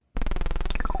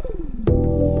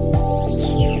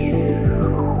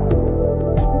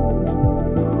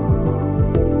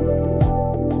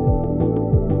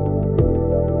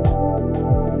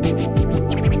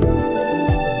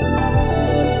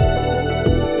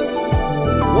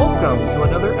welcome to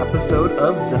another episode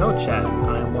of XenoChat.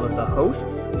 I am one of the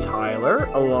hosts, Tyler,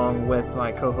 along with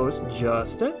my co-host,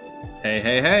 Justin.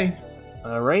 Hey.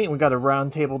 Alright, we got a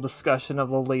roundtable discussion of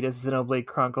the latest Xenoblade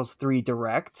Chronicles 3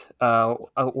 Direct. One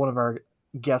of our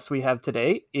guests we have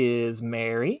today is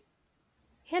Mary.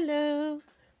 Hello.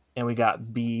 And we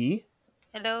got B.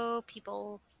 Hello,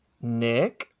 people.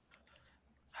 Nick.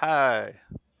 Hi.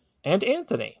 And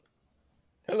Anthony.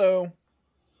 Hello.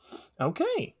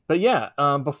 Okay, but yeah,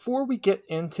 before we get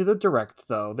into the Direct,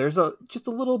 though, there's just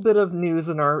a little bit of news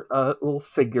in our little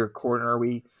figure corner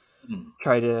we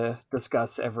try to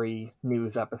discuss every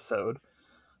news episode.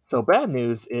 So bad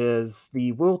news is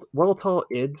the Weltall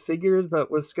id figure that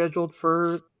was scheduled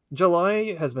for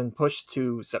July has been pushed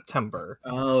to September.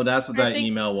 Oh, that's what that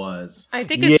email was. I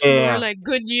think it's more like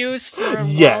good news for a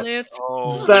wallet.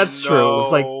 Oh, that's no. true.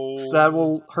 It's like that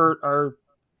will hurt our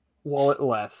wallet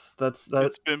less.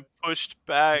 It's been pushed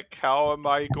back. How am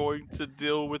I going to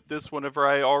deal with this whenever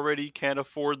I already can't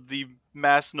afford the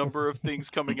mass number of things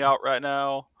coming out right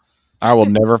now? I will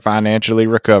never financially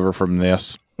recover from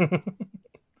this.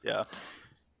 Yeah.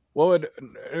 What would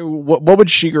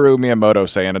Shigeru Miyamoto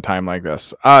say in a time like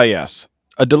this? Yes.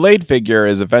 A delayed figure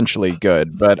is eventually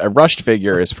good, but a rushed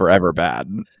figure is forever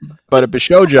bad. But a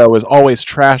Bishojo is always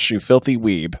trash, you filthy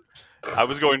weeb. I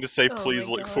was going to say, please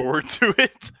look forward to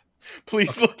it.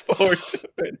 Please look forward to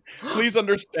it. Please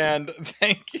understand.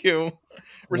 Thank you.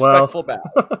 Respectful bow.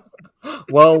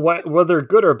 Well, whether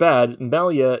good or bad,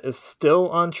 Melia is still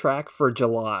on track for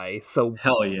July. So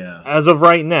hell yeah. As of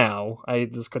right now,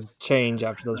 this could change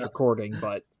after this recording,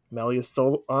 but Melia's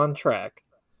still on track.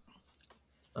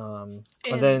 And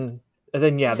then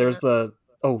there's the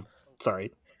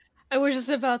sorry. I was just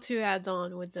about to add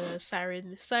on with the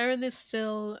Siren. Siren is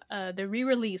still the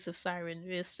re-release of Siren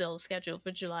is still scheduled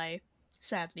for July,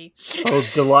 sadly. Oh,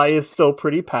 July is still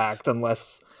pretty packed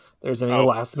unless there's any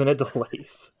last minute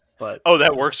delays. But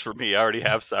that works for me. I already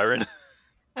have Siren.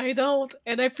 I don't,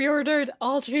 and I pre-ordered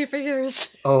all 3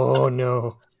 figures. Oh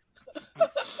no.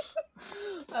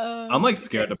 I'm like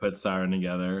scared to put Siren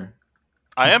together.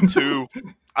 I am too.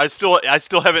 I still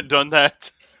haven't done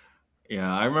that.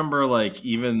 Yeah, I remember like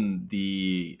even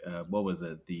the what was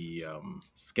it? The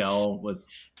Skell was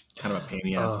kind of a pain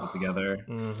in the ass to put together.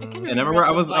 Mm-hmm. And I remember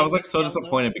I was like so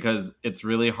disappointed because it's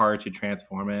really hard to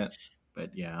transform it.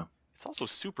 But yeah, it's also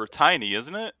super tiny,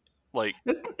 isn't it? Like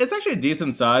it's actually a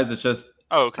decent size. It's just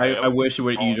okay. I wish it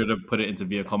were easier to put it into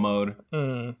vehicle mode.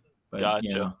 Mm. But, gotcha.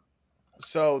 Yeah.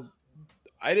 So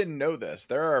I didn't know this.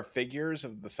 There are figures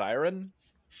of the Siren.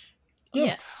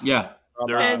 Yes. Yeah.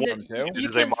 There's one too. You It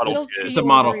is a can model still kit. It's a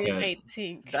model pre-order kit. it, I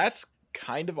think. That's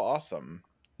kind of awesome.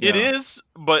 It is,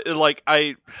 but like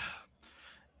I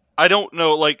don't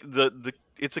know. Like the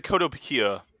it's a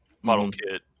Kotobukiya model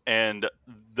kit, and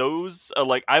those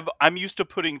like I'm used to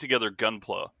putting together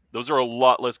Gunpla. Those are a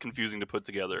lot less confusing to put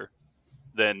together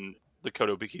than the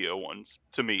Kotobukiya ones,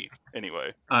 to me,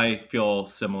 anyway. I feel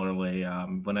similarly.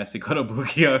 When I see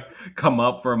Kotobukiya come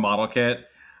up for a model kit,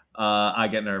 I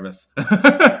get nervous.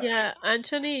 Yeah,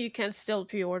 Anthony, you can still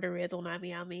pre-order it on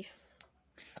AmiAmi.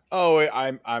 Oh,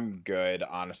 I'm good,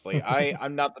 honestly.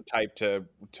 I'm not the type to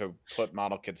put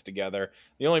model kits together.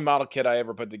 The only model kit I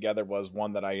ever put together was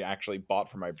one that I actually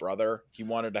bought for my brother. He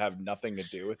wanted to have nothing to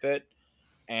do with it.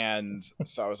 And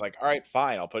so I was like, all right,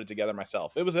 fine, I'll put it together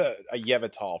myself. It was a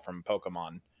Yveltal from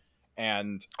Pokemon.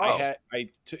 And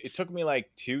it took me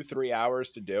like 2-3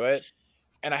 hours to do it.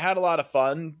 And I had a lot of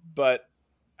fun, but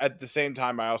at the same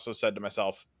time, I also said to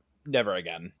myself, never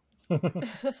again.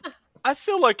 I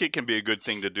feel like it can be a good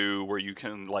thing to do where you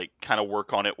can like kind of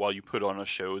work on it while you put on a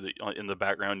show that in the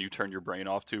background you turn your brain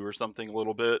off to or something a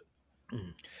little bit.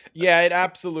 Yeah, it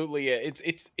absolutely is.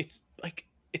 It's like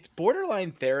it's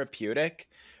borderline therapeutic,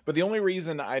 but the only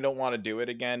reason I don't want to do it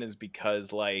again is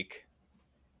because like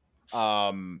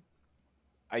I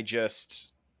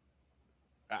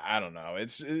don't know.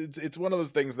 It's one of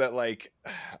those things that like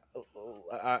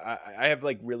I have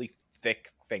like really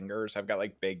thick fingers. I've got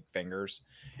like big fingers.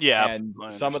 Yeah. And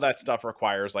some of that stuff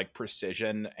requires like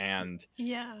precision and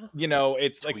yeah. You know,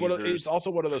 it's like Tweezers. it's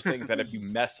also one of those things that if you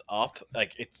mess up,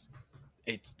 like it's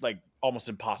like almost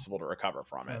impossible to recover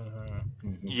from it.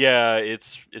 Yeah,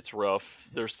 it's rough.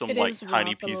 There's some It like is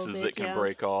tiny rough a little pieces bit, that can yeah.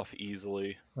 break off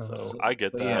easily. So I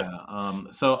get that.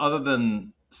 Yeah. So other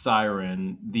than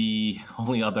Siren, the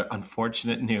only other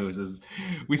unfortunate news is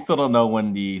we still don't know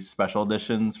when the special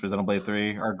editions for Xenoblade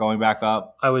 3 are going back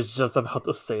up. I was just about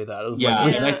to say that.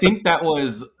 And I think that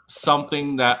was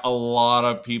something that a lot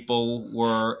of people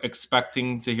were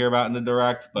expecting to hear about in the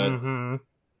Direct, but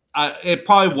it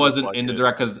probably wasn't in the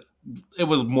Direct because it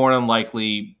was more than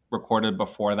likely recorded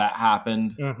before that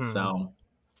happened. Mhm. So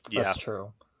Yeah. That's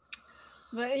true.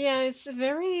 But yeah, it's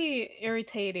very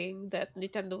irritating that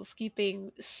Nintendo's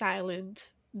keeping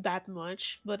silent that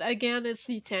much. But again, it's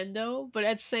Nintendo. But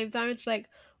at the same time, it's like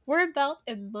we're about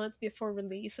a month before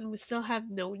release and we still have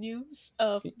no news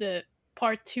of the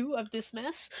part 2 of this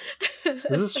mess.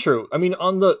 This is true. I mean,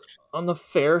 on the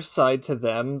fair side to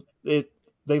them,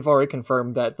 they've already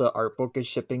confirmed that the art book is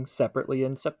shipping separately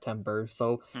in September,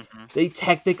 so Mhm. they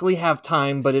technically have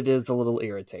time, but it is a little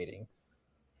irritating.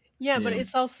 Yeah, but Yeah.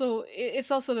 it's also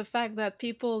the fact that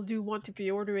people do want to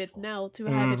pre-order it now to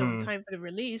have it on Mhm. time for the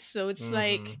release. So it's Mhm.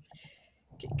 like,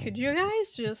 could you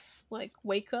guys just like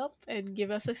wake up and give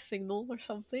us a signal or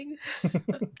something?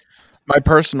 My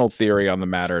personal theory on the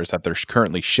matter is that they're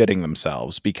currently shitting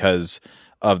themselves because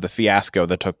of the fiasco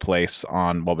that took place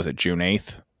on, what was it, June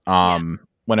 8th?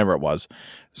 Whenever it was.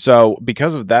 So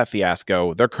because of that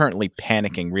fiasco, they're currently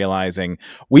panicking, realizing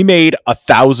we made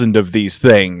 1,000 of these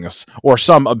things or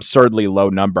some absurdly low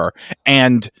number.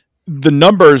 And the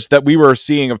numbers that we were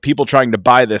seeing of people trying to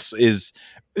buy this way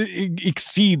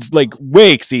exceeds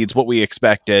what we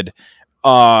expected.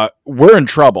 We're in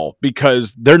trouble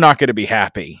because they're not going to be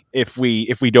happy if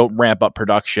we don't ramp up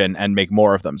production and make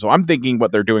more of them. So I'm thinking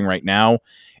what they're doing right now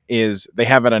is they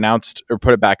haven't announced or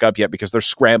put it back up yet because they're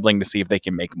scrambling to see if they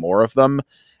can make more of them,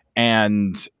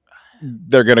 and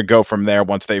they're going to go from there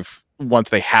once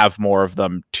they have more of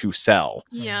them to sell.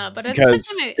 Yeah, but at the same Because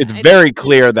time, it's very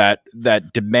clear that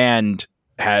demand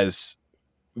has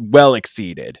well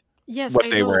exceeded yes, what I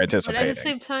they know, were but at the anticipating.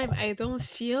 same time, I don't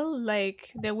feel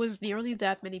like there was nearly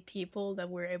that many people that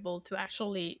were able to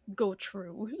actually go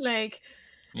through. Like,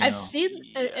 I've yeah. seen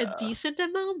a Yeah. decent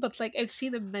amount, but like I've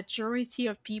seen a majority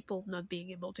of people not being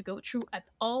able to go through at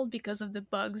all because of the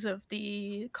bugs of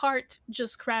the cart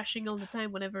just crashing all the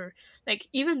time whenever, like,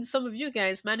 even some of you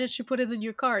guys managed to put it in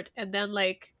your cart and then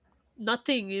like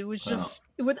nothing. It was Well, just,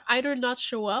 it would either not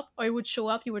show up or it would show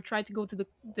up, you would try to go to the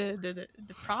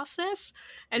process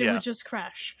and it Yeah. would just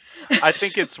crash. I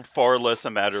think it's far less a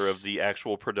matter of the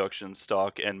actual production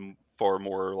stock and far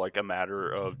more like a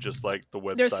matter of just like the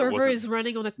Their website server wasn't. is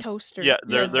running on a toaster. Yeah,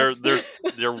 Yeah, their that's-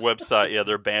 their website, yeah,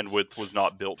 their bandwidth was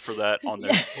not built for that on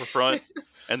their Yeah. storefront,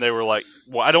 and they were like,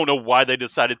 well, I don't know why they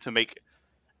decided to make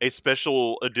a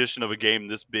special edition of a game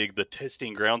this big, the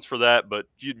testing grounds for that, but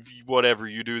whatever,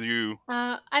 you do you.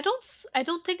 I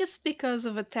don't think it's because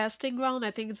of a testing ground. I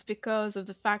think it's because of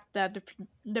the fact that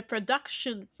the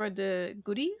production for the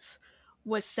goodies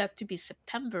was set to be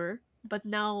September, but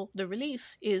now the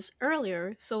release is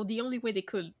earlier. So the only way they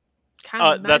could kind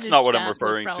of That's manage not what I'm that was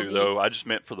referring to, probably, though. I just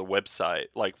meant for the website,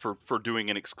 like for doing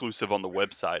an exclusive on the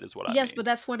website is what I yes, mean. but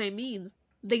that's what I mean.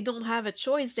 They don't have a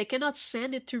choice. They cannot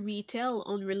send it to retail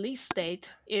on release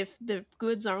date if the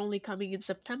goods are only coming in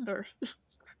September.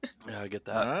 Yeah, I get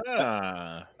that.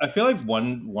 I feel like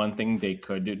one thing they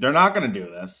could do. They're not going to do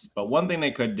this, but one thing they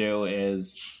could do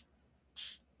is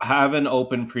have an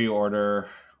open pre-order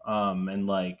in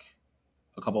like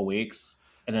a couple weeks,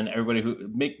 and then everybody who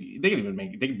they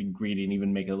could be greedy and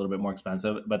even make it a little bit more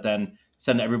expensive, but then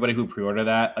send everybody who pre-order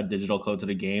that a digital code to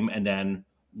the game, and then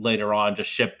later on just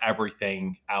ship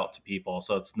everything out to people,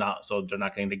 so they're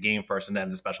not getting the game first and then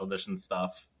the special edition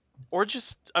stuff. Or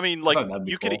just, I mean, I like, thought that'd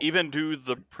be you cool. could even do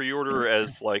the pre-order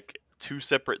as, like, two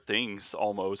separate things,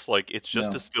 almost. Like, it's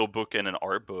just Yeah. a steel book and an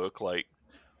art book. Like,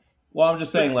 Well, I'm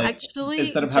just saying, like, Actually,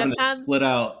 instead of having to Japan,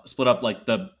 split up like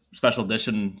the special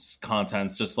edition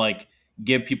contents, just like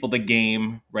give people the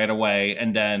game right away,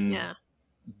 and then yeah.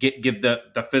 give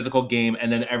the physical game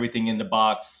and then everything in the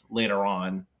box later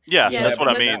on. yeah, Yes, that's what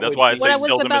I but mean. that That's would why I be- what say I was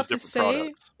sell them as about to different say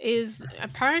products. is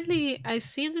apparently I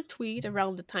seen a tweet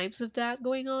around the times of that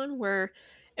going on where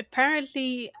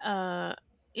apparently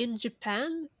in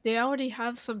Japan they already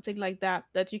have something like that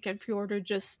you can pre-order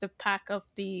just the pack of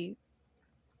the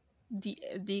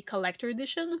collector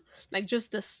edition, like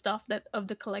just the stuff that of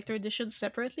the collector edition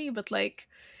separately, but like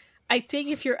I think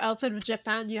if you're outside of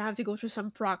Japan you have to go through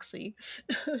some proxy.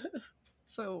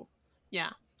 So yeah,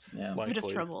 Yeah. it's a bit of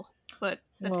Likely. trouble, but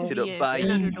that Well, could Hit be up by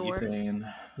another Eve. door.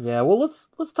 Insane. Yeah, well,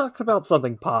 let's talk about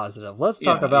something positive. Let's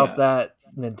talk Yeah, about yeah. that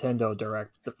Nintendo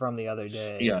Direct from the other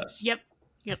day. Yes. Yep.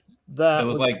 That It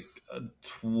was like a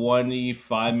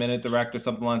 25-minute direct or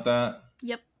something like that.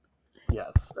 Yep.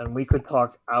 yes, and we could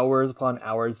talk hours upon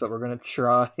hours, but we're gonna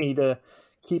try to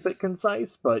keep it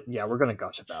concise. But yeah, we're gonna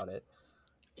gush about it.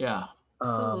 Yeah.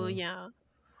 So yeah.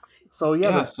 So yeah.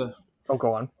 Yeah. So Oh,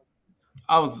 go on.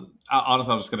 honestly, I was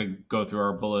just gonna go through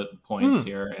our bullet points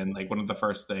here, and like one of the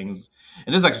first things,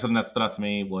 and this is actually something that stood out to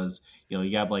me was,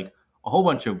 you have like a whole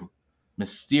bunch of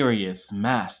mysterious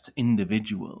masked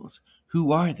individuals.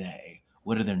 Who are they?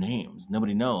 what are their names?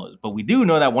 Nobody knows, but we do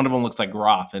know that one of them looks like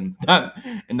Groff, and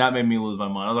that made me lose my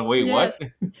mind. I was like, wait, Yes.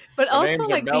 what? But The also names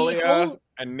are like the Melia whole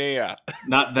and Nia.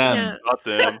 Not them. yeah, Not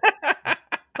them.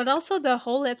 but also the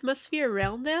whole atmosphere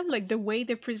around them, like the way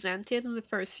they present it in the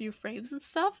first few frames and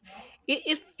stuff,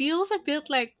 it feels a bit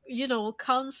like,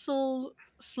 console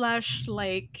slash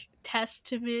like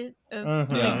testament of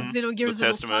Mhm. like Yeah. Xenogears The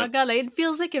Testament. Xenosaga. Like it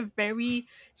feels like a very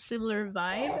similar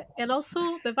vibe, and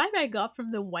also the vibe I got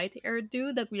from the white haired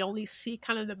dude that we only see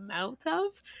kind of the mouth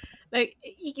of, like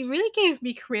he really gave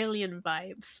me Krallian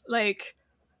vibes. Like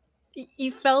he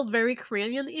felt very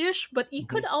Krallian-ish, but he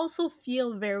could also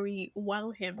feel very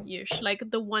Wilhelm-ish, like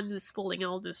the one who's pulling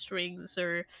all the strings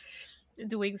or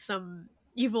doing some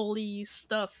evil-y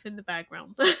stuff in the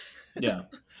background. Yeah.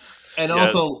 And Yeah.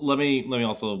 also, let me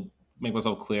also make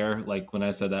myself clear. Like when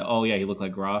I said that, oh yeah, he looked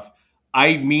like Groff.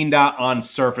 I mean that on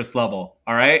surface level.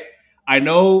 All right. I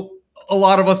know a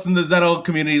lot of us in the Xeno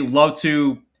community love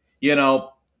to,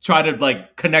 try to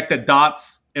like connect the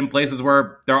dots in places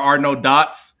where there are no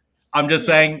dots. I'm just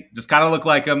Yeah. saying, just kind of look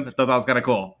like him. I thought that was kind of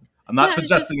cool. I'm not Yeah,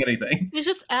 suggesting anything. It's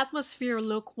just atmosphere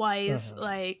look-wise, Mhm.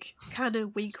 like kind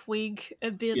of wink-wink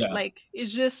a bit. Yeah. Like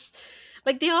it's just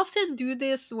like they often do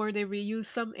this where they reuse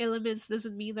some elements.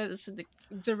 Doesn't mean that it's a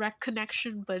direct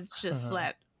connection, but it's just Mhm.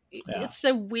 that Yeah. it's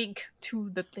a wink to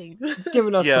the thing. It's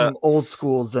giving us Yeah. some old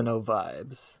school Xeno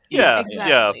vibes. Yeah,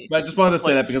 exactly. But I just wanted to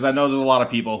say Like- that because I know there's a lot of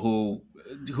people who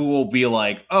will be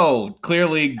like, "Oh,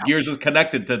 clearly Gears is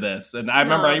connected to this." And I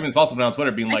remember I No. even saw something on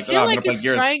Twitter being I like, feel "Oh, I'm like gonna play it's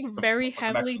Gears." trying for very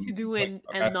heavily to connections." do It's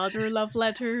like, okay. another love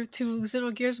letter to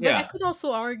Xenogears, but I Yeah. could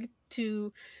also argue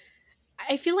to.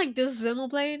 I feel like this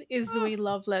Xenoblade is doing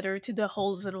love letter to the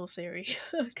whole Xeno series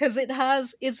because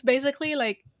it's basically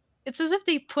like it's as if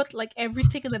they put like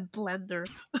everything in a blender.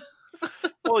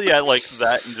 Well, yeah, like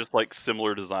that and just like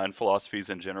similar design philosophies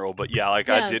in general. But yeah, like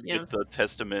I Yeah, did yeah. get the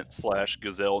Testament /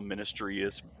 Gazelle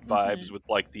ministry-ish vibes with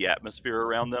like the atmosphere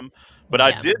around them. But I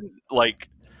Yeah. did like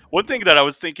one thing that I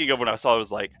was thinking of when I saw it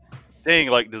was like, dang,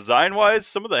 like design wise,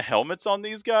 some of the helmets on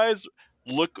these guys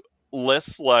look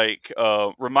less like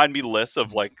remind me less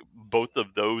of like both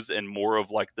of those and more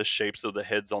of like the shapes of the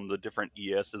heads on the different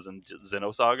ESs and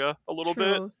Xenosaga a little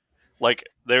bit. True. Like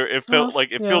there, it felt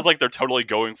like it yeah. feels like they're totally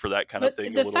going for that kind of But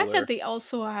thing. the a little fact there. that they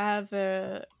also have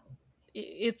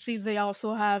it seems they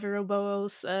also have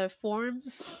Ouroboros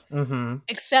forms, Mm-hmm.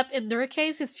 except in their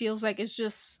case it feels like it's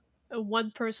just one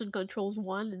person controls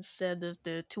one instead of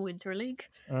the two interlink.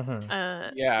 Mm-hmm.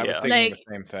 Yeah, I was Yeah. thinking Like-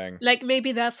 the same thing. Like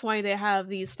maybe that's why they have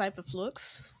these type of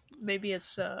looks. Maybe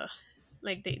it's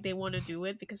like they want to do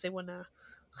it because they want to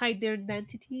hide their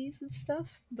identities and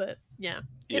stuff. But yeah,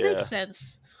 it Yeah. makes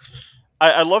sense.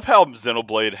 I love how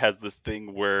Xenoblade has this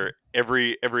thing where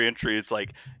every entry it's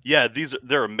like, yeah,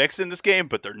 there are mechs in this game,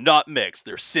 but they're not mechs.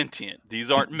 They're sentient. These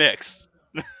aren't mechs.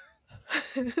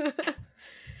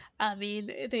 I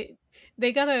mean,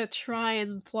 they gotta try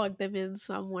and plug them in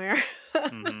somewhere.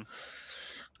 Mhm.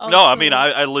 No, I mean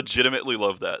I legitimately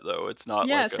love that though. It's not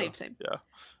yeah, like same. yeah.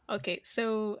 Okay,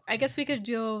 so I guess we could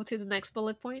go to the next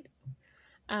bullet point.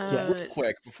 Yes. Real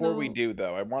quick, before we so- do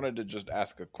though, I wanted to just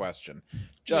ask a question.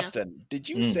 Justin, did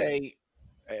you Mm. say?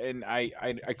 And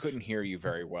I couldn't hear you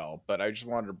very well, but I just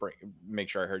wanted to make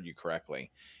sure I heard you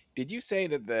correctly. Did you say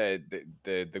that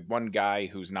the one guy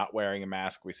who's not wearing a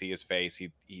mask, we see his face,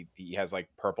 he has like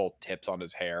purple tips on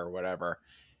his hair or whatever?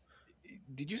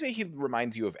 Did you say he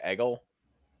reminds you of Eggle?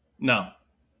 No.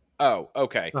 Oh,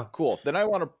 okay, Oh. cool. Then I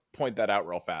want to point that out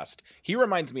real fast. He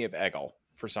reminds me of Eggle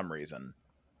for some reason.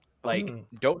 Like, Mm.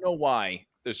 don't know why.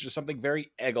 There's just something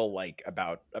very Eggle-like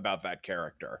about that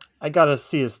character. I gotta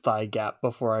see his thigh gap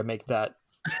before I make that.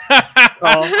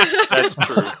 That's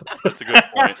true. That's a good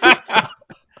point.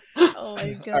 Oh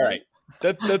my god! All right,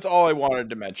 that's all I wanted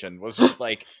to mention. Was just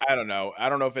like I don't know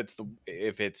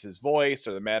if it's his voice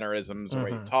or the mannerisms or the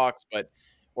way he Mhm. talks,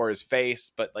 or his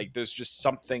face, but like there's just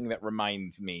something that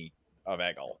reminds me of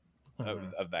Eggle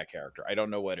Mhm. of that character. I don't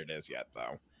know what it is yet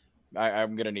though.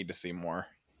 I'm gonna need to see more.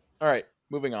 All right,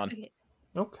 moving on. Okay.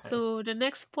 Okay. So the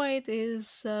next point is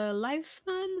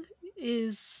lifespan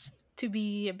is to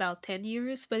be about 10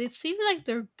 years, but it seems like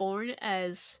they're born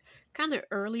as kind of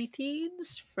early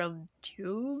teens from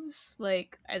tubes,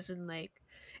 like as in like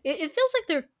it feels like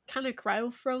they're kind of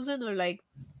cryo frozen or like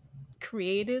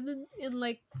created in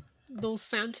like those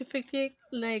scientific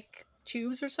like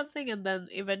tubes or something, and then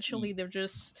eventually they're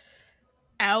just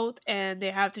out and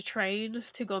they have to train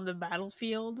to go on the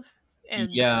battlefield and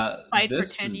Yeah, fight for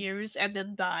this 10 is- years and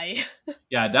then die.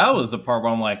 Yeah, that was the part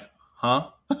where I'm like, huh?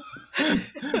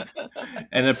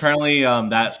 And apparently,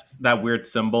 that weird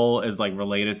symbol is like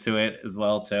related to it as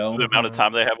well The too. amount of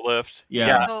time they have left.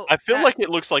 Yeah. So I feel that- like it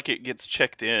looks like it gets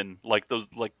checked in. Like those,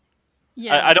 like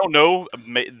Yeah. I don't know.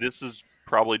 This is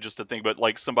probably just a thing, but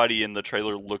like somebody in the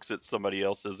trailer looks at somebody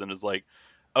else's and is like,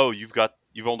 "Oh, you've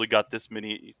only got this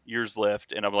many years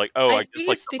left," and I'm like, "Oh, I I guess think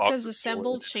like it's the because box the is still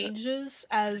symbol in it." changes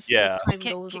as Yeah. time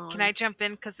Can, goes can, on. can I jump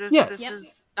in? Because this, Yes. this Yep.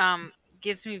 is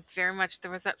gives me very much.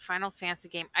 There was that Final Fantasy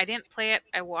game. I didn't play it.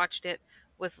 I watched it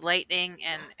with Lightning,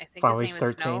 and I think Final his Fantasy name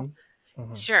is Snow. 13.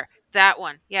 Mhm. Sure, that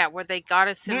one. Yeah, where they got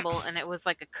a symbol and it was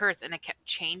like a curse, and it kept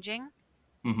changing.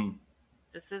 Hmm.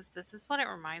 This is what it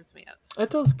reminds me of. It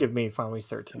does give me Final Fantasy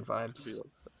 13 vibes. I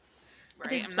Right?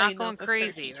 didn't I'm play not going enough of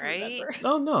crazy, 13 to right? remember.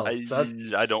 Oh no,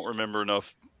 that, I don't remember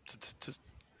enough to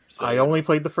say. I only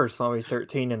played the first Final Fantasy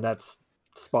 13, and that's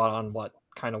spot on what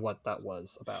that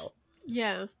was about.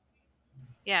 Yeah.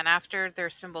 Yeah, and after their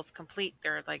symbol's complete,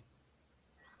 they're like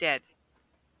dead.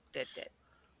 Dead.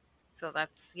 So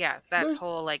that's that There's-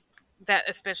 whole like that,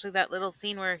 especially that little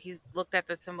scene where he's looked at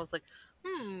the symbols like,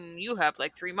 you have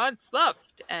like 3 months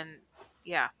left, and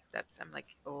I'm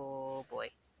like, oh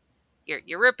boy,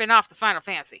 you're ripping off the Final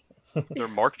Fantasy. They're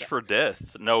marked for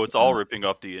death. No, it's all ripping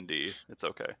off D&D. It's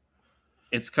okay.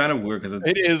 It's kind of weird because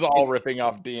It is all ripping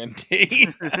off D&D.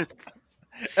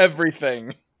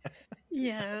 Everything.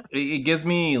 Yeah. it gives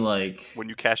me like When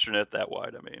you cast your net that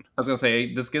wide, I mean. I was gonna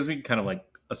say this gives me kind of like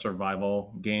a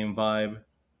survival game vibe.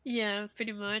 Yeah,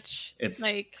 pretty much. It's-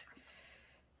 like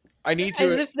I need as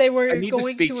to. if they were I need to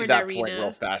going speak to to an that arena. point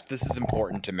real fast. This is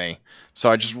important to me, so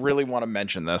I just really want to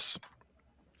mention this.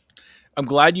 I'm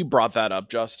glad you brought that up,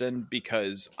 Justin,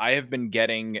 because I have been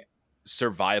getting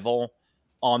survival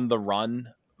on the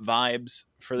run vibes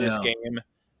for this Yeah. game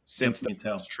since Yep, me the too.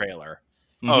 first trailer.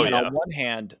 Oh, And yeah. on one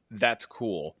hand, that's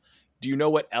cool. Do you know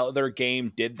what other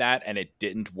game did that and it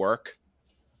didn't work?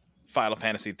 Final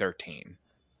Fantasy 13.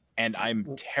 And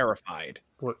I'm terrified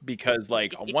What? because,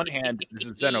 like, on one hand, this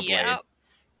is Xenoblade. Yep.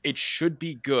 It should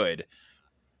be good.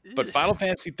 But Final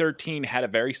Fantasy 13 had a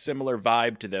very similar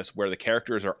vibe to this where the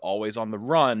characters are always on the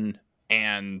run,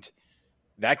 and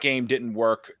that game didn't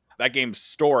work. That game's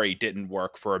story didn't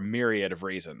work for a myriad of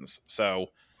reasons. So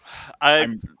I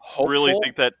I'm hopeful. really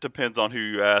think that depends on who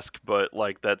you ask, but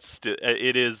like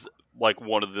it is like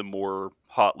one of the more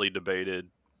hotly debated.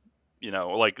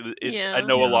 Like Yeah. I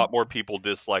know Yeah. a lot more people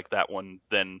dislike that one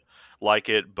than like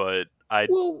it, but I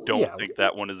Well, don't yeah, think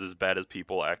that one is as bad as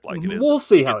people act like it is. We'll I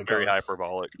see think how it's it very goes.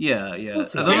 hyperbolic. Yeah.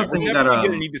 Let's see. Another Yeah, thing we're that definitely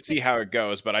gonna need to see how it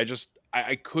goes, but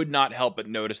I could not help but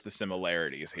notice the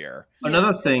similarities here.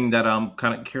 another thing that I'm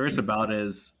kind of curious about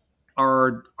is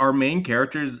our main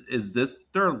characters. Is this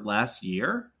their last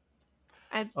year?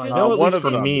 I I feel know like at one least of for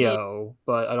them. Mio,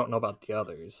 but I don't know about the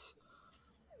others.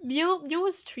 Mio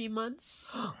was 3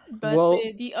 months, but Well,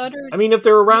 the other. I mean, if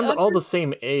they're around all other- the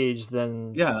same age,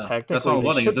 then Yeah, technically that's what I'm they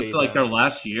wondering. should Is this be like their then.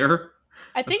 last year?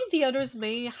 I think the others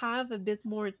may have a bit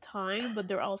more time, but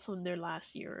they're also in their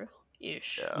last year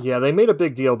ish. Yeah. Yeah, they made a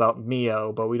big deal about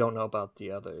Mio, but we don't know about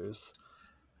the others.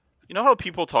 You know how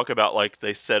people talk about like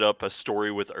they set up a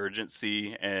story with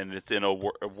urgency and it's in a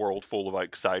world full of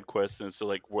like side quests, and so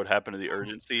like what happened to the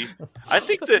urgency? I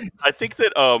think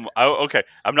that okay,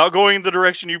 I'm not going in the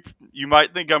direction you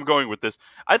might think I'm going with this.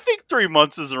 I think 3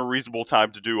 months is a reasonable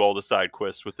time to do all the side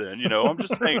quests within. I'm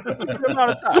just saying it's a good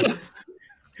amount of time.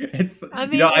 It's I I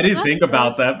mean, I it's didn't not think about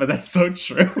worse. that, but that's so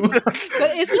true.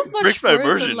 But it's not much Breaks my worse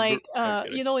immersion, than like but- I'm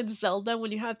kidding. in Zelda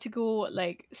when you have to go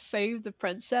like save the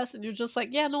princess and you're just like,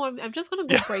 yeah, no, I'm just gonna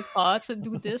go Yeah. break pots and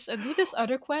do this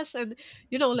other quest, and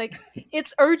like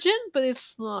it's urgent, but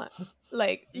it's not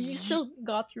like you still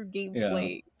got your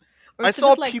gameplay. Or I it's a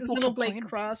saw bit like people Xenoblade complain-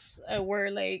 Cross where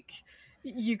like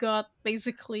you got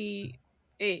basically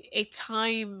a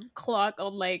time clock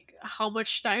on like how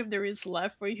much time there is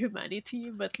left for humanity,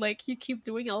 but like you keep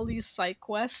doing all these side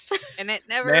quests. And it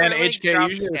never Man, really HK, you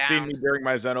drops should have seen down. me during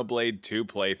my Xenoblade 2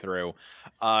 playthrough.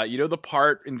 You know the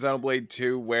part in Xenoblade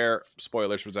 2 where,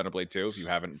 spoilers for Xenoblade 2, if you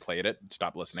haven't played it,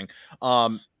 stop listening,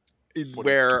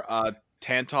 where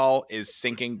Tantal is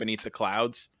sinking beneath the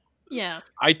clouds? Yeah.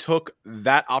 I took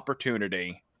that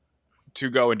opportunity to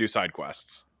go and do side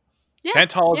quests. Yeah,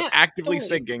 Tantal is yeah, actively totally.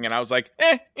 sinking, and I was like,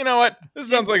 you know what? This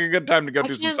sounds like a good time to go I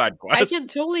do some can- side I quests. can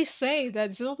totally say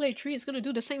that Xenoblade 3 is gonna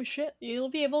do the same shit.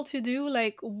 You'll be able to do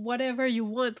like whatever you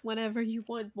want, whenever you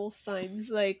want, most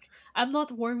times. Like I'm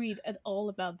not worried at all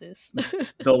about this.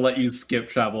 They'll let you skip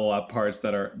travel at parts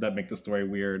that make the story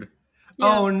weird.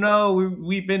 Yeah. Oh no,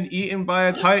 we've been eaten by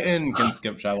a titan. Can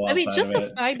skip travel I outside mean, just of the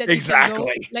it. fact that you can Exactly.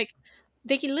 go, like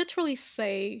they can literally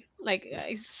say like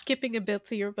skipping a bit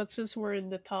here, but since we're in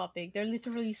the topic, they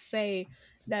literally say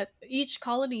that each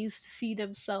colonies see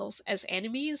themselves as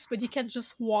enemies, but you can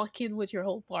just walk in with your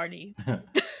whole party.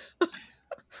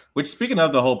 Which, speaking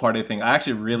of the whole party thing, I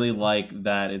actually really like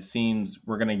that it seems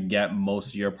we're going to get most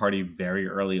of your party very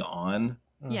early on.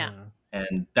 Yeah. Mhm.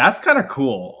 And that's kind of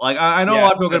cool. Like, I know a Yeah,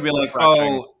 lot of people are going to be that's like,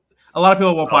 refreshing. oh, a lot of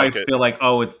people will I probably like it. feel like,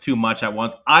 oh, it's too much at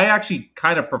once. I actually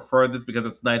kind of prefer this because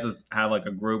it's nice to have like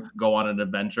a group go on an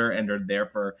adventure and they're there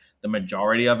for the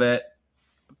majority of it.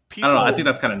 I don't know. I think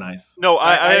that's kind of nice. No,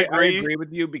 I I agree. agree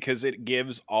with you because it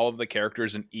gives all of the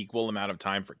characters an equal amount of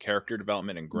time for character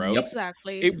development and growth. Yep.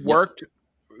 Exactly. It worked.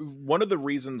 One of the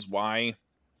reasons why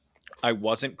I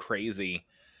wasn't crazy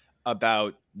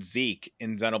about Zeke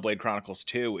in Xenoblade Chronicles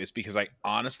 2 is because I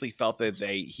honestly felt that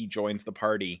he joins the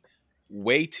party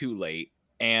way too late,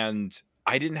 and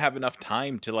I didn't have enough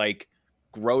time to like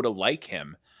grow to like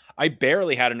him. I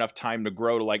barely had enough time to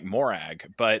grow to like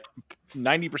Morag, but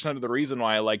 90% of the reason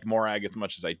why I liked Morag as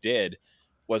much as I did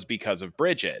was because of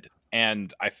Bridget.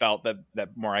 And I felt that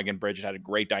Morag and Bridget had a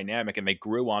great dynamic and they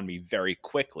grew on me very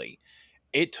quickly.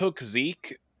 It took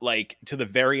Zeke like to the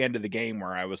very end of the game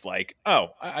where I was like, oh,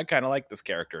 I kind of like this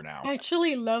character now. I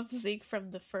actually loved Zeke from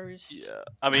the first Yeah,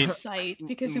 I mean, sight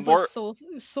because it more- was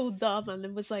so dumb, and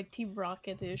it was like Team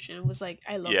Rocket-ish, and it was like,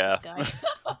 I love Yeah. this guy.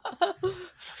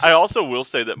 I also will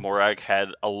say that Morag had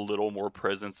a little more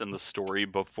presence in the story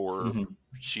before Mhm.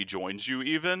 she joins you,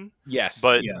 even. Yes.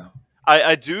 But Yeah.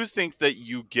 I do think that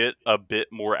you get a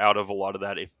bit more out of a lot of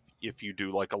that if you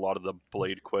do like a lot of the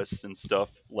Blade quests and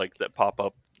stuff like that pop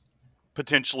up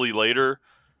potentially later,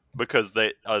 because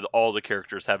they all the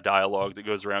characters have dialogue that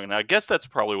goes around, and I guess that's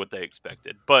probably what they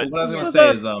expected. But What I was Yeah. going to Well, say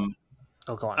that- is,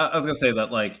 Oh, go on. I was going to say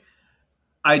that, like,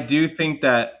 I do think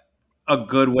that a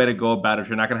good way to go about it, if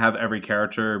you're not going to have every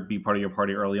character be part of your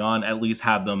party early on, at least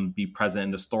have them be present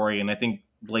in the story. And I think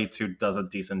Blade 2 does a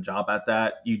decent job at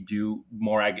that.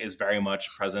 Morag is very much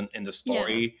present in the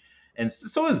story. And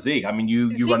so is Zeke. I mean, you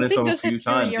run into Zeke him a does few it here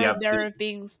times. You have there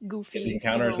being goofy. the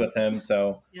encounters with him.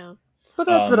 So Yeah. But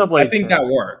that's I Xenoblade think 2. that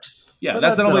works. Yeah, But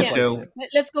that's that's Xenoblade Xenoblade 2.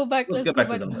 Let's go back. Let's Let's get go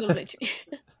back back to to Xenoblade.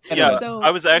 Xenoblade 3. yeah, So,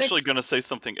 I was actually next- going to say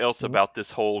something else about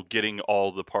this whole getting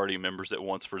all the party members at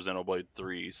once for Xenoblade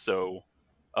 3. So,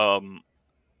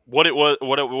 what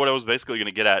I was basically going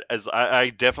to get at is I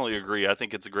definitely agree. I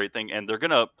think it's a great thing, and they're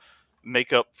going to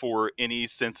make up for any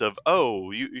sense of,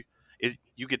 oh, you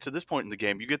get to this point in the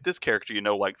game, you get this character.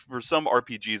 Like for some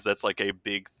RPGs, that's like a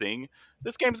big thing.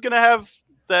 This game's going to have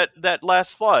that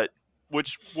last slot,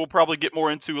 which we'll probably get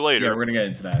more into later. Yeah, we're going to get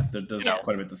into that. There's Yeah.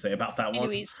 quite a bit to say about that one.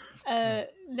 anyways,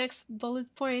 next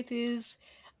bullet point is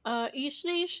each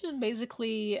nation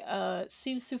basically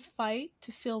seems to fight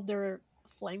to fill their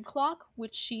flame clock,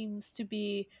 which seems to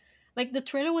be like the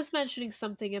trailer was mentioning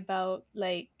something about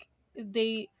like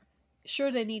they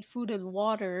need food and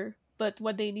water, but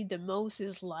what they need the most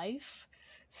is life.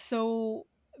 So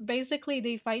basically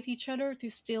they fight each other to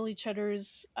steal each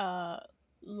other's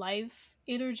life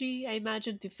energy, I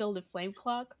imagine, to fill the flame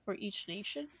clock for each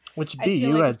nation. Which I B, feel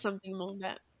you like had it's something like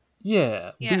that.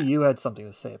 Yeah, Yeah. B, you had something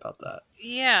to say about that.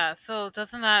 Yeah, so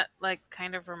doesn't that like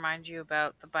kind of remind you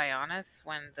about the Bionis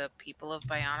when the people of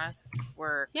Bionis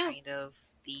were Yeah. kind of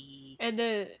the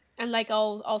And like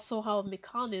also how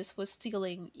Mykonos was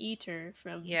stealing ether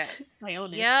from yes,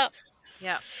 Bionis.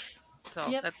 yep. So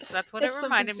Yep. that's what It's it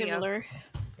something reminded me of. similar.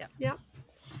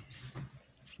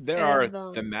 There are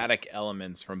And, thematic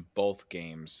elements from both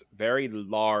games, very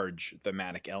large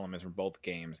thematic elements from both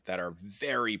games that are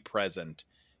very present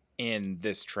in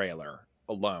this trailer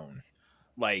alone.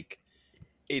 Like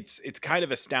it's kind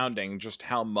of astounding just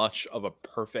how much of a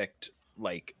perfect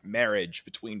like marriage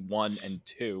between 1 and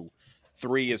 2,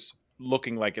 3 is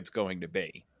looking like it's going to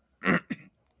be.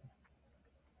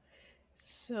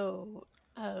 So,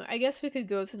 I guess we could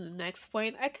go to the next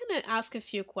point. I kind of ask a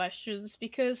few questions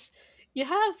because you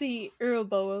have the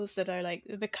Uroboros that are like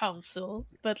the council,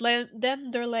 but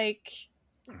then they're like,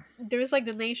 there's like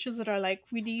the nations that are like,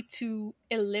 we need to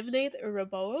eliminate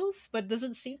Uroboros, but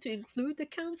doesn't seem to include the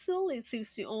council. It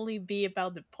seems to only be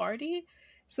about the party.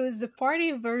 So is the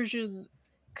party version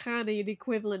kind of the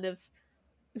equivalent of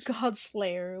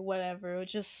Godslayer or whatever, or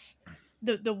just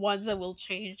the ones that will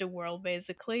change the world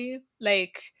basically?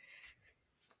 Like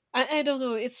I don't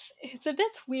know, it's a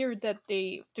bit weird that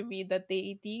they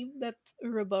deem that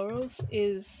Ouroboros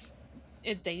is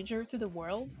a danger to the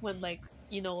world when like,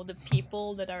 the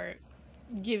people that are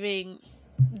giving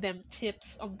them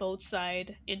tips on both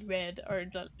side in red are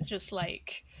just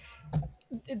like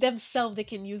themselves, they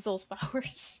can use those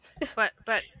powers. But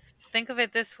think of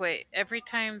it this way: every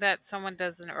time that someone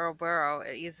does an Ouroboros,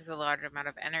 it uses a large amount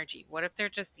of energy. What if they're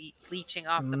just leeching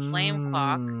off the flame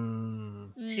clock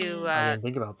to? I didn't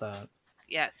think about that.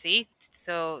 Yeah, see,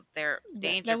 so they're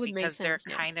danger that would make because they're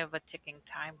sense, yeah. kind of a ticking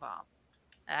time bomb.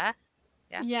 Yeah.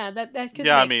 Yeah, that could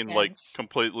Yeah, I make mean, sense. like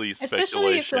completely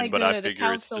Especially if, speculation, like, but I the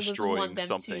figure it's council doesn't want destroying them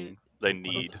something to. they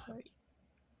need.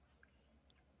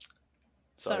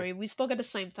 Sorry, we spoke at the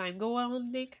same time. Go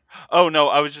on, Nick. Oh no,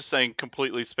 I was just saying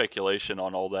completely speculation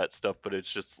on all that stuff, but it's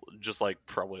just like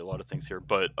probably a lot of things here.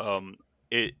 But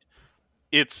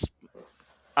it's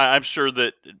I'm sure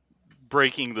that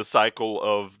breaking the cycle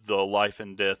of the life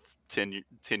and death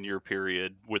 10-year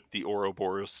period with the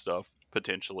Ouroboros stuff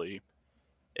potentially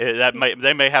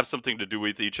they may have something to do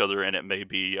with each other, and it may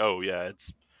be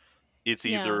it's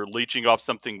either leeching off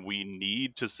something we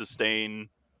need to sustain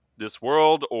this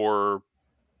world, or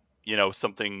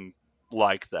something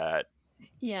like that.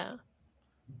 Yeah.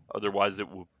 Otherwise, it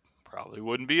probably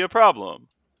wouldn't be a problem.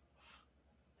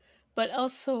 But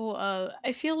also,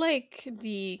 I feel like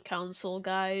the council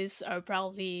guys are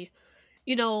probably,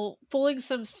 pulling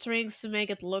some strings to make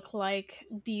it look like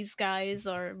these guys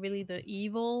are really the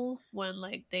evil when,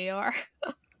 like, they are.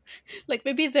 Like,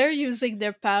 maybe they're using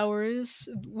their powers,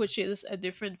 which is a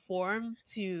different form,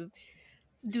 to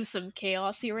do some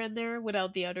chaos here and there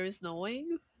without the others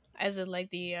knowing, as in,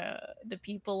 like, the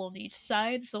people on each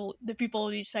side. So the people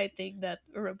on each side think that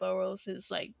Ouroboros is,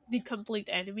 like, the complete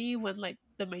enemy when, like,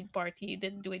 the main party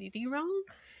didn't do anything wrong.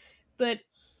 But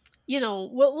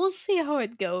we'll see how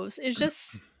it goes. It's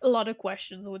just a lot of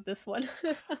questions with this one.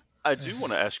 I do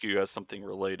want to ask you guys something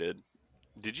related.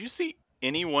 Did you see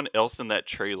anyone else in that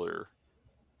trailer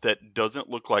that doesn't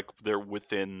look like they're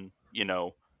within,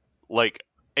 like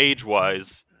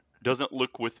age-wise, doesn't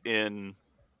look within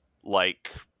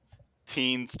like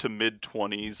teens to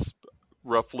mid-20s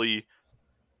roughly,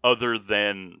 other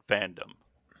than Vandom?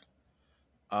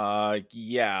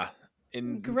 Yeah.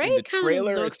 In Gray the kinda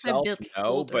trailer looks a itself, bit no,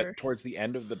 older. but towards the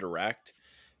end of the direct,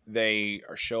 they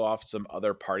show off some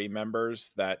other party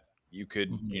members that you could,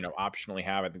 optionally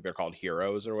have. I think they're called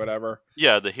heroes or whatever.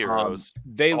 Yeah, the heroes.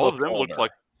 They all look of them older. look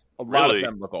like a lot really? of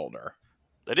them look older.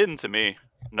 They didn't to me.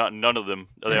 None of them.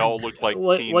 They all look like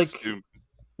teens. Like to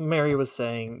Mary was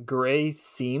saying, Gray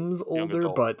seems older,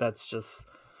 adult. but that's just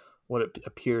what it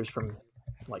appears from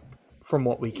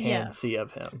what we can see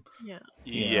of him.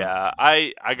 Yeah,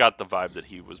 I got the vibe that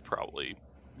he was probably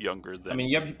younger than. I mean,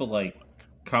 you have people like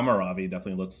Kamaravi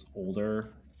definitely looks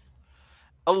older.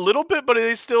 A little bit, but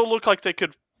they still look like they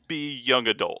could be young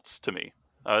adults to me.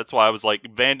 That's why I was like,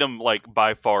 Vandom, like,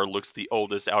 by far looks the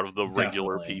oldest out of the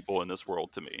regular people in this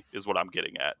world to me, is what I'm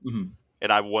getting at. Mm-hmm.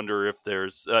 And I wonder if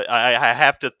there's... I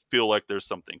have to feel like there's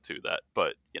something to that,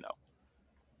 but,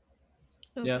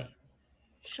 Okay. Yeah.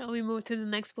 Shall we move to the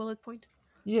next bullet point?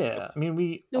 Yeah, I mean,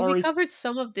 we covered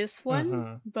some of this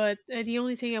one, but the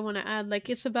only thing I want to add, like,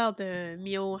 it's about the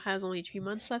Mio has only 3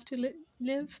 months left to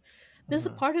live. There's a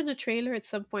part in the trailer at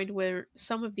some point where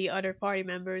some of the other party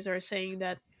members are saying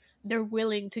that they're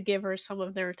willing to give her some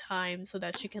of their time so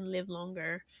that she can live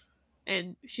longer.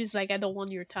 And she's like, I don't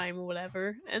want your time or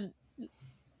whatever. And,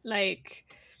 like...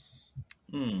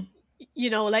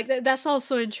 like that's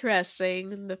also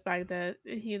interesting, the fact that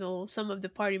some of the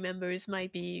party members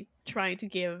might be trying to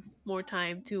give more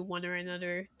time to one or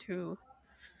another to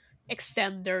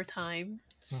extend their time,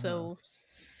 so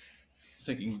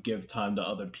they can give time to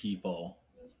other people.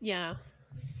 Yeah.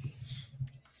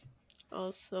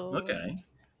 Also, okay.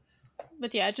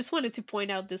 But yeah, I just wanted to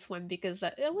point out this one because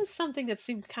it was something that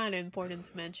seemed kind of important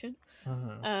to mention.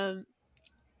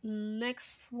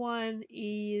 Next one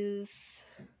is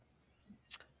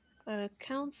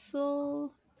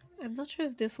council. I'm not sure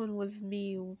if this one was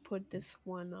me who put this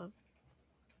one up.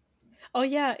 Oh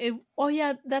yeah,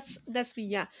 that's me.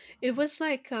 Yeah, it was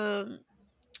like in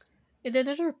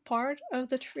another part of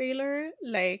the trailer,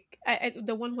 like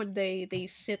the one when they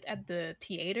sit at the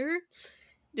theater,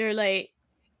 they're like,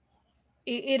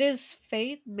 it is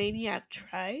fate Maniac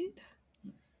tried,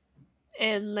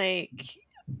 and like,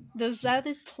 does that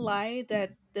imply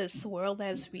that this world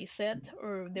has reset,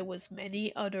 or there was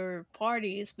many other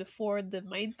parties before the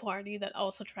main party that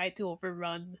also tried to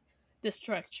overrun the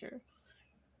structure,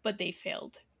 but they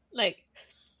failed? Like,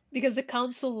 because the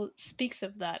council speaks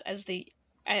of that as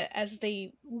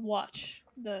they watch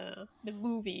the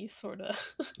movie, sort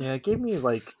of. Yeah, it gave me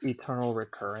like Eternal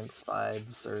Recurrence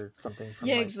vibes or something. From,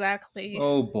 exactly.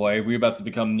 Oh boy, we're about to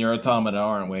become Nier Automata,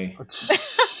 aren't we?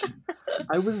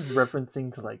 I was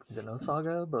referencing to like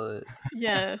Xenosaga, but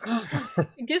yeah,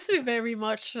 it gives me very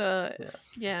much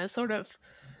sort of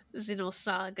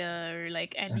Xenosaga or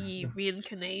like any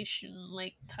reincarnation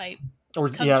like type Or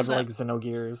concept. like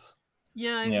Xenogears.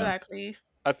 Yeah, Yeah. exactly.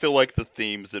 I feel like the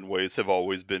themes and ways have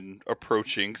always been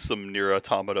approaching some Nier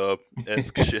Automata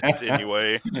esque shit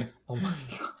anyway. Oh my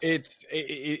god. It's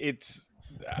It's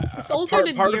older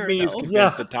than part of Nier, me is though.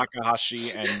 convinced Yeah. that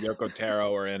Takahashi and Yoko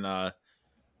Taro are in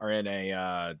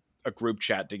a group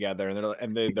chat together,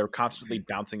 and they're constantly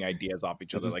bouncing ideas off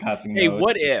each other. Just Like, passing hey, notes.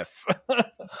 what if?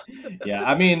 Yeah,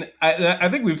 I mean, I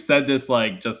think we've said this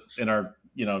like just in our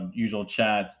usual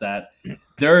chats that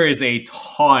there is a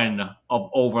ton of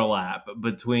overlap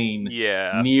between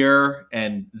Yeah. Nier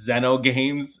and Xeno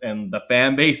games and the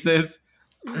fan bases.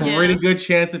 Yeah, Pretty good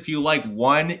chance if you like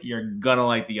one, you're gonna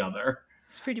like the other.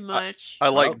 pretty much. I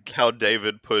like how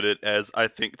David put it as I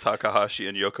think Takahashi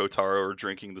and Yoko Taro are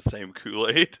drinking the same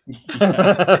Kool-Aid.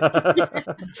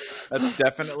 That's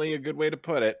definitely a good way to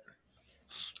put it.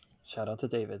 Shout out to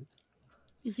David.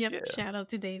 Yep. Yeah. Shout out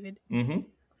to David. Mm-hmm.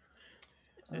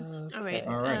 All right.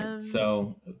 All right.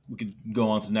 So we could go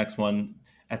on to the next one.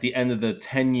 At the end of the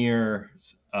 10-year,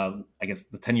 I guess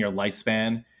the 10-year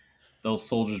lifespan, those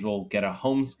soldiers will get a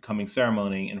homecoming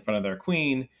ceremony in front of their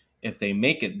queen if they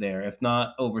make it there. If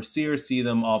not, overseers see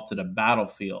them off to the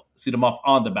battlefield. See them off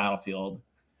on the battlefield.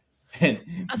 And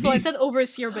So I said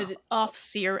overseer, but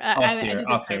off-seer. I did the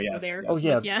Off-seer, typo yes, there. yes. Oh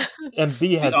yeah. But yeah. And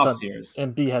B had Off-seers.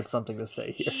 something to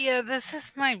say here. Yeah, this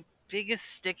is my biggest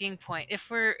sticking point.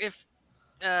 If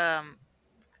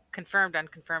confirmed,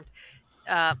 unconfirmed,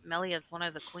 Melia's one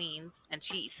of the queens, and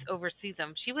she oversees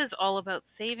them. She was all about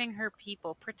saving her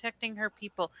people, protecting her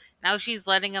people. Now she's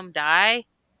letting them die.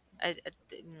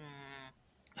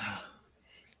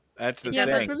 That's the Yeah,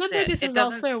 but thing. remember, this It is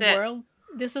also doesn't a sit. world.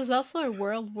 This is also a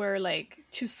world where, like,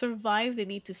 to survive, they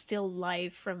need to steal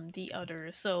life from the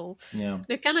other. So Yeah.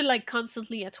 they're kind of like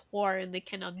constantly at war, and they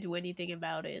cannot do anything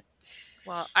about it.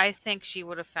 Well, I think she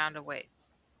would have found a way,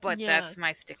 but Yeah. that's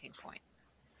my sticking point.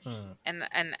 Hmm.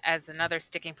 And as another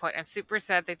sticking point, I'm super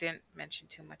sad they didn't mention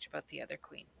too much about the other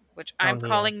queen, which Oh, I'm Nia.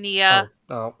 calling Nia.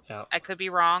 Oh, yeah. I could be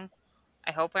wrong.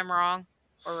 I hope I'm wrong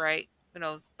or right. Who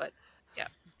knows? But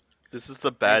This is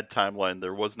the bad timeline.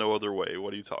 There was no other way.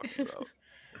 What are you talking about?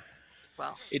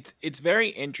 well, It's very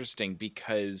interesting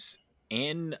because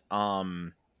in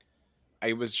I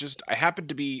happened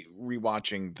to be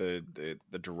rewatching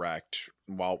the direct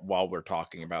while we're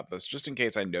talking about this, just in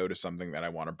case I noticed something that I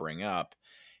want to bring up.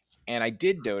 And I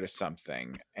did notice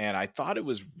something, and I thought it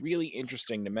was really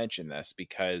interesting to mention this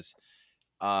because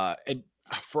and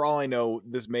for all I know,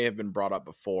 this may have been brought up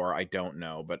before, I don't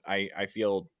know, but I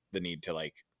feel the need to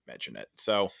like mention it.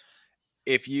 So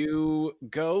if you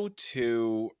go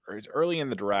to, or it's early in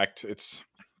the direct, it's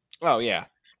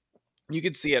you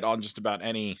can see it on just about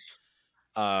any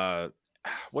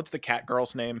what's the cat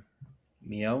girl's name?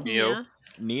 Mio? Neo?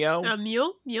 Neo?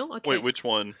 Mio. Okay. Wait, which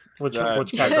one? Which The-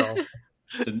 cat girl?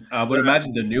 I would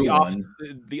imagine the new one.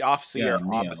 The off-seer Yeah,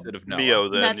 Neo. opposite of Noah. Mio,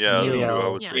 then. That's Yeah, that's who Mio. I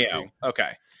was Yeah. thinking. Neo.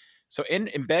 Okay. So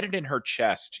embedded in her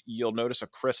chest, you'll notice a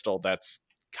crystal that's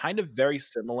kind of very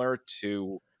similar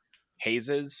to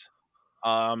Haze's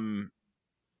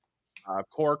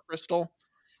core crystal,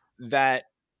 that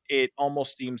it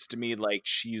almost seems to me like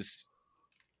she's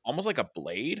almost like a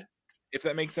blade, if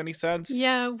that makes any sense.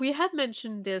 Yeah, we had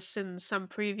mentioned this in some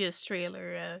previous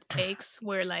trailer takes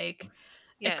where like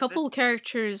yeah, a couple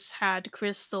characters had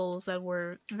crystals that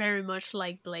were very much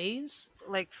like blades.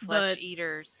 like flesh but-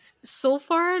 eaters. So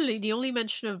far, like, the only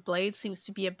mention of blades seems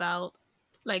to be about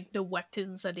like the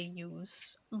weapons that they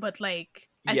use. But like,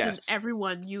 as Yes. in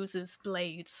everyone uses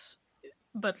blades.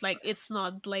 But like, it's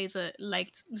not blades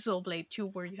like Xenoblade 2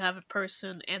 where you have a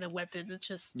person and a weapon. It's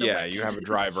just the Yeah, you weapon. have a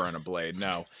driver and a blade.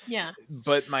 No. Yeah.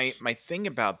 But my thing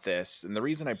about this, and the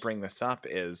reason I bring this up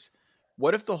is,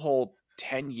 what if the whole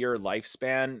 10-year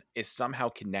lifespan is somehow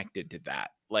connected to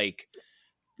that? Like,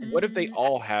 what if they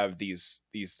all have these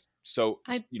so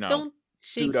I you know don't think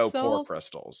pseudo so. core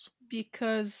crystals?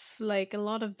 Because like a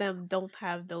lot of them don't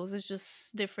have those. It's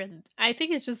just different. I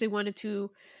think it's just they wanted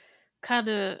to kind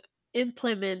of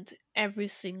implement every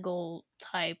single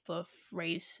type of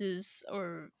races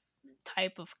or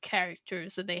type of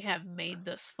characters that they have made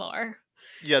thus far.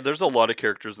 Yeah, there's a lot of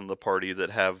characters in the party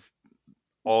that have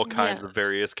all kinds Yeah. of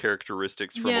various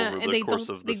characteristics from Yeah, over and the they course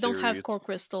don't of the they series. don't have core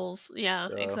crystals. Yeah,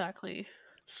 Yeah. exactly.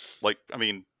 Like, I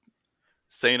mean,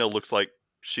 Sana looks like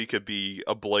she could be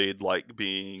a blade-like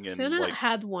being, and Senna like,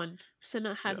 had one.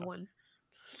 Senna had Yeah. one.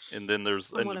 and then there's,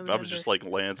 From and what I I was just like,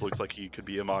 Lance looks like he could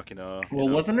be a Machina. Well,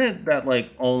 wasn't it that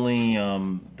like only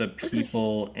the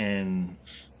people in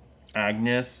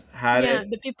Agnes had Yeah, it?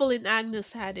 the people in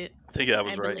Agnes had it, I think that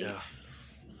was I right. believe. Yeah.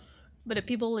 but the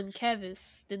people in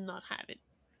Kevis did not have it.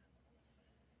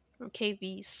 or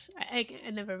KVs. I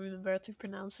never remember how to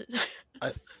pronounce it.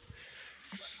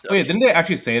 Wait, didn't they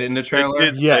actually say it in the They trailer?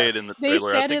 did say it in the Yes. They trailer.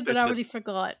 I said think it, but they I said already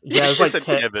forgot. Yeah, it was They like said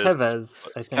Kevez. Kevez,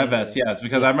 I think. Keves, yes,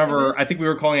 because Yeah. I remember. Keves? I think we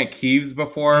were calling it Keeves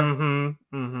before.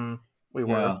 We were.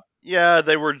 Yeah, Yeah,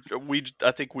 they were.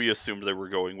 I think we assumed they were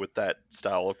going with that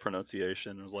style of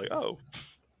pronunciation. It was like, oh,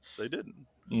 they didn't.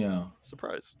 yeah.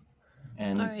 Surprise.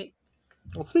 And All right.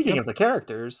 Well, speaking Yep. of the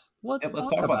characters, let's let's talk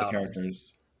talk about the about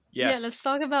characters. Yeah, Yes. let's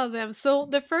talk about them. So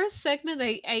the first segment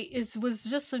was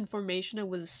just information that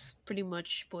was pretty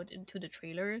much put into the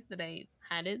trailer that I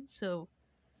had it. So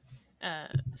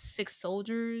 6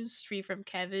 soldiers, 3 from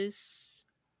Kevis,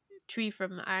 3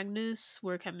 from Agnes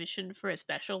were commissioned for a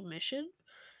special mission.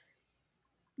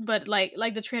 But like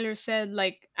the trailer said,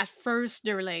 like at first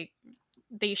they were like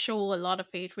they show a lot of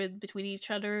hatred between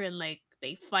each other and like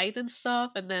they fight and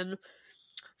stuff, and then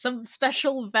some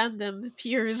special Vandam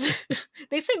appears.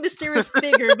 They say mysterious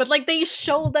figure, but like they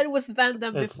show that it was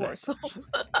Vandam It's before,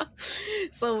 Vandam.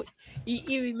 so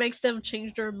he makes them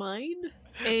change their mind.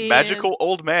 And, Magical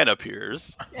old man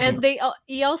appears. and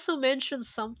he also mentioned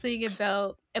something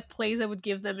about a place that would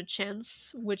give them a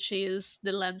chance, which is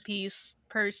the land piece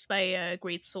cursed by a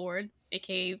great sword,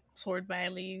 aka Sword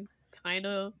Valley, kind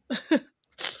of.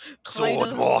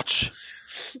 Sword watch.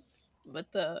 But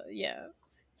yeah.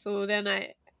 So then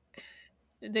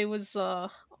there was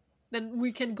then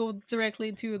we can go directly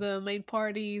into the main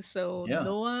party. So Yeah.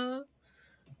 Noah,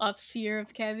 Officer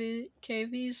of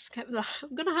Cavies.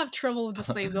 I'm gonna have trouble with this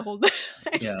name the whole time.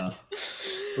 Yeah,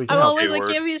 We can I'm help always you. like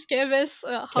Cavies.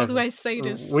 How do I Kevis. say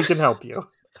this? We can help you.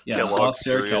 yeah. Kellogg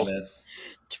Officer cereal. Kevis.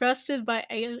 Trusted by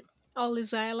all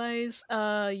his allies.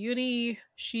 Uni,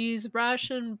 she's brash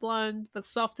and blunt, but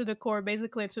soft to the core.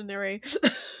 Basically, a Tsunere.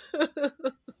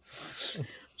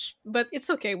 But it's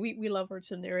okay. We love our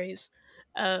Tsuneres.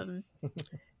 From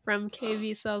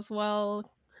KVs as well.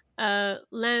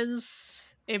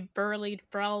 Lens, a burly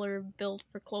brawler built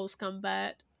for close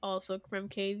combat, also from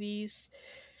KVs.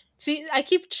 See, I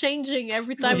keep changing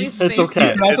every time we It's say okay. You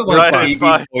something. pronounce it It's like fine, it's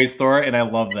fine. Kevis Toy Store, and I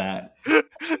love that.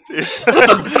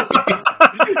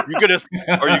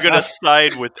 Are you gonna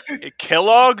side with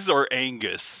Kellogg's or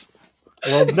Angus?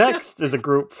 Well, next is a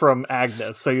group from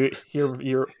Agnes, so you'll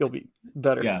be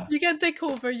better. Yeah. You can take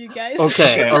over, you guys.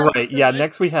 Okay, Okay. all right. Yeah,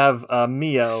 next we have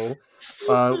Mio.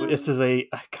 This is a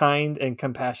kind and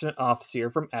compassionate officer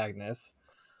from Agnes.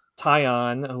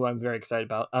 Tyon, who I'm very excited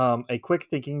about. A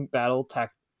quick-thinking battle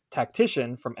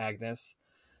tactician from Agnes.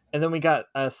 And then we got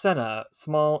Senna,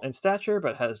 small in stature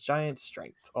but has giant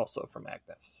strength, also from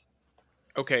Agnes.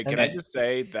 Okay, can I Okay. just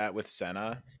say that with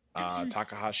Senna,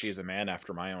 Takahashi is a man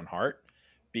after my own heart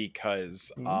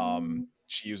because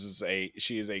she is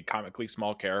a comically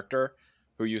small character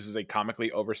who uses a comically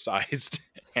oversized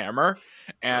hammer,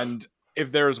 and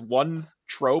if there's one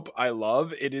trope I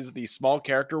love, it is the small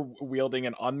character wielding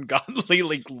an ungodly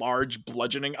large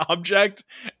bludgeoning object,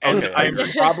 and Okay, I'm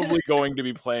okay. probably going to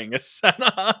be playing as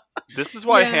Senna. This is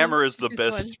why Yeah, Hammer is the this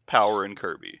best one. power in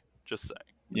Kirby. Just saying.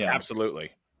 Yeah.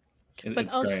 Absolutely. But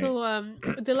It's also,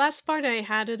 the last part I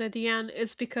had it at the end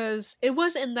is because it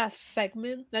was in that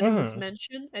segment that it was Mhm.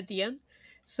 mentioned at the end.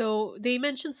 So they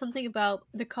mentioned something about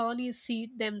the colonies see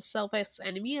themselves as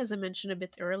enemy, as I mentioned a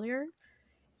bit earlier,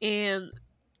 and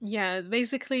yeah,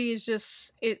 basically it's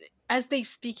just it as they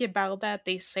speak about that,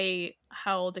 they say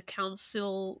how the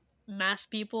council mass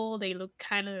people they look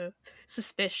kind of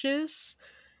suspicious,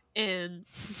 and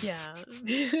yeah.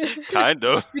 Kind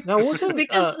of. Now, wasn't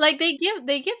Because like they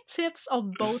give tips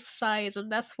on both sides, and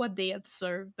that's what they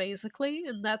observe basically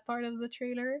in that part of the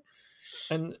trailer.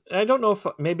 and I don't know if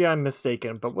maybe I'm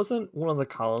mistaken, but wasn't one of the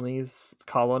colonies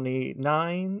Colony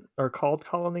 9 or called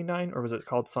Colony 9, or was it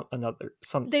called some They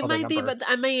other might be, number? but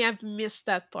I may have missed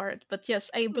that part. But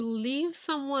yes, I believe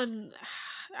someone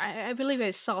I believe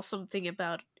I saw something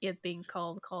about it being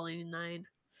called Colony 9.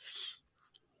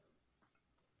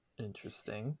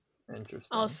 Interesting.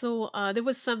 Also, there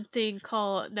was something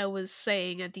called that was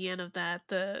saying at the end of that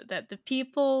that the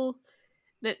people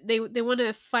that they want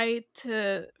to fight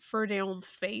for their own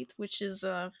fate, which is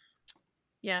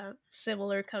yeah,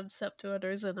 similar concept to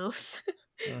others and us.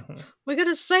 Mhm. We're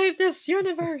gonna save this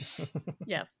universe.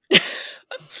 Yeah.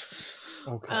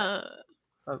 Okay. I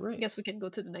All right. guess we can go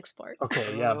to the next part.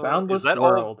 Okay. Yeah. Is Boundless that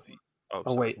World. all? Of the... Oh,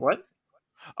 Oh sorry. wait, what?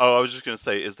 Oh, I was just gonna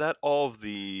say, is that all of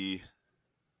the,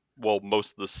 well,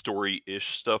 most of the story-ish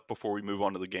stuff before we move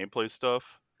on to the gameplay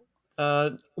stuff?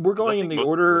 We're going in think the most of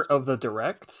order those- of the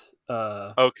direct.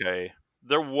 Okay,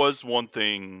 there was one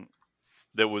thing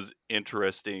that was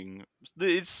interesting.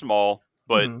 It's small,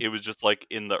 but Mhm. it was just like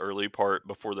in the early part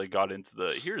before they got into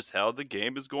the here's how the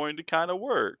game is going to kind of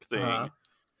work thing. Uh-huh.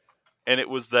 and it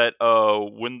was that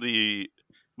when the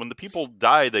people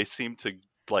die, they seem to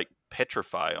like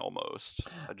petrify almost.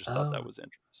 I just thought that was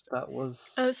interesting. That was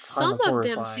Some kinda of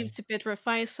them horrifying. seems to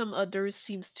petrify, some others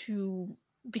seems to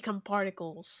become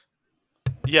particles.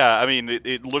 Yeah, I mean,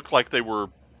 it looked like they were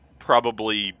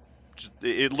probably.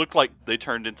 It looked like they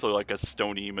turned into like a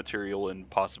stony material and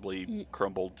possibly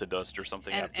crumbled to dust or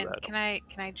something And after that. can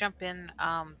I jump in?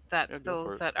 Yeah, go for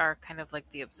Those it. that are kind of like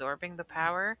the absorbing the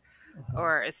power,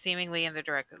 or seemingly in the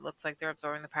direct, it looks like they're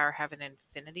absorbing the power, have an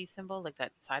infinity symbol, like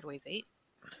that sideways 8.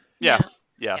 Yeah,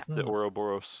 Yeah. the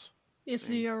Ouroboros. It's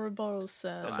the Ouroboros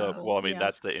And symbol. well, I mean, yeah.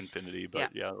 that's the infinity,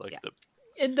 but Yeah.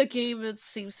 In the game, it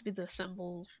seems to be the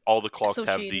symbol all the clocks have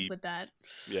associated with that.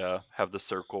 have the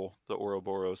circle, the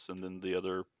Ouroboros, and then the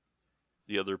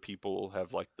other people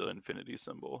have like the infinity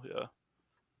symbol. Yeah.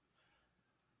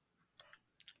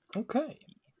 Okay.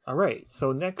 All right.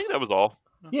 So I next, think that was all.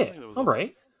 yeah. All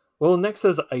right. Well, next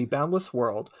is A Boundless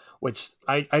World, which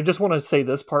I just want to say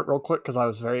this part real quick because I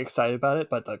was very excited about it.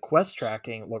 But the quest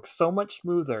tracking looks so much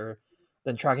smoother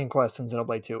than tracking quests in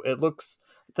Xenoblade 2. It looks.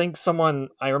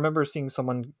 I remember seeing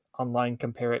someone online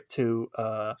compare it to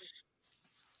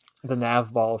the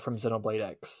nav ball from Xenoblade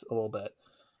X a little bit.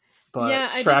 But Yeah,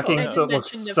 I tracking did looks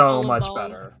mention the so follow much ball.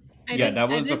 better. That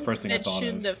was the did first thing I thought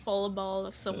mention of. the follow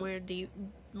ball somewhere deep,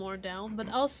 more down, but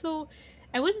also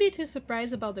I wouldn't be too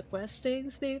surprised about the quest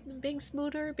things being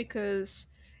smoother because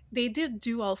they did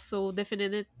do also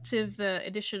definitive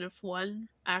edition of 1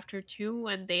 after 2,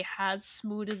 and they had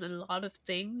smoothed a lot of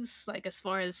things, like as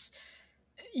far as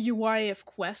UI of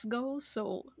quest goes.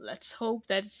 So let's hope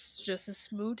that it's just as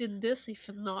smooth in this, if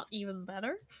not even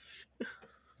better.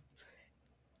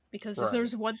 Because if Right.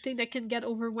 there's one thing that can get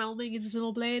overwhelming in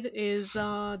Xenoblade is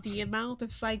the amount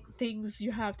of side things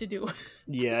you have to do.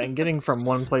 Yeah, and getting from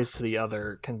one place to the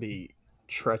other can be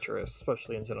treacherous,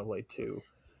 especially in Xenoblade 2.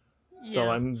 So Yeah.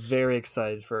 I'm very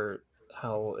excited for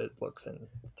how it looks in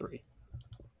 3.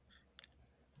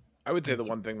 I would say the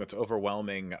one thing that's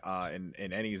overwhelming in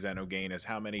any Xeno game is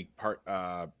how many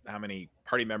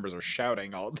party members are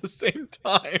shouting all at the same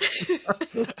time.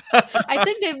 I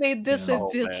think they made this a Oh,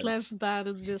 bit man. less bad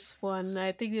in this one.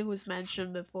 I think it was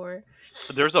mentioned before.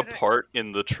 There's a part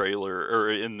in the trailer,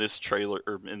 or in this trailer,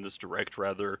 or in this direct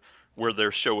rather, where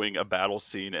they're showing a battle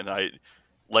scene, and I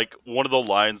like one of the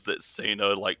lines that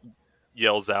Sena like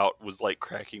yells out was like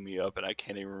cracking me up, and I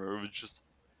can't even remember.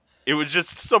 It was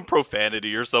just some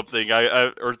profanity or something.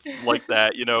 Or like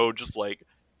that, just like.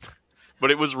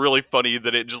 But it was really funny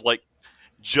that it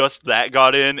just that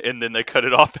got in, and then they cut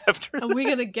it off after. Are we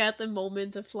gonna get a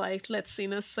moment of like, let's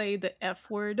Cena say the F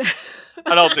word?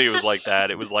 I don't think it was like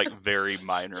that. It was like very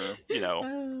minor,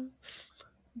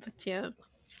 But yeah.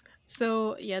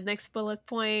 So yeah, next bullet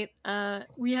point.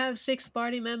 We have 6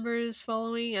 party members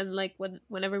following, and like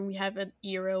whenever we have an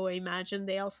hero, I imagine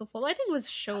they also follow. I think it was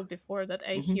shown before that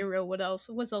a hero was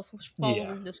also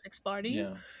following the 6 party.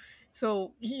 Yeah.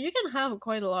 So you can have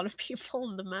quite a lot of people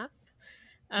on the map.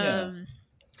 Yeah.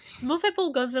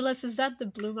 Movable Gonzalez, is that the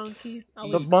blue monkey? I The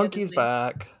always forget his monkey's name.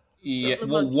 back. Yeah. The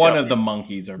Well, monkey. one of the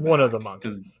monkeys are One of back, the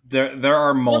monkeys. because there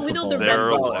are Well, multiple. we know the There red are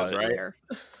a monkeys lot, are right? there.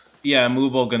 Yeah,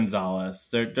 Mubo Gonzalez.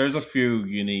 There's a few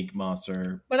unique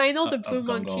monster. But I know the of blue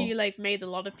Gungo. monkey like made a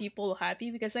lot of people happy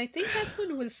because I think that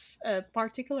one was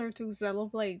particular to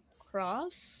Xenoblade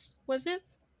Cross, was it?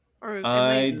 Or am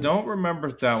I I don't remember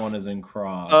if that one is in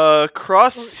Cross.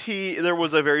 Cross, there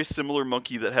was a very similar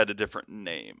monkey that had a different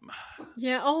name.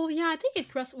 Yeah. Oh, yeah. I think it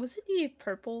Cross was it the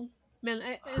purple? Man,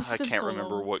 it's I been can't so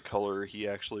remember long. what color he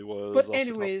actually was. But off the top.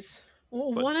 anyways,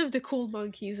 one of the cool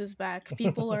monkeys is back.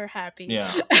 People are happy.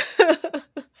 Yeah.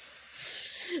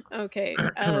 Okay.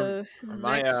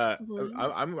 My Next one.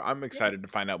 I'm excited to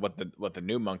find out what the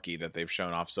new monkey that they've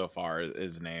shown off so far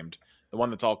is named. The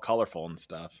one that's all colorful and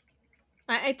stuff.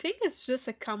 I think it's just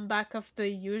a comeback of the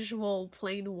usual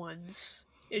plain ones.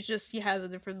 It's just he has a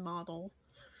different model.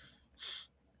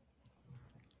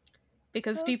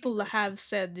 Because people have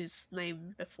said his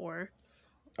name before.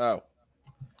 Oh,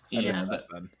 I Yeah. missed that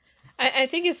then. I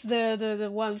think it's the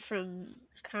one from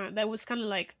that was kind of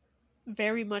like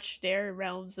very much there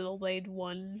around Xenoblade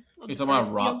 1. You're talking about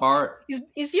Rotbart?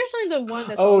 He's usually the one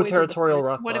that's Oh, always in the Territorial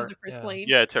first, one of Rothbart, the first yeah. plane.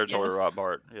 Yeah, Territorial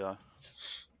Rotbart. Yeah.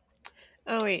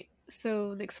 Oh wait,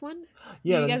 so next one?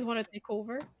 Yeah. Do you guys want to take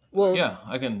over? Well, Yeah,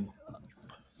 I can.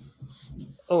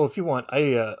 Oh, if you want,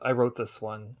 I wrote this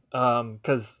one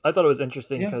because I thought it was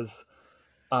interesting Yeah. because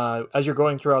as you're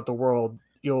going throughout the world,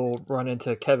 you'll run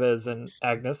into Kevez and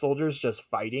Agnes soldiers just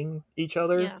fighting each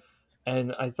other, Yeah.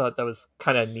 and I thought that was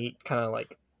kind of neat, kind of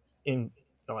like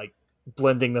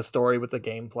blending the story with the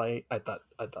gameplay. I thought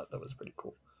that was pretty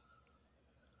cool.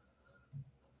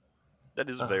 That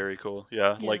is very cool.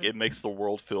 Yeah, like Yeah. it makes the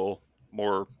world feel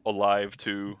more alive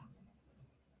too.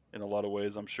 In a lot of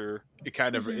ways, I'm sure. It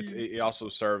kind of it also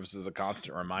serves as a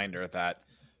constant reminder that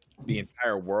the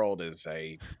entire world is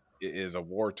a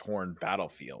war torn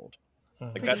battlefield.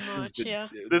 Like Pretty that seems much, to yeah.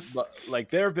 This like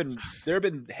there have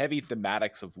been heavy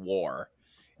thematics of war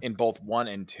in both 1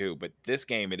 and 2, but this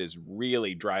game, it is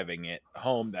really driving it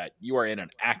home that you are in an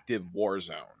active war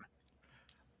zone.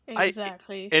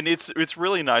 Exactly. And it's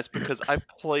really nice because I've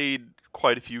played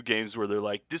quite a few games where they're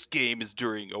like, this game is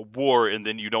during a war, and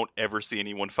then you don't ever see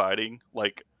anyone fighting,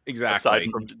 like aside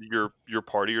Exactly. from your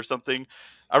party or something.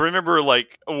 I remember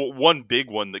like one big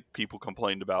one that people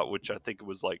complained about, which I think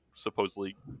was like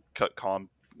supposedly cut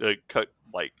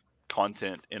like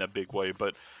content in a big way,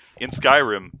 but in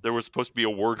Skyrim there was supposed to be a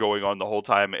war going on the whole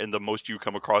time, and the most you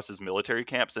come across is military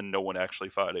camps and no one actually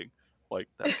fighting. Like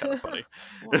that's kind of funny.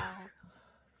 Wow.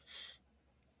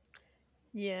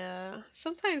 Yeah,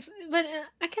 sometimes, but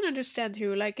I can understand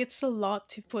too. Like, it's a lot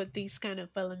to put these kind of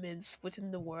elements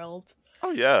within the world.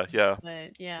 Oh yeah, yeah.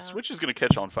 But yeah, Switch is gonna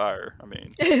catch on fire. I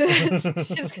mean,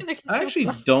 she's gonna get I you actually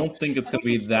fucked. don't think it's I going don't to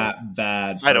be think so. that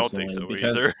bad. I don't think personally, so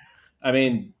because, either. I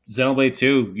mean, Xenoblade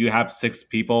 2, you have 6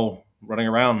 people running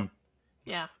around,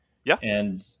 Yeah,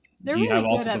 and they're you have really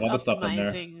all good sorts at of other stuff in there.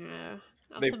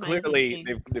 optimizing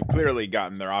things. They've clearly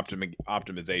gotten their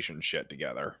optimization shit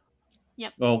together.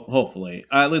 Well, hopefully,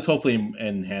 at least hopefully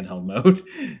in handheld mode,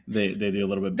 they do a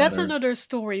little bit better. That's another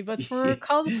story, but for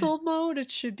console mode,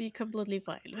 it should be completely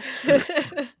fine.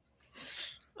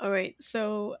 All right,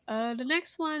 so the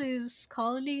next one is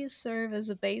colonies serve as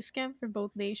a base camp for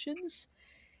both nations,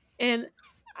 and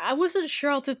I wasn't sure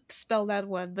how to spell that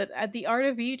one, but at the art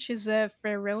of each is a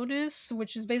Pharaonis,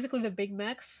 which is basically the big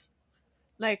mechs.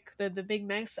 Like the big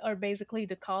mechs are basically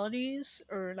the colonies,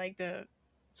 or like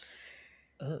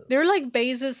they're like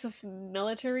bases of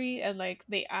military, and like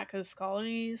they act as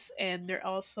colonies, and they're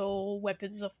also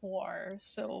weapons of war.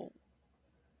 So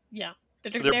yeah,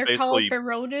 They're they're called basically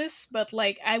Pharaonis, but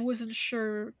like I wasn't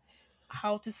sure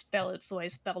how to spell it, so I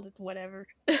spelled it whatever.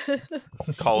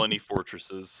 colony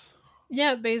fortresses,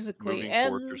 Yeah, basically, moving and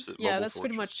fortresses, yeah, mobile that's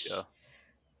pretty fortresses. much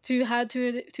Yeah. to add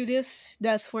to this.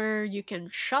 That's where you can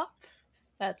shop.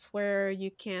 That's where you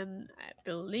can, I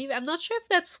believe. I'm not sure if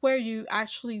that's where you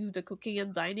actually do the cooking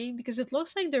and dining, because it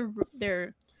looks like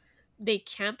they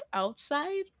camp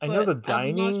outside. I know But the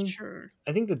I'm not dining. sure.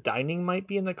 I think the dining might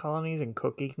be in the colonies, and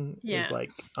cooking Yeah. is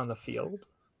like on the field,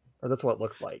 or that's what it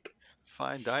looked like.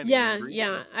 Fine dining. Yeah,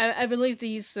 ingredient. yeah. I believe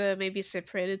these may be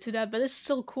separated to that, but it's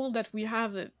still cool that we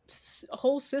have a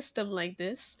whole system like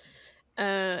this.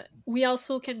 We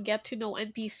also can get to know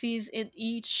NPCs in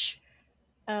each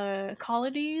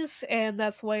colonies, and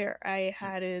that's where I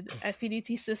had an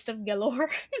affinity system galore.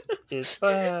 It's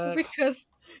back.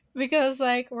 because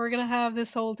like we're gonna have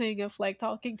this whole thing of like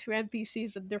talking to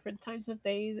NPCs at different times of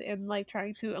day and like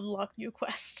trying to unlock new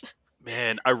quests.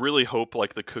 Man, I really hope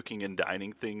like the cooking and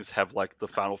dining things have like the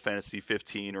Final Fantasy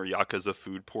 15 or Yakuza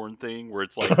food porn thing, where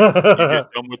it's like you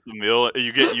get done with the meal,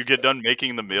 you get done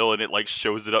making the meal, and it like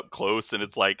shows it up close, and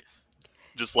it's like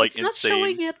just like It's not insane.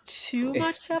 showing it too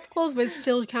much up close, but it's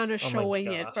still kind of Oh my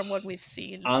showing it gosh. from what we've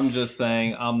seen. I'm just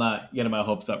saying, I'm not getting my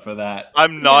hopes up for that.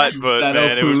 I'm not, Yes. but Xeno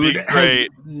man, it would be food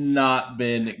great. has not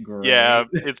been great. Yeah,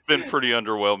 it's been pretty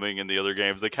underwhelming in the other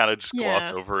games. They kind of just gloss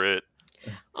Yeah. over it.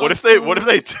 What if they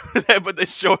do that, but they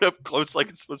show it up close like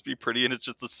it's supposed to be pretty, and it's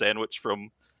just a sandwich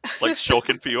from like Shulk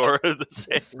and Fiora? The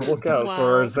same. Look out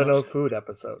for Wow. a Xeno food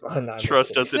episode. No, I'm just Trust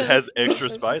kidding. us, it has extra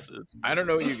spices. I don't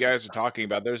know what you guys are talking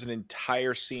about. There's an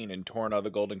entire scene in Torna,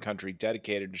 the Golden Country,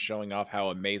 dedicated to showing off how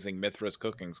amazing Mithra's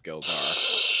cooking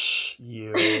skills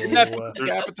You. are. Isn't that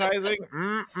appetizing?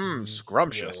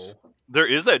 Scrumptious. There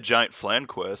is that giant flan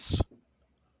quest.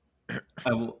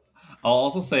 I'll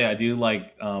also say I do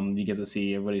like you get to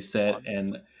see everybody sit,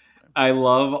 and I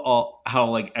love how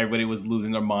like everybody was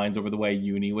losing their minds over the way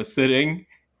Uni was sitting.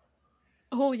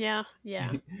 Oh yeah,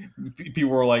 yeah. People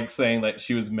were like saying that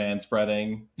she was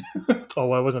manspreading.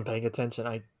 Oh, I wasn't paying attention.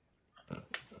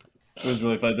 It was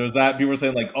really fun. There was that people were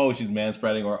saying like, "Oh, she's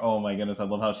manspreading," or "Oh my goodness, I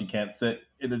love how she can't sit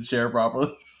in a chair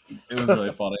properly." It was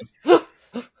really funny.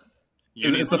 You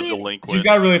need It's the a- delinquent. She's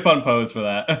got a really fun pose for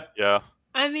that. Yeah.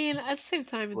 I mean, at the same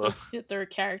time, it Well. does fit their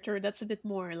character. That's a bit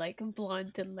more like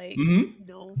blunt and like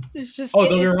Mhm. it's just. Oh,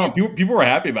 don't get me wrong. People were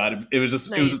happy about it. It was just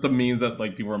the Nice. memes that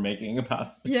like people were making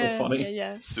about it. Yeah, So funny.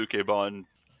 yeah, Sukebon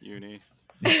Uni.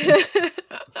 yeah.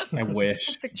 I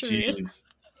wish. Picture it. Jeez.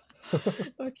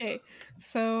 Okay,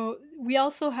 so we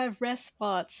also have rest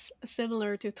spots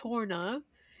similar to Torna,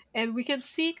 and we can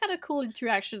see kind of cool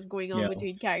interactions going on Yeah.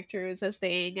 between characters as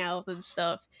they hang out and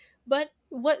stuff. But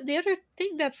what the other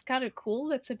thing that's kind of cool,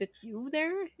 that's a bit new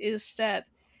there, is that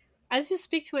as you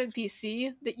speak to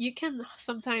NPC, that you can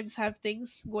sometimes have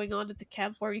things going on at the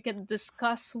camp where you can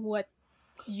discuss what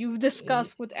you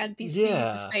discuss with NPC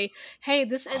to Yeah, say, hey,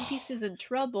 this NPC is in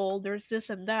trouble, there's this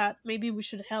and that, maybe we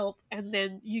should help, and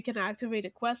then you can activate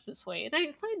a quest this way. And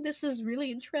I find this is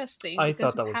really interesting I because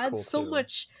thought it that was had cool so too.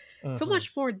 much so Mm-hmm.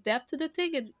 much more depth to the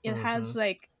thing, and it Mm-hmm. has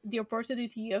like the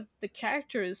opportunity of the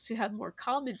characters to have more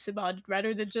comments about it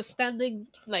rather than just standing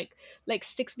like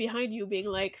sticks behind you being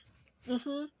like,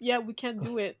 yeah, we can't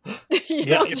do it.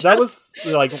 Yeah, that Just was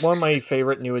like one of my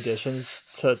favorite new additions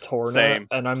to Torna, Same,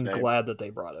 and I'm same. glad that they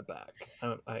brought it back.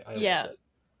 I love yeah. it.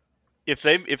 If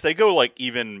they go like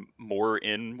even more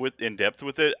in depth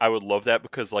with it, I would love that,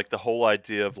 because like the whole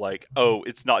idea of like, oh,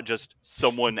 it's not just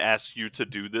someone asks you to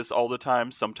do this all the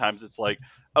time. Sometimes it's like,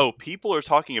 oh, people are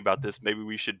talking about this, maybe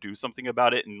we should do something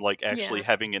about it, and like actually Yeah.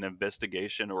 having an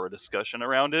investigation or a discussion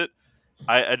around it.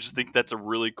 I just think that's a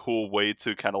really cool way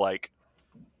to kind of like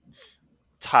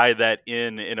tie that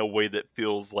in a way that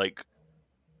feels like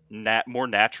more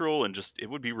natural, and just it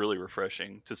would be really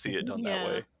refreshing to see it done that Yeah,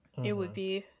 way. it would Mm-hmm.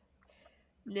 be.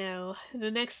 No,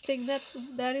 the next thing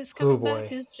that is Oh coming back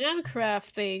boy, is gem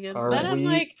crafting, and are that I'm Yes.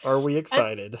 like, we I'm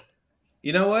excited?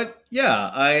 You know what? Yeah,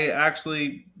 I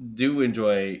actually do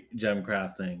enjoy gem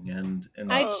crafting, and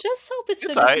I Uh, just hope it's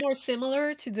a it's bit alright. more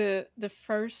similar to the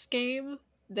first game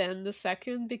than the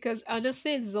second, because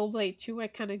honestly, Zolblade 2 I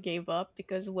kind of gave up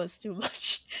because it was too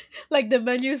much. Like the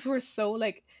menus were so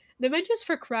like the menus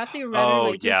for crafting, or rather Oh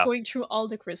like just yeah, going through all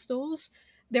the crystals,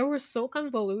 they were so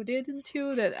convoluted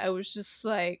into that I was just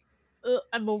like, "Ugh,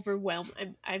 I'm overwhelmed.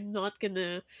 I'm not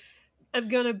gonna I'm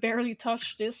gonna barely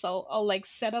touch this. I'll like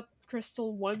set up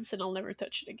crystal once and I'll never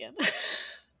touch it again."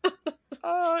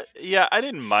 yeah. I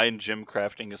didn't mind gem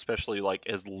crafting, especially like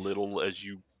as little as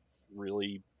you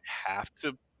really have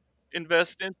to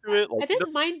invest into it. Like I it doesn't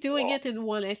didn't mind take doing long. it in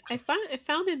one. I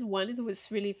found in one it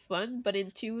was really fun, but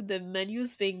in two the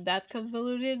menus being that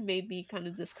convoluted made me kind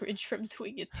of discouraged from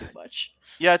doing it too much.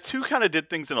 Yeah, two kind of did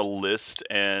things in a list,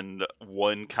 and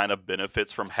one kind of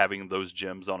benefits from having those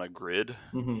gems on a grid.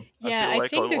 Mhm. I Yeah, feel I like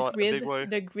think a big way.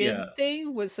 the grid Yeah,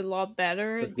 thing was a lot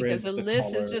better the because a grids, the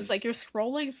list is just like colors. you're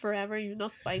scrolling forever, you're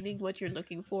not finding what you're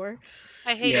looking for.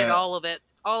 I hated Yeah, all of it.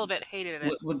 All of it. Hated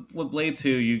it. with Blade Two,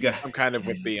 you got I'm kind of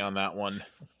with B on that one.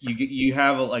 you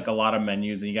have like a lot of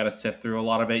menus, and you got to sift through a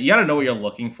lot of it. You got to know what you're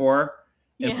looking for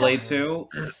in Yeah. Blade Two.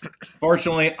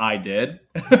 Fortunately, I did,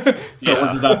 so it Yeah.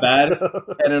 wasn't that bad.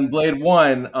 And in Blade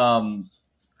One,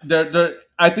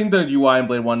 I think the UI in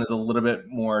Blade One is a little bit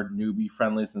more newbie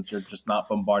friendly since you're just not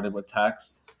bombarded with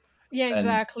text, Yeah,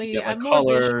 and you exactly. get like I'm more colors.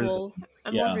 visual.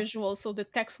 I'm more Yeah. visual, so the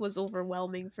text was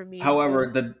overwhelming for me into.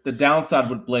 However, the downside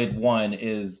with Blade One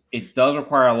is it does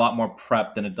require a lot more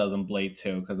prep than it does in Blade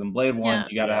Two. Because in Blade One, Yeah.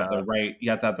 you got to have Yeah. the right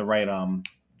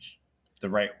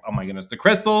oh my goodness, the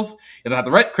crystals. You have to have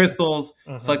the right crystals,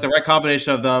 select the right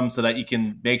combination of them so that you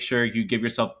can make sure you give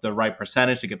yourself the right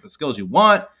percentage to get the skills you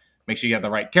want. Make sure you have the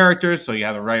right characters so you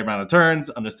have the right amount of turns,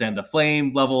 understand the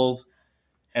flame levels.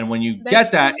 And when you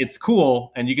get That's that, one. it's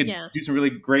cool and you can Yeah. do some really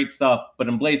great stuff. But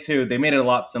in Blade 2, they made it a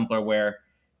lot simpler where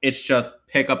it's just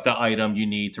pick up the item you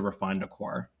need to refine the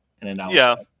core. And then that was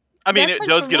Yeah. it. I mean, That's it like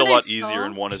does from get a what I lot easier saw.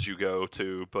 in one as you go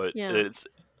too, but Yeah.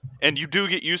 and you do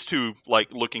get used to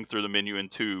like looking through the menu in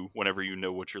two whenever you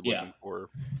know what you're Yeah. looking for.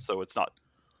 So it's not,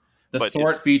 The but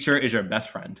sort it's feature is your best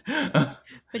friend.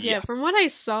 But yeah. yeah, from what I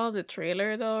saw in the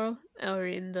trailer though, or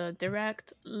in the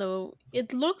direct, low,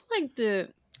 it looked like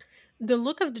the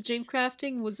look of the gem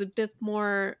crafting was a bit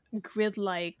more grid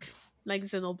like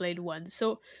Xenoblade 1.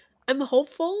 So I'm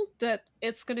hopeful that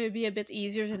it's gonna be a bit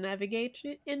easier to navigate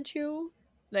into.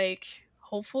 Like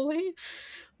hopefully.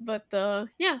 But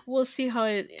yeah, we'll see how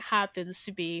it happens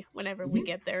to be whenever we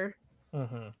get there.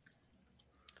 Mm-hmm.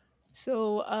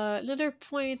 So another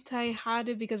point I had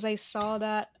it because I saw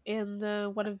that in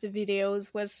one of the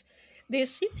videos was there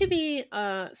seem to be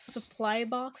supply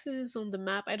boxes on the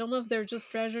map. I don't know if they're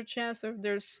just treasure chests or if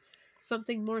there's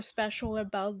something more special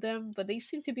about them, but they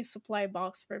seem to be supply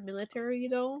box for military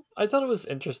though. I thought it was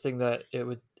interesting that it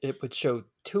would show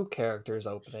two characters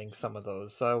opening some of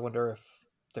those. So I wonder if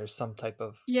there's some type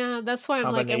of Yeah, that's why I'm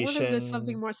like, I wonder if there's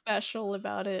something combination more special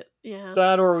about it. Yeah.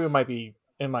 that, or it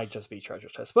might just be treasure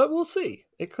chest, but we'll see.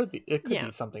 It could Yeah.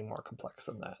 be something more complex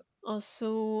than that.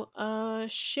 Also,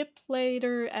 ship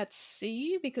later at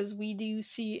sea because we do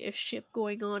see a ship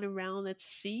going on around at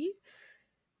sea.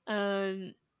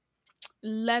 Um,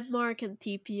 Landmark and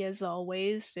TP as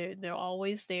always. They're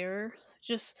always there.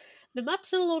 Just the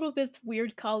map's a little bit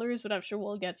weird colors, but I'm sure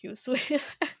we'll get used to it.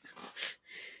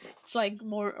 It's like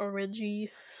more orangey.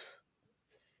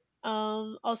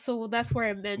 Also, that's where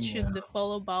I mentioned the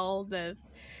follow ball. The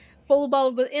follow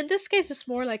ball, but in this case, it's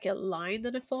more like a line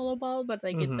than a follow ball. But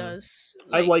like it does,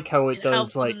 I like how it it does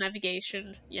helps with like the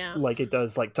navigation. Yeah,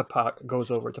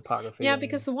 goes over topography. yeah. And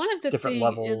Because one of the different thing in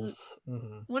levels.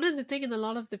 Mm-hmm. one of the thing in a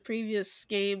lot of the previous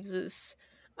games is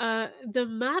the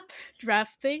map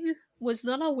drafting was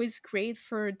not always great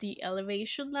for the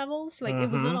elevation levels. Like it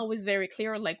was not Mm-hmm. always very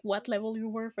clear like what level you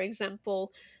were. For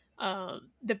example,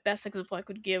 the best example I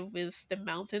could give is the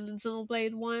mountain in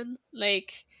Xenoblade 1.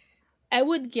 Like I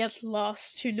would get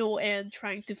lost to no end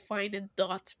trying to find a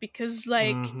dot because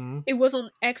like Mm-hmm. it was on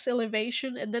X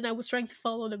elevation and then I was trying to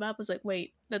follow the map. I was like,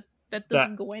 wait, that That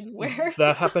doesn't go anywhere.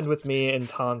 that happened with me in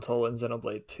Tantal and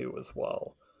Xenoblade 2 as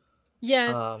well.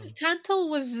 Yeah, Um, Tantal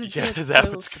was a Yeah, bit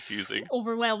that was confusing.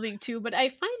 overwhelming too, but I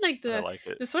find like I the like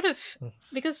it. the sort of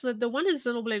because the one in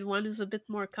Xenoblade 1 is a bit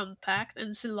more compact and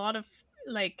it's a lot of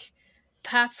like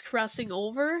paths crossing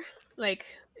over. Like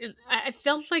I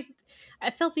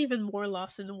felt even more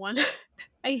lost in the one.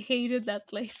 I hated that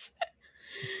place.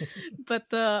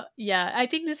 But yeah, I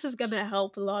think this is gonna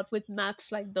help a lot with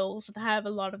maps like those that have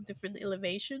a lot of different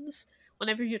elevations.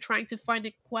 Whenever you're trying to find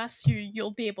a quest, you'll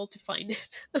be able to find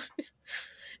it.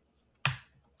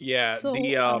 Yeah, So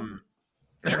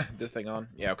this thing on?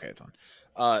 Yeah, okay, it's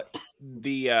on.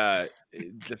 The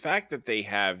fact that they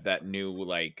have that new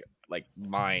like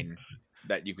line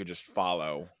that you could just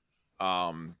follow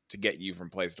to get you from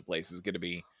place to place is going to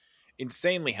be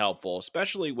insanely helpful,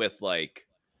 especially with like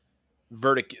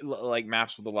like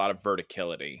maps with a lot of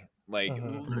verticality. Like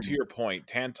to your point,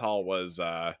 Tantal was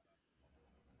a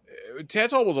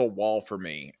wall for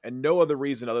me, and no other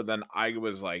reason other than I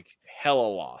was like hella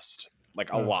lost,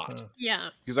 like a lot, yeah,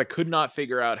 because I could not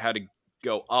figure out how to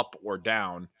go up or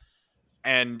down.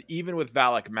 And even with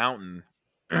Valak Mountain,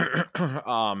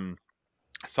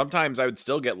 sometimes I would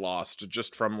still get lost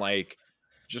just from like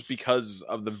just because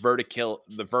of the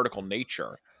vertical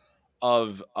nature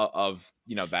of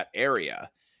that area.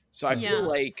 So I feel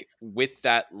like with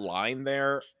that line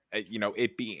there,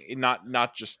 it being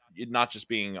not just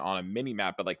being on a mini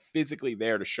map, but like physically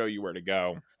there to show you where to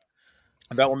go,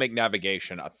 that will make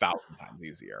navigation 1,000 times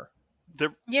easier.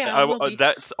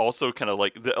 That's also kind of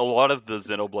like a lot of the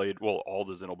Xenoblade. Well, all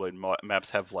the Xenoblade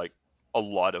maps have like a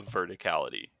lot of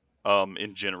verticality,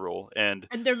 in general, and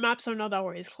their maps are not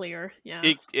always clear. Yeah,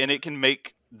 it can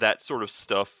make that sort of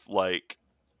stuff like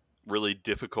really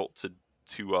difficult to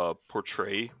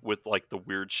portray with like the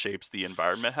weird shapes the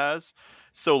environment has.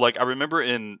 So like I remember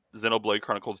in Xenoblade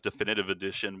Chronicles Definitive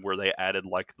Edition where they added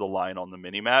like the line on the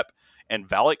minimap, and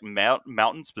Valak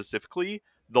Mountain specifically,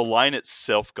 the line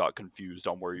itself got confused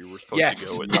on where you were supposed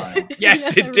to go at time.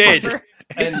 Yes, it did.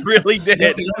 It really did.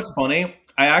 You know what's funny?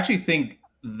 I actually think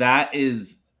that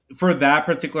is for that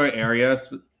particular area.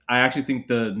 I actually think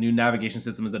the new navigation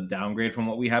system is a downgrade from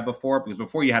what we had before, because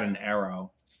before you had an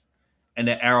arrow, and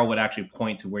the arrow would actually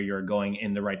point to where you're going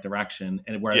in the right direction,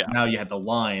 and whereas now you had the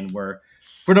line where,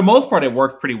 for the most part, it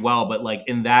worked pretty well, but like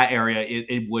in that area,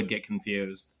 it would get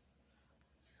confused.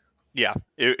 Yeah,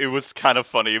 it was kind of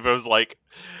funny. It was like,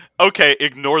 okay,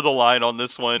 ignore the line on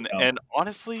this one. No. And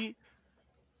honestly,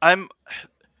 I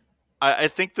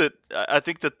think that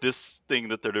this thing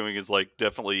that they're doing is like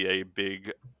definitely a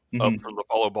big up from the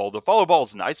follow ball. The follow ball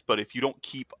is nice, but if you don't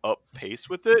keep up pace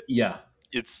with it,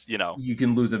 it's you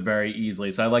can lose it very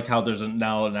easily. So I like how there's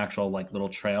now an actual like little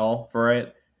trail for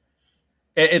it.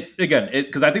 It's again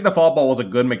because I think the follow ball was a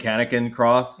good mechanic in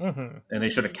Cross, and they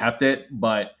should have kept it,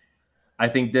 but I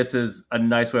think this is a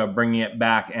nice way of bringing it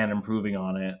back and improving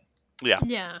on it.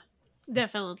 Yeah,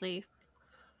 definitely.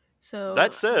 So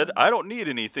that said, I don't need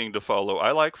anything to follow.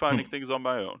 I like finding things on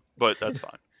my own, but that's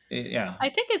fine. Yeah, I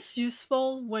think it's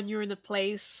useful when you're in a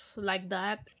place like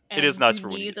that. And it is nice you for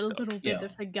when you need a little bit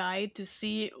of a guide to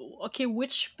see, okay,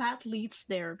 which path leads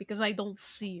there, because I don't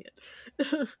see it.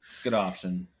 It's a good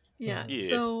option. Yeah.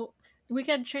 So we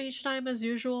can change time as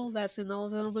usual. That's in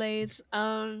all Xenoblades.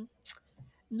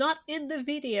 Not in the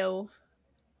video.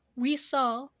 We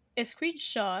saw a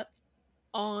screenshot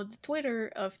on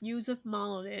Twitter of News of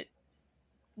Monolith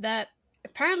that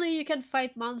apparently you can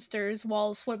fight monsters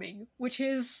while swimming, which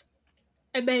is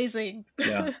amazing.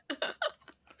 Yeah.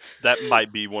 That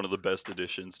might be one of the best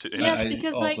additions to any. Yes,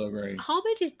 because like how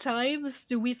many times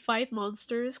do we fight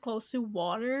monsters close to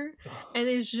water and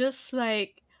it's just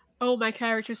like, oh, my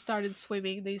character started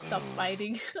swimming, they stopped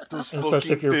fighting.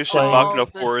 Especially if you're fish in Machina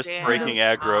Forest breaking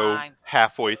aggro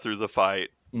halfway through the fight.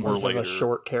 Or later. A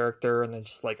short character and then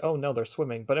just like, oh no, they're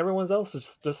swimming, but everyone else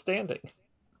is just standing.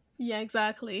 Yeah,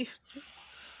 exactly.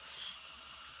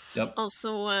 Yep.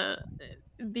 Also,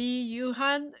 B, you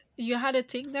had a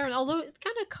thing there, although it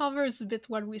kind of covers a bit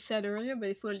what we said earlier.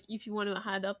 But if you want to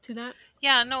add up to that,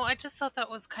 Yeah, no, I just thought that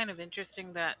was kind of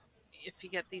interesting that if you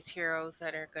get these heroes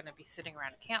that are going to be sitting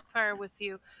around a campfire with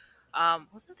you,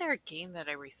 wasn't there a game that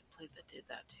I recently played that did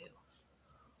that too?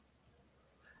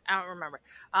 I don't remember.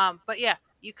 But yeah,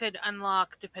 you could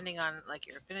unlock, depending on like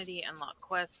your affinity, unlock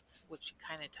quests, which you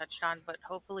kind of touched on, but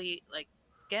hopefully like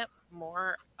get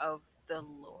more of the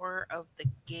lore of the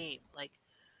game. Like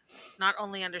not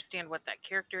only understand what that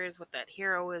character is, what that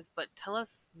hero is, but tell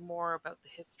us more about the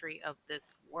history of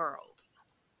this world.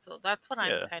 So that's what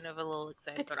I'm Yeah. kind of a little I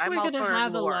excited think about. I'm we're all gonna for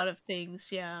have lore. a lot of things,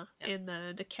 Yeah. in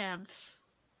the camps.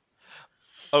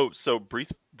 Oh, so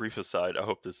brief aside. I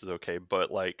hope this is okay,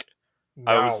 but like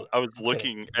No. I was I'm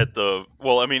looking at the.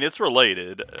 Well, I mean, it's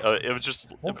related. It was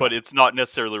just, Okay. but it's not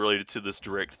necessarily related to this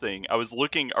direct thing. I was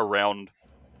looking around.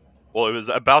 Well, it was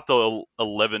about the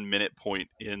 11-minute point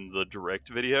in the direct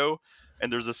video,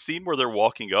 and there's a scene where they're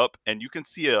walking up, and you can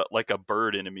see a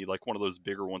bird enemy, like one of those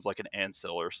bigger ones, like an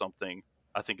ancel or something.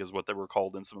 I think is what they were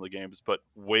called in some of the games, but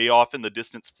way off in the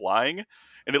distance flying,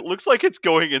 and it looks like it's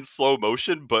going in slow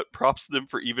motion. But props to them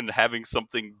for even having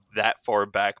something that far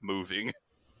back moving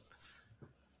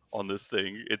on this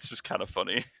thing. It's just kind of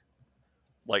funny.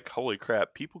 Like, holy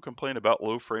crap, people complain about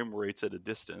low frame rates at a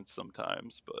distance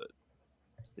sometimes, but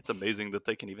it's amazing that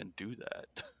they can even do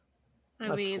that. I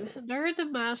That's mean, cool. they're the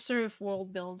master of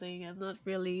world building, and not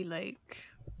really like,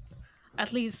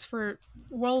 at least for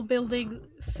world building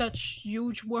such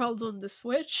huge world on the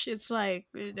Switch. It's like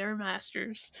they're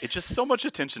masters. It's just so much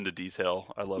attention to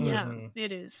detail. I love it. Yeah, Mhm.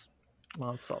 it is.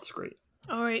 Well, that stuff's great.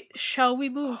 All right, shall we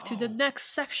move to the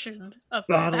next section of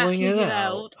Battling it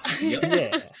out. Yep.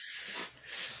 Yeah.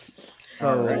 So,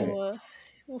 Alright.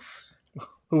 So, oof.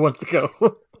 who wants to go?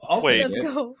 I'll Wait. take Let's it.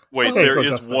 go. Wait, Okay, there go, is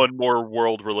Justin. one more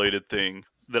world-related thing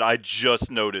that I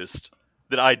just noticed.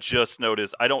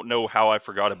 I don't know how I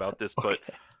forgot about this, but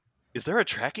Okay. is there a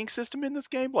tracking system in this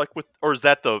game? Like or is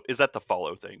that the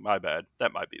follow thing? My bad.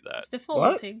 That might be that. It's the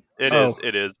follow What? thing. It Oh. is.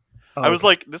 It is. Oh, I was okay.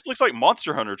 like, this looks like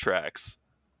Monster Hunter tracks.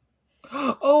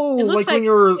 Oh, It looks like when like-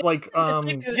 you're like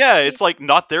Yeah, it's like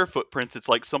not their footprints. It's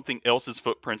like something else's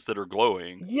footprints that are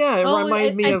glowing. yeah, it Oh,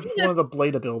 reminded me I of think one of the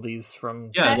blade abilities from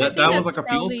Yeah, I that think was that's like a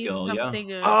field probably skill, yeah.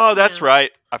 something, Oh, that's yeah.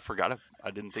 right. I forgot. I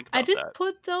didn't think about I didn't that.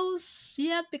 put those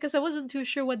yet because I wasn't too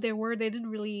sure what they were. They didn't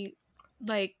really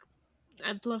like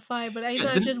amplify, but I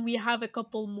Yeah, imagine we have a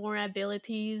couple more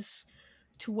abilities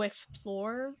to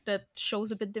explore that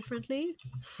shows a bit differently.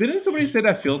 Didn't somebody say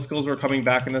that field skills were coming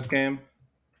back in this game?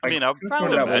 I mean, I could've Probably.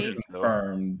 sworn that was imagine so.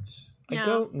 confirmed. I Yeah.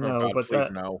 don't Oh, know, God, but please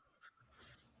that. no.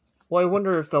 Well, I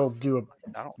wonder if they'll do a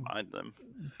I don't mind them.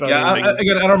 better. Yeah,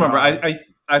 again, I don't remember. job.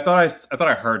 I thought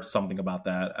I heard something about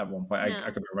that at one point. Yeah.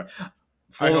 I could remember. I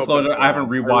Full hope disclosure, it's I haven't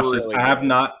wrong. I rewatched this. really I have do.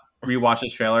 not rewatched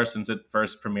this trailer since it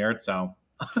first premiered. So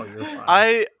Oh, you're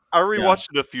fine. I rewatched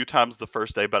it a few times the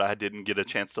first day, but I didn't get a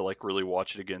chance to like really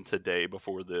watch it again today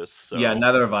before this. So yeah,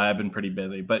 neither have I. I've been pretty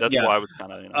busy, but that's yeah. why I was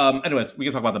kind of. Anyways, we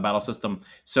can talk about the battle system.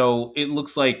 So it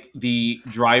looks like the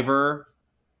driver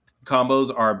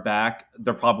combos are back.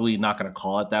 They're probably not going to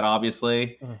call it that,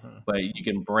 obviously, Mhm. but you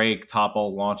can break,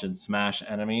 topple, launch, and smash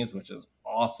enemies, which is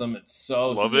awesome. It's so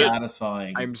Love it.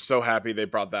 satisfying. I'm so happy they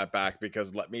brought that back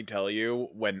because let me tell you,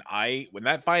 when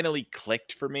that finally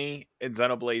clicked for me in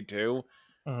Xenoblade 2,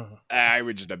 Mhm. I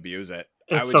would just abuse it.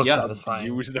 I It's would so just satisfying.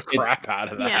 abuse the crap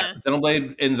out of that. Yeah.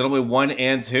 Xenoblade 1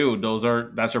 and 2,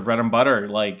 that's your bread and butter.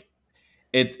 Like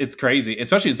it's crazy,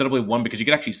 especially in Xenoblade 1 because you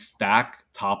can actually stack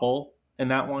topple in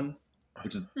that one,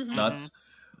 which is Mhm. nuts.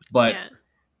 But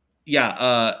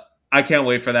Yeah. I can't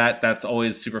wait for that. That's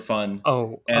always super fun.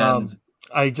 Oh, And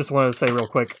I just want to say real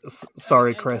quick.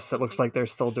 Sorry, Chris. It looks like they're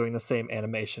still doing the same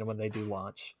animation when they do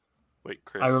launch. Wait,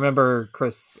 Chris. I remember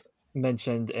Chris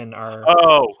mentioned in our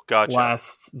Oh, gotcha.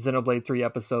 last Xenoblade 3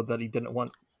 episode that he didn't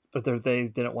want, but they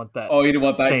didn't want that. oh, you didn't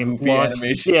want that same goofy launch.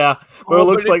 animation. Yeah, but Oh, it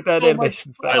looks but like it's that so much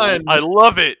animation's fun. back. I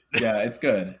love it. Yeah, it's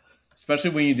good, especially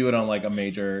when you do it on like a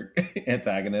major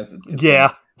antagonist. It's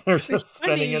Yeah, they're It's just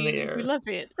spinning in the funny. air. We love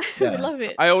it. Yeah. We love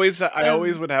it. I always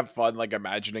would have fun like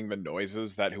imagining the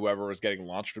noises that whoever was getting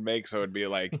launched would make. So it'd be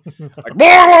like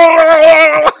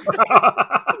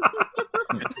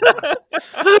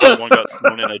Someone got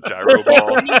thrown in a gyro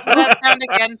ball. Can you do that sound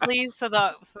again, please, so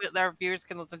our viewers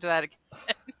can listen to that again?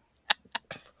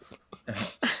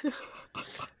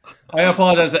 I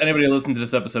apologize to anybody who listened to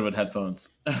this episode with headphones.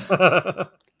 no,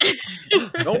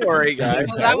 Don't worry, guys.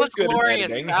 Oh, that was good at glorious.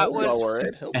 editing. That He'll was- lower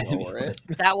it. He'll lower it.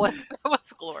 That was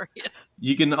glorious.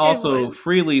 You can also was.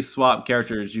 freely swap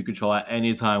characters you control at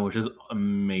any time, which is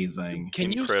amazing.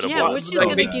 Can you Incredible. swap? Yeah, which is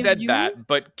gonna they give said you- that,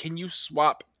 but can you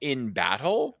swap in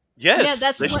battle? Yes, yeah,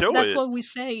 that's they show that's it. what we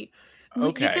say. You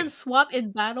Okay. can swap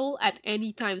in battle at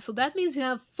any time, so that means you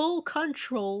have full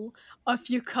control of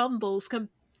your combos.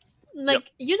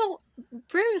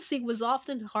 Previously was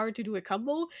often hard to do a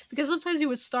combo because sometimes you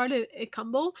would start a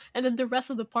combo and then the rest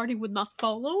of the party would not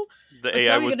follow. The But AI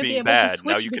now you're was gonna be being able bad. to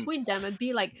Now switch you can. between them and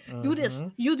be like, do this,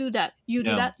 Mhm. you do that, you do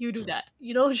Yeah. that, you do that.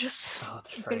 You know, just Oh,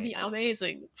 that's it's gonna be great.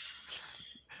 amazing.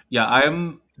 Yeah,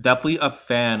 I'm definitely a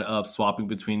fan of swapping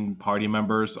between party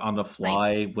members on the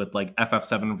fly with like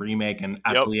FF7 Remake and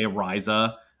Atelier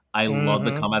Ryza. I love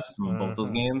the Mhm. combat system in both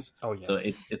those Mhm. games. Oh, yeah. So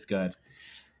it's good.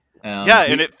 Yeah,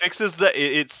 and it fixes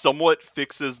it somewhat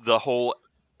fixes the whole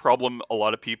problem a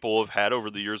lot of people have had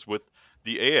over the years with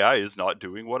the AI is not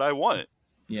doing what I want.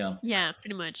 yeah. Yeah,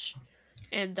 pretty much.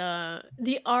 And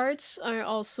the arts are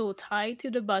also tied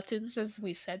to the buttons, as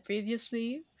we said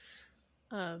previously.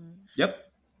 Yep.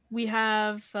 We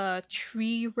have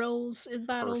 3 roles in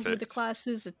battles with the Perfect.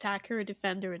 classes: attacker,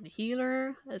 defender, and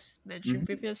healer, as mentioned Mhm.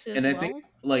 previously And as I well. think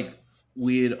like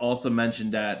we had also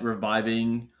mentioned that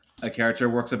reviving a character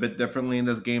works a bit differently in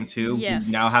this game too. Yes.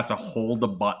 You now have to hold the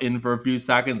button for a few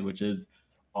seconds, which is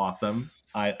awesome.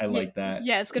 I like that.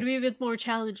 Yeah, it's gonna be a bit more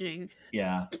challenging.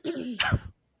 Yeah.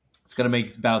 It's gonna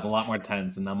make battles a lot more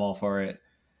tense, and I'm all for it.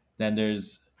 Then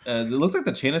there's it looks like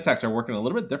the chain attacks are working a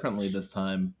little bit differently this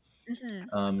time.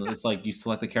 Mhm. It's like you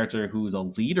select a character who's a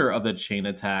leader of the chain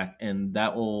attack, and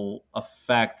that will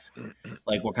affect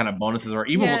like what kind of bonuses or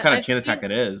even Yeah, what kind of I've chain seen- attack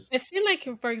it is. I've seen, like,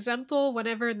 for example,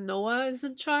 whenever Noah is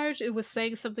in charge, it was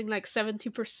saying something like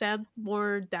 70%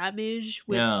 more damage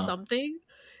with Yeah. something.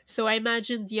 So I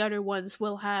imagine the other ones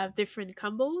will have different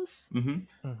combos.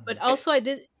 Hmm. But also, I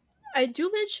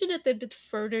do mention it a bit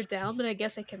further down, but I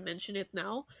guess I can mention it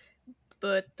now.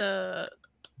 But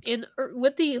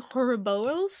with the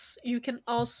Ouroboros, you can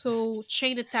also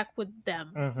chain attack with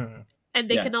them, Mhm. and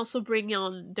they can Yes. also bring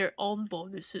on their own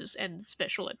bonuses and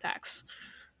special attacks.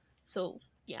 So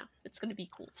yeah, it's gonna be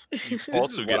cool. This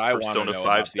Also is get what I want to Persona know 5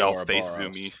 about the style face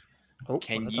Ouroboros. zoomy. Oh,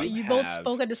 Can one at a you- time. You both have-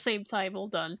 spoke at the same time.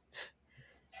 Hold on.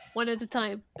 One at a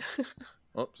time.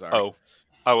 Oh, sorry.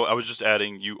 Oh, I was just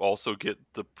adding. You also get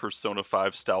the Persona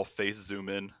 5 style face zoom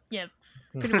in. Yeah,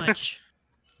 pretty much.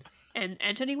 And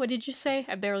Anthony, what did you say?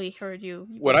 I barely heard you.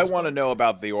 You What I both want to spoke. know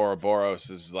about the Ouroboros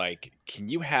is like, can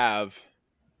you have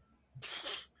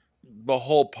the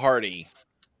whole party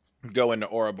go into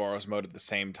Ouroboros mode at the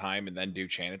same time and then do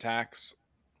chain attacks?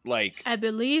 Like, I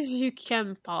believe you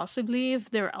can possibly if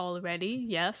they're all ready.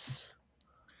 Yes.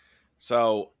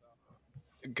 so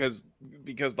because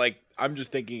like I'm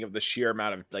just thinking of the sheer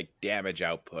amount of like damage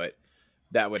output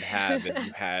that would have if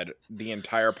you had the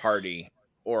entire party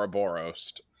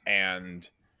Ouroboros and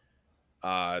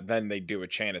then they do a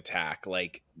chain attack.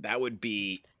 Like that would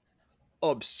be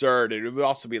absurd. It would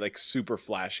also be like super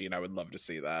flashy, and I would love to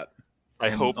see that. I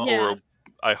hope Yeah.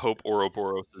 I hope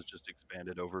Ouroboros is just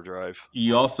expanded overdrive.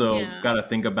 You also Yeah. got to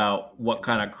think about what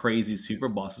kind of crazy super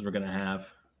bosses we're gonna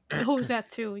have. Oh,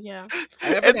 that too. Yeah. I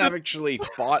haven't actually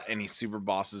fought any super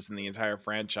bosses in the entire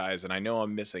franchise, and I know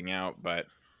I'm missing out, but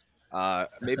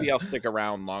maybe I'll stick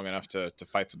around long enough to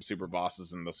fight some super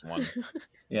bosses in this one.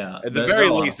 Yeah, At the they're very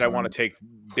a lot of least, I want fun. to take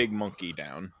Big Monkey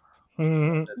down.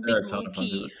 Mhm. They're a Big ton of fun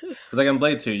too. monkey. Because like on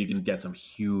Blade 2, you can get some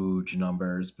huge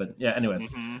numbers. But yeah, anyways,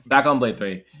 Mhm. back on Blade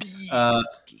 3.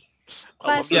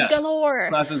 Classes yeah. galore.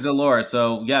 Classes galore.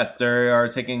 So yes, they are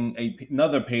taking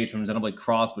another page from Xenoblade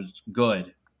Cross, which is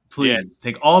good. Please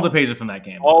take all the pages from that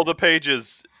game. All the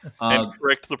pages Uh, and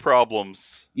correct the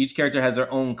problems. each character has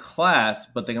their own class,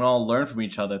 but they can all learn from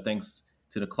each other thanks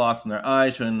to the clocks in their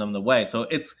eyes showing them the way. So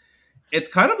it's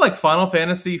kind of like Final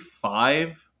Fantasy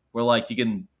V, where like you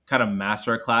can kind of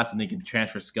master a class and you can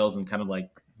transfer skills and kind of like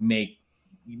make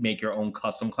your own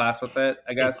custom class with it,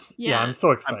 I guess. Yeah, Yeah. I'm so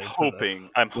I'm excited.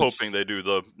 hoping they do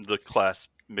the class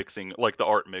mixing, like the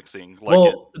art mixing. Like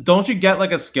Well, don't you get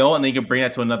like a skill and then you can bring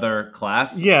that to another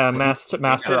class? Yeah, master Did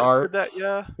arts. that,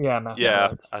 yeah. Yeah, master Yeah,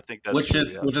 arts. I think that's which true,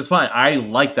 is yeah. which is fine. I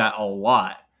like that a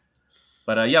lot.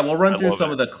 But yeah, we'll run I through love some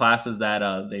it. of the classes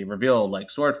that they revealed, like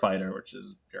Sword Fighter, which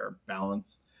is your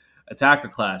balanced attacker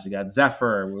class. You got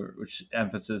Zephyr, which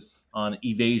emphasis on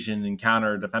evasion and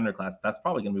counter defender class. That's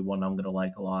probably going to be one I'm going to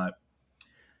like a lot.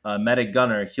 Medic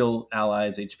Gunner, heal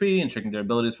allies HP and tricking their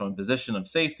abilities from a position of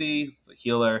safety. It's a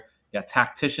healer. You got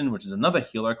Tactician, which is another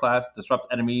healer class. Disrupt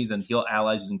enemies and heal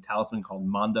allies using talisman called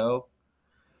Mondo.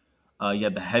 You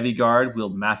have the Heavy Guard,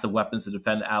 wield massive weapons to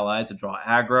defend allies to draw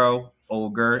aggro.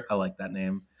 Ogre. I like that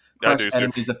name. I Crush do too.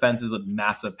 enemies' defenses with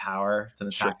massive power. It's an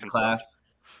attack Chicken class.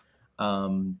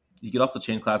 You could also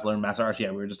change class, learn master arts.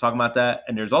 Yeah, we were just talking about that.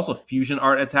 And there's also fusion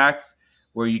art attacks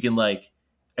where you can like,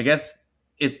 I guess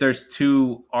if there's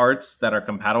two arts that are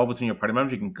compatible between your party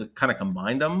members, you can kind of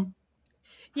combine them.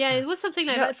 Yeah, it was something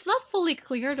like Yeah. that. It's not fully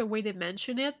clear the way they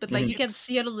mention it, but like Mhm. you can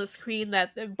see it on the screen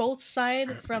that both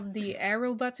side from the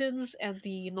arrow buttons and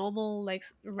the normal like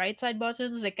right side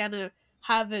buttons, they kind of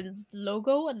have a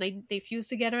logo and they fuse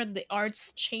together and the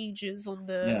arts changes on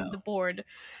Yeah. the board.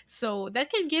 So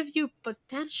that can give you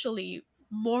potentially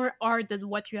more art than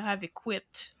what you have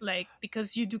equipped, like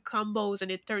because you do combos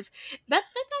and it turns that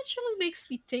actually makes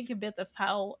me think a bit of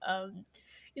how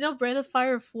Breath of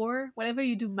Fire 4, whenever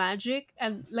you do magic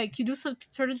and like you do some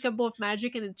certain combo of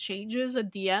magic and it changes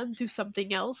at the end to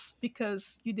something else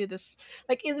because you did this.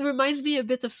 Like it reminds me a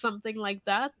bit of something like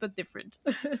that, but different.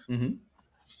 Mm-hmm.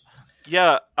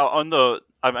 Yeah,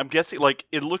 I'm guessing like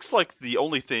it looks like the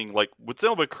only thing like with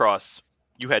Xenoblade Cross,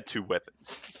 you had two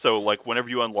weapons. So like whenever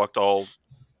you unlocked all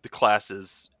the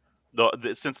classes,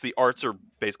 since the arts are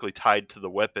basically tied to the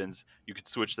weapons, you could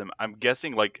switch them. I'm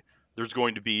guessing like there's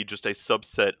going to be just a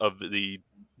subset of the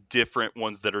different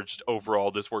ones that are just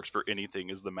overall this works for anything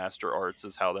is the master arts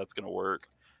is how that's going to work.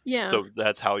 Yeah. So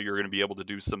that's how you're going to be able to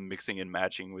do some mixing and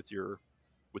matching with your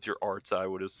arts, I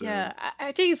would assume. Yeah,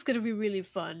 I think it's gonna be really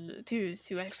fun to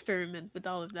experiment with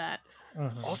all of that.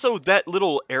 Mhm. Also, that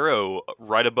little arrow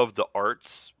right above the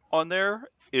arts on there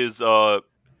is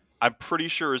I'm pretty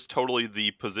sure is totally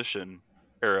the position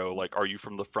arrow. Like, are you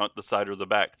from the front, the side, or the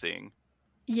back thing?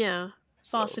 Yeah,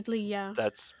 So possibly. Yeah.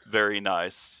 that's very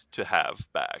nice to have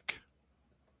back.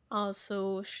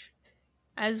 Also,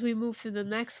 as we move to the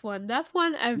next one, that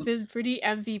one I've been pretty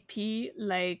MVP,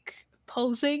 like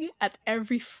posing at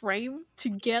every frame to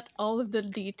get all of the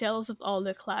details of all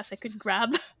the class I could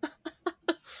grab.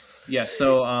 Yeah.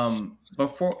 So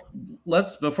before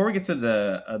we get to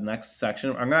the next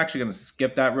section, I'm actually going to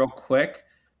skip that real quick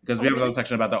because we have another really?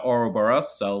 section about the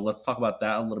Ouroboros. So let's talk about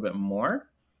that a little bit more.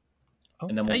 Oh.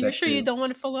 And then Are we'll you get sure to you don't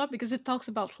want to follow up because it talks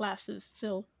about classes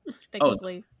still,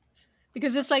 technically?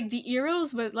 Because it's like the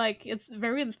heroes, but like it's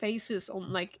very emphasis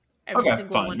on like every Okay,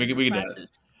 single fine. one We of can the do that.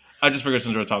 classes. I just figured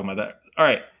since we were talking about that. All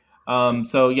right.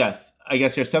 So yes, I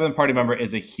guess your seventh party member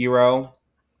is a hero,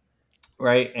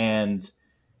 right? And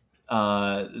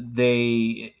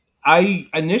I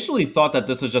initially thought that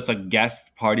this was just a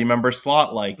guest party member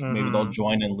slot, like maybe they'll Mhm.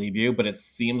 join and leave you, but it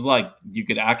seems like you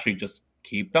could actually just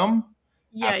keep them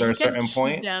Yeah, after you a can certain keep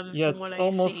point. them Yeah, from it's what I see.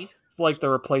 almost like the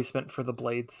replacement for the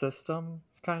blade system,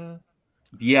 kind of.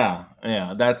 Yeah,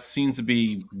 that seems to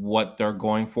be what they're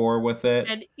going for with it.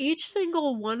 And each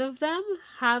single one of them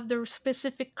have their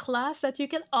specific class that you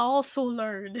can also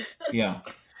learn. Yeah.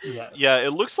 Yes. Yeah,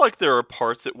 it looks like there are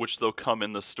parts at which they'll come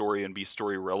in the story and be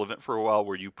story relevant for a while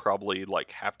where you probably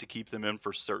like have to keep them in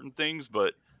for certain things,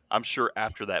 but I'm sure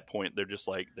after that point they're just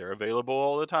like they're available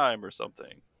all the time or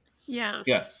something. Yeah.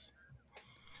 Yes.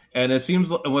 And it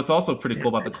seems what's also pretty cool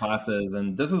about the classes,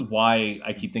 and this is why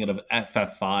I keep thinking of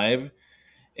FF5,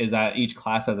 is that each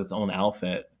class has its own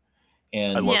outfit.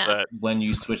 And I love Yeah. that. when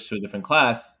you switch to a different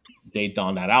class, they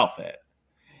don that outfit.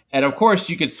 And of course,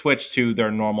 you could switch to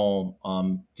their normal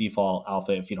default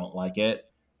outfit if you don't like it,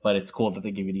 but it's cool that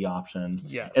they give you the option.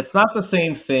 Yes. It's not the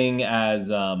same thing as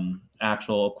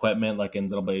actual equipment like in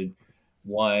Xenoblade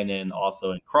 1 and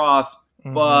also in Cross,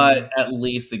 but at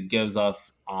least it gives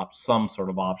us some sort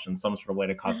of option, some sort of way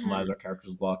to customize our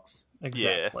characters' looks.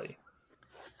 Exactly.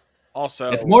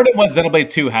 Also, It's more than what Xenoblade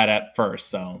 2 had at first,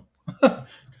 so.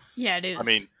 Yeah, it is. I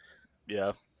mean,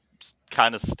 yeah,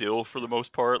 kind of still for the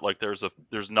most part. Like there's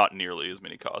not nearly as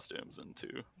many costumes in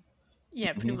 2.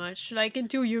 yeah, pretty much. Like in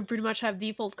 2, you pretty much have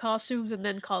default costumes and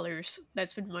then colors.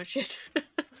 That's pretty much it.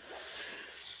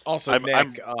 also,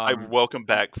 Nick, I welcome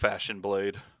back Fashion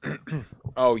Blade.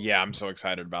 oh yeah, I'm so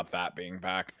excited about that being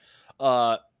back.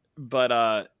 But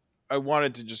I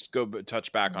wanted to just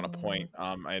touch back on a point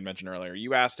I had mentioned earlier.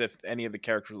 You asked if any of the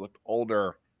characters looked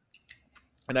older,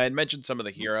 and I had mentioned some of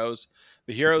the heroes.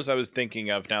 The heroes I was thinking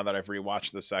of now that I've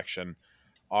rewatched this section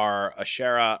are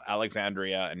Ashera,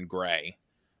 Alexandria, and Gray.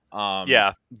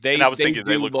 Yeah, they. and I was they thinking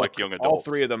they do look like young All adults.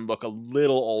 3 of them look a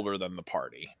little older than the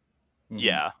party.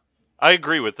 Yeah, I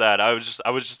agree with that. I was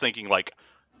just thinking like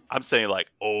I'm saying like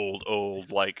old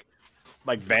like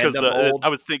because Vandom old. I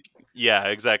was thinking yeah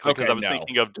exactly because Okay, I was no.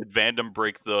 thinking of did Vandom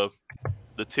break the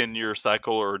 10-year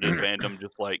cycle or did Vandom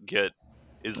just like get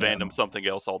Is Vandom something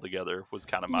else altogether? Was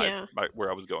kind of my where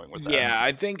I was going with that. Yeah,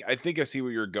 I think I see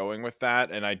where you're going with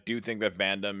that, and I do think that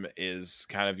Vandom is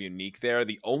kind of unique there.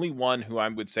 The only one who I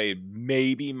would say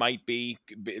maybe might be,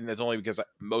 and that's only because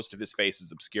most of his face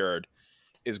is obscured,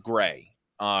 is Gray.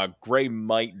 Gray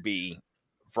might be,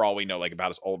 for all we know, like about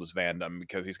as old as Vandom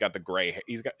because he's got the gray.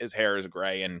 He's got his hair is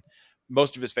gray, and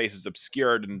most of his face is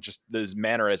obscured, and just those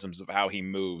mannerisms of how he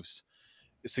moves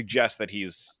suggest that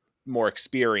he's more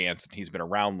experienced and he's been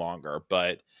around longer.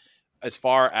 But as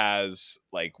far as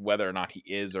like whether or not he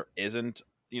is or isn't,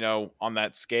 on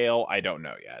that scale, I don't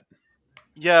know yet.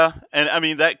 Yeah, and I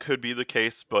mean that could be the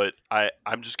case, but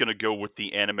I'm just gonna go with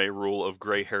the anime rule of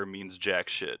gray hair means jack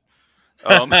shit.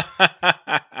 That's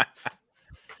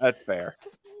fair.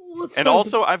 And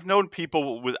also, I know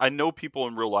people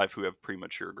in real life who have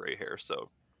premature gray hair. So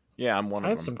yeah, I'm one of them. I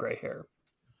have some gray hair.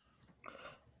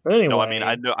 But anyway, no, I mean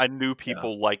I knew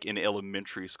people like in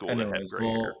elementary school that had gray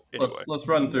hair. Anyway. Let's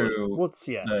run through the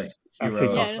heroes. I'm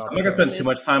not gonna spend too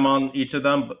much time on each of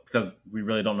them, because we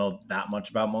really don't know that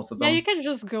much about most of them. Yeah, you can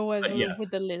just go with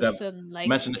the list and like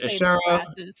mentioned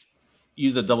Ishara.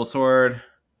 Use a double sword,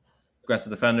 aggressive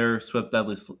defender, swift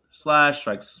deadly slash,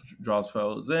 strikes, draws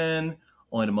foes in,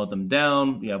 only to mow them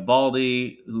down. We have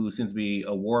Valdi, who seems to be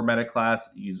a war medic class,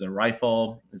 uses a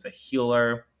rifle, is a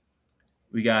healer.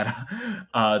 We got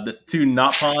the two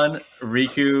Notpon,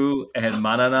 Riku and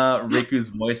Manana. Riku's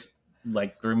voice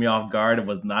threw me off guard. I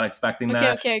was not expecting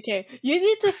that. Okay. You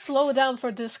need to slow down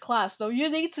for this class, though. You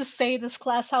need to say this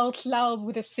class out loud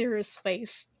with a serious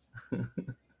face.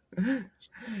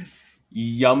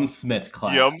 Yum Smith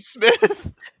class. Yum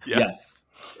Smith? Yes.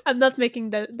 I'm not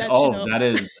making that that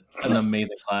is an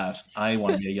amazing class. I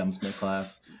want to be a Yum Smith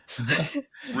class.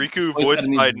 Riku voiced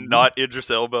by not Idris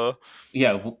Elba.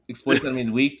 Yeah, exploits enemies'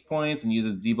 weak points and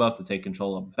uses debuff to take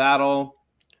control of battle.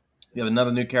 We have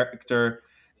another new character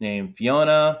named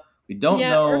Fiona. We don't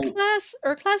know.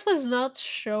 Her class was not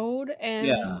showed,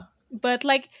 but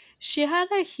she had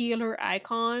a healer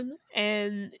icon,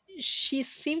 and she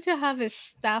seemed to have a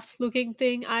staff-looking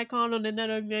thing icon on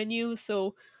another menu.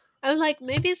 So I'm like,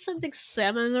 maybe it's something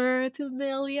similar to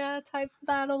Melia type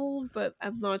battle, but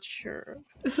I'm not sure.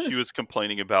 She was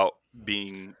complaining about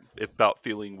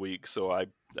feeling weak, so I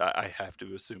have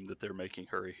to assume that they're making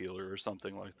her a healer or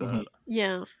something like that. Mm-hmm.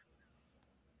 Yeah.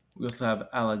 We also have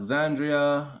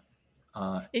Alexandria.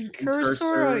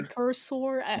 Incursor.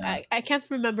 Yeah. I can't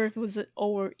remember if it was an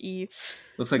O or E.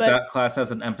 Looks like that class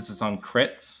has an emphasis on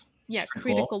crits. Yeah,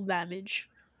 critical damage.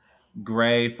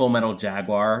 Gray, Full Metal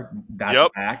Jaguar. That's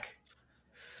back.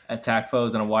 Attack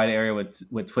foes in a wide area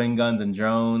with twin guns and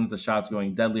drones. The shots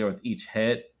going deadlier with each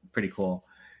hit. Pretty cool.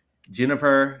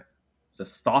 Juniper is a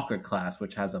Stalker class,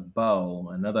 which has a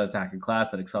bow. Another attacking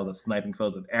class that excels at sniping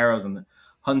foes with arrows and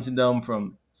hunting them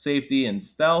from safety and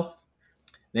stealth.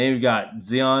 Then we've got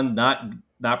Zeon,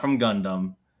 not from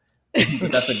Gundam.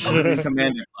 But that's a good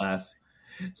commander class.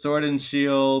 Sword and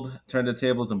Shield, turn the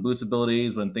tables and boost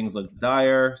abilities when things look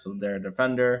dire, so they're a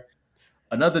defender.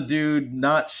 Another dude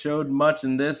not showed much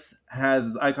in this has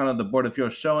his icon on the board of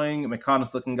field showing.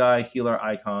 Mechonis looking guy, healer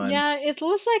icon. Yeah, it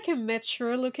was like a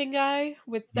mature looking guy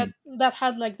with that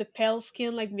had the pale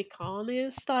skin,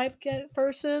 Mechonis type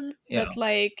person. Yeah.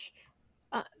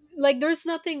 But there's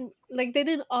nothing they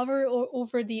didn't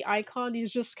over the icon.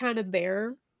 He's just kind of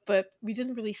there, but we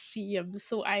didn't really see him,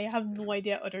 so I have no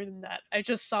idea other than that. I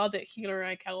just saw the healer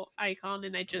icon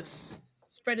and I just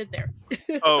spread it there.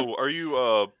 Oh, are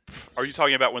you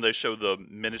talking about when they show the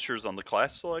miniatures on the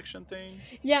class selection thing?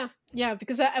 Yeah,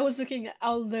 because I was looking at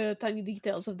all the tiny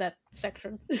details of that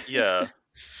section. Yeah.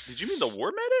 Did you mean the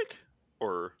war medic?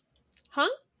 Or huh?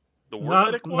 The war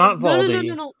medic one? Not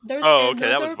Valdi. No. There's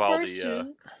that was Valdi, yeah.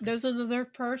 There's another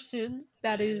person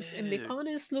that is a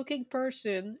Mechonis looking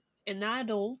person, an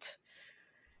adult,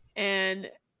 and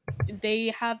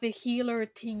they have a healer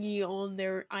thingy on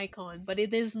their icon, but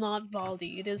it is not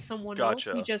Valdi. It is someone else.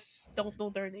 We just don't know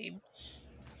their name.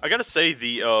 I gotta say,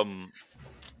 the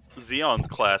Zeon's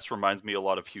class reminds me a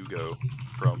lot of Hugo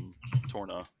from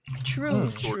Torna. True.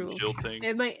 Shield thing.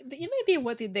 It might be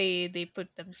what they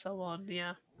put themselves on.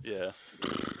 Yeah. Yeah.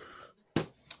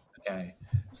 Okay.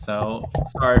 So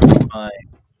sorry for my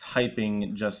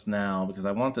typing just now, because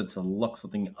I wanted to look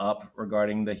something up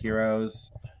regarding the heroes.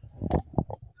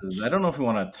 I don't know if we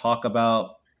want to talk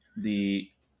about the.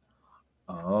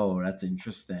 Oh, that's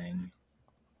interesting.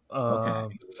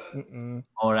 Okay.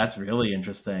 Oh, that's really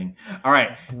interesting. All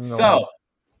right. No. So,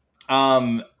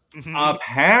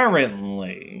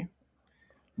 apparently,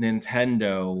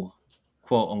 Nintendo,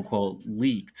 quote unquote,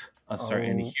 leaked a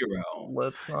certain hero.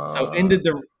 Let's not. So ended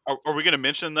the. Are we going to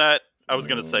mention that? I was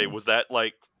going to say, was that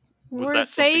We're that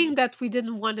saying something? that we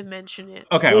didn't want to mention it.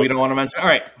 Okay, Well- we don't want to mention. All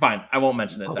right, fine. I won't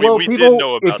mention it. I then. mean, Well, we did people,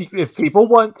 know about if people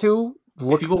want to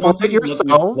look people for want to it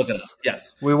yourselves, look it up.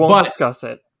 Yes, we won't But discuss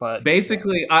it. But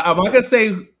basically, I'm not gonna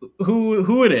say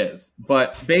who it is,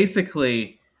 but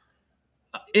basically,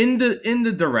 in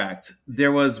the direct,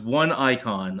 there was one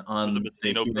icon on Was it the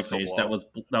Messino hero Pixel page Wall?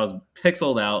 that was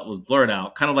pixeled out, was blurred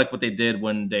out, kind of like what they did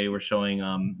when they were showing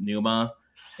Numa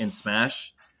in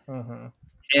Smash. Mhm.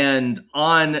 And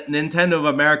on Nintendo of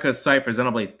America's site for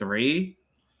Xenoblade 3,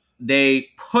 they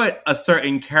put a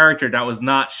certain character that was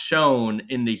not shown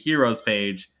in the heroes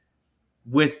page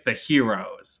with the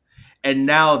heroes. And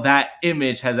now that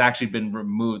image has actually been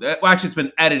removed. Well, actually, it's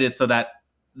been edited so that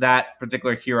that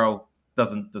particular hero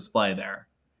doesn't display there.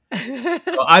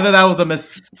 So either that was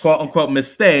a quote unquote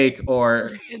mistake,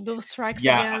 or And those strikes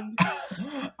yeah, again.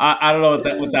 I don't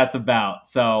know what that's about.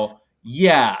 So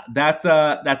yeah, that's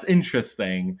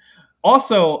interesting.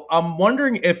 Also, I'm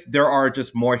wondering if there are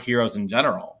just more heroes in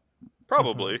general.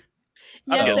 Probably.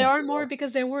 Yes, So- there are more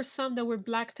because there were some that were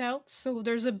blacked out. So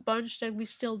there's a bunch that we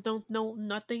still don't know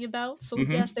nothing about. So Mhm.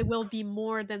 yes, there will be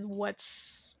more than what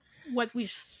we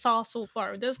saw so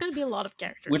far. There's going to be a lot of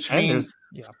characters. Which And means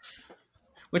there's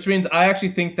Which means I actually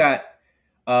think that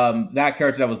that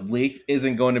character that was leaked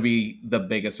isn't going to be the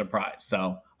biggest surprise.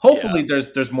 So hopefully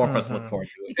there's more for us to look Mhm. forward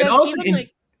to. Because And also even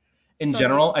in sorry.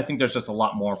 general, I think there's just a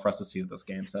lot more for us to see with this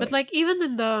game. So But like even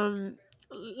in the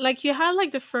like you had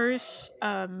like the first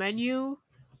menu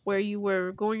where you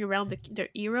were going around the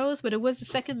heroes, but it was the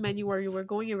second menu where you were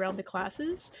going around the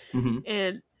classes, Mhm.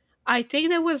 and I think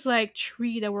there was like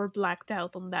 3 that were blacked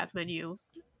out on that menu.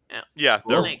 Yeah,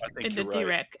 Cool. Like I think in the you're right.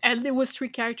 direct, and there was 3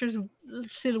 characters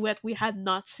silhouette we had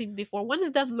not seen before. One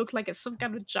of them looked like some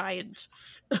kind of giant.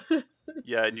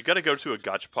 Yeah, and you got to go to a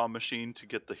gachapon machine to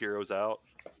get the heroes out.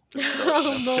 To start.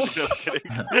 Oh, no. Just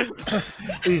kidding.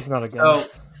 please not again. So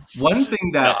one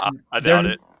thing that Nah, I doubt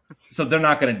it. So they're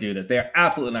not going to do this. They are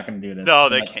absolutely not going to do this. No,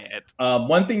 they But, can't.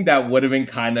 one thing that would have been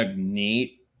kind of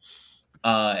neat,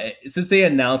 since they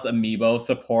announced amiibo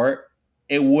support,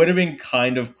 it would have been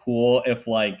kind of cool if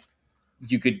like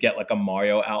you could get like a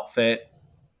Mario outfit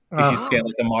if you scan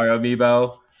like the Mario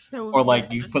amiibo, That would or be like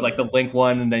fun. you put like the Link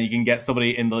one, and then you can get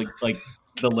somebody in the like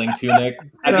the Link tunic.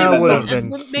 I That think would that have been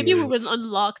Maybe we cute. would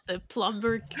unlock the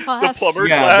plumber class. plumber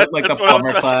yeah, class, like the that's what I was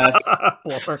plumber about to class.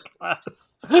 Plumber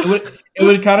class. It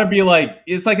would kind of be like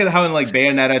it's like how in like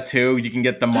Bayonetta 2 you can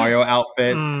get the Mario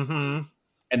outfits, Mhm.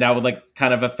 and that would like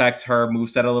kind of affect her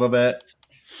moveset a little bit.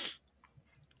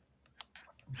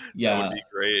 That Yeah, would be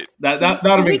great. that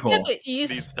would be cool. Get the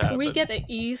East, Needs to can we happen. get the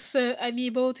East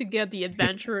amiibo to get the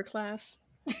adventurer class?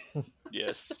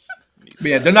 Yes. But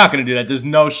yeah, they're not going to do that. There's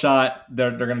no shot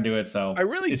they're going to do it. So I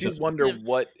really it's do just wonder Yeah.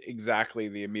 what exactly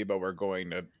the amiibo are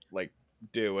going to like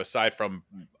do aside from.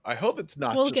 I hope it's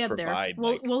not We'll just get there. provide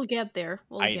We'll like we'll get there.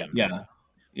 We'll items. get there.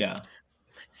 yeah.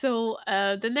 So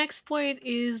the next point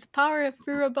is the power of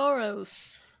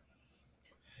Ouroboros.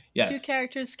 Yes. 2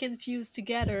 characters can fuse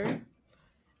together.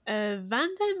 Van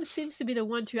Damme seems to be the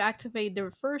one to activate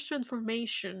their first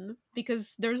transformation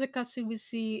because there's a cutscene we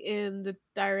see in the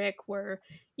direct where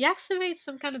he activates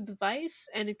some kind of device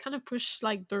and it kind of pushes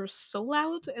like their soul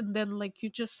out, and then like you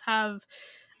just have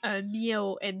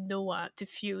Mio and Noah to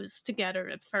fuse together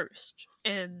at first,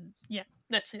 and yeah,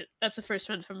 that's it. That's the first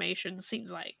transformation.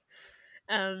 Seems like.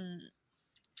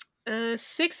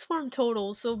 6 form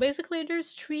total. So basically,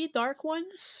 there's 3 dark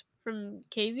ones from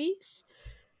KVs,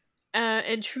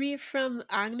 and 3 from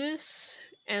Agnes,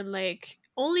 and like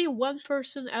only one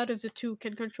person out of the 2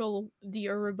 can control the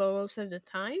Ouroboros at a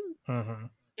time. Mhm.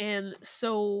 And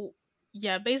so,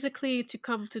 yeah, basically, to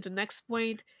come to the next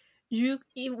point,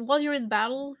 while you're in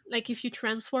battle, like if you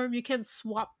transform, you can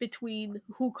swap between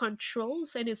who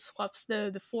controls, and it swaps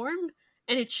the form,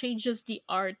 and it changes the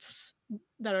arts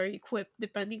that are equipped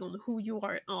depending on who you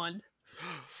are on.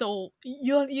 So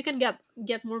you can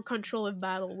get more control of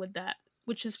battle with that,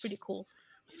 which is pretty cool.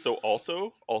 So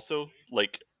also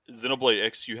like Xenoblade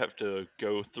X, you have to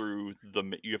go through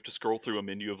you have to scroll through a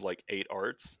menu of like 8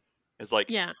 arts. It's like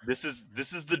Yeah. this is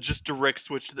the just direct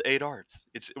switch to the 8 arts.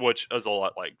 It's which is a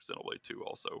lot like Xenoblade 2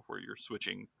 also, where you're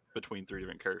switching between 3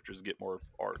 different characters to get more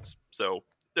arts. So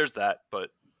there's that,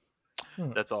 but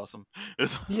that's awesome.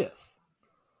 Yes.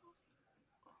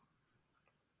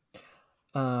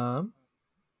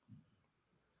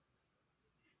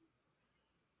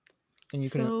 And you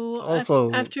can So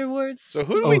also afterwards. So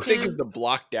who do we Oh, think s- is the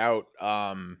blocked out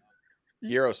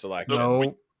hero selection?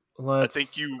 no. I Let's.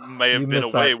 think you may have you been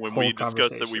missed away that when whole we discussed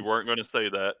that we conversation. weren't going to say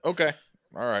that. Okay,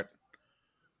 all right.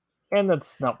 And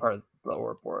that's not part of the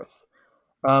Ouroboros.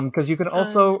 Because you can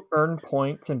also earn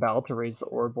points in battle to raise the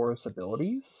Ouroboros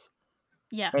abilities.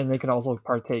 Yeah. And they can also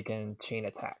partake in chain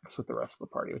attacks with the rest of the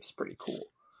party, which is pretty cool.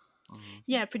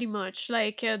 Yeah, pretty much.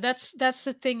 Like that's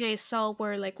the thing I saw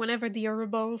where like whenever the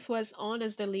Ouroboros was on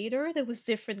as the leader, there was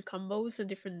different combos and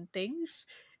different things.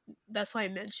 That's why I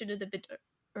mentioned it a bit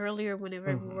earlier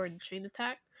whenever we were in chain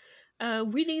attack.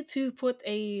 We need to put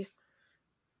a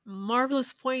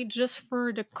marvelous point just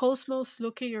for the Cosmos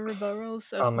looking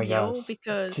Ouroboros of Oh my Mio gosh,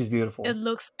 because she's beautiful. it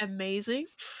looks amazing.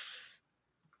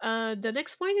 The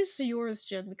next point is yours,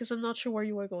 Jen, because I'm not sure where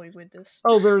you are going with this.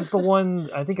 Oh, there's the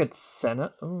one, I think it's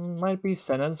Senna, might be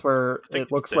Senna's, where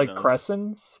it looks like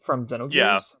Crescens from Xenogears.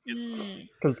 Yeah,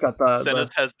 because it's got the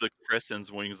Senna's has the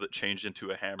Crescens wings that change into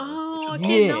a hammer. Oh, which is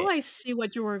okay, awesome. now I see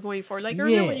what you were going for. Like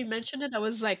earlier when you mentioned it, I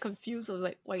was like confused. I was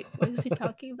like, wait, what is he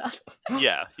talking about?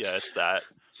 Yeah, it's that.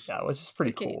 Yeah, which is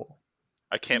pretty cool.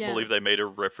 I can't believe they made a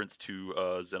reference to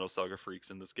Xenosaga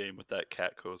Freaks in this game with that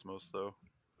cat Cosmos, though.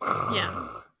 Yeah.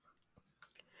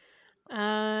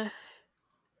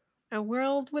 A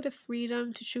world with a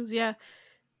freedom to choose. Yeah,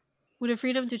 with a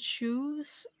freedom to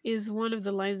choose is one of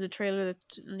the lines in the trailer.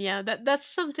 That's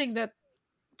something that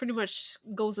pretty much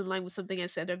goes in line with something I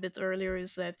said a bit earlier.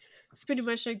 Is that it's pretty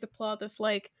much like the plot of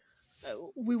like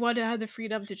we want to have the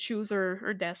freedom to choose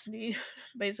our destiny,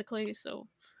 basically. So,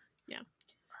 yeah.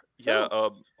 Yeah.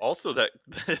 Also, that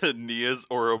Nia's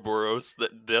Ouroboros,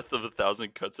 that Death of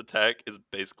 1,000 Cuts attack, is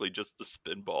basically just the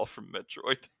spin ball from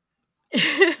Metroid.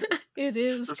 It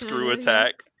is the screw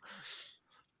attack.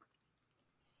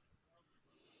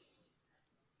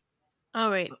 Yeah.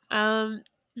 All right.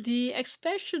 The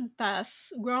expansion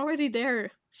pass. We're already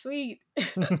there. Sweet.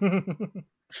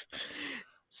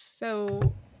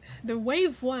 So, the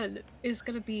wave 1 is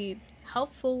gonna be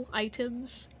helpful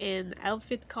items and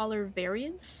outfit color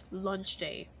variants. Launch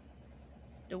day.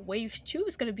 The wave 2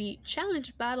 is gonna be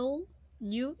challenge battle,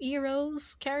 new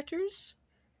heroes, characters,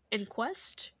 and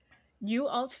quest. New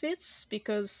outfits,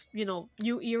 because,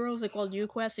 new heroes equal new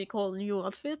quests equal new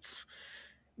outfits.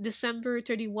 December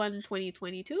 31,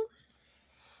 2022.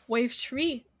 Wave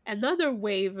 3, another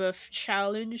wave of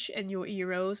challenge and new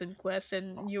heroes and quests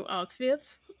and new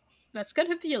outfits. That's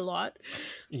gonna be a lot.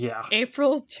 Yeah.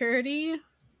 April 30,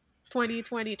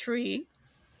 2023.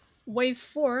 Wave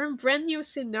 4, brand new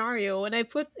scenario. And I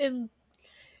put in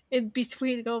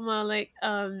between Goma, like,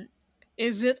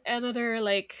 is it another,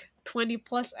 like, 20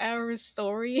 plus hours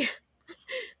story?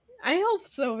 I hope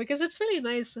so, because it's really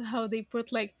nice how they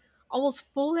put, like,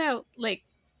 almost full out, like,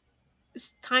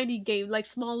 tiny game, like,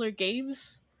 smaller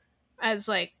games as,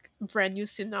 like, brand new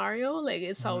scenario. Like,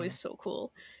 it's always so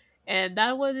cool. And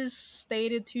that one is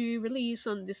stated to release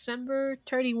on December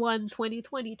 31,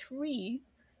 2023.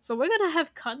 So we're gonna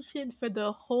have content for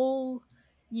the whole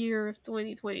year of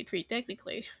 2023,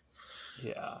 technically.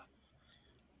 Yeah.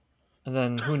 And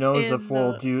then who knows if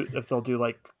they'll do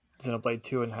like Xenoblade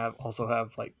 2 and also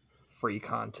have like free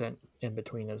content in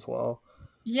between as well.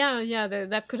 Yeah,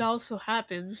 that could also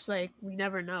happen. Like, we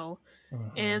never know.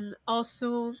 And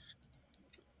also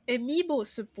Amiibo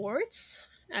supports,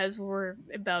 as we're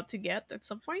about to get at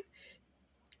some point.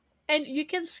 And you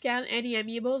can scan any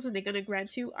amiibos and they're gonna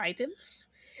grant you items.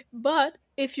 But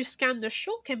if you scan the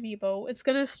Shulk amiibo, it's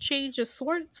gonna change the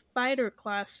sword fighter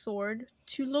class sword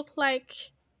to look like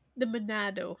the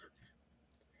Monado.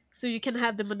 So you can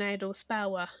have the Monado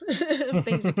Spawa,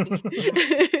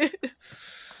 basically.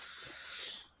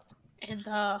 And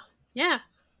yeah,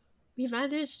 we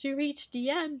managed to reach the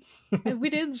end, and we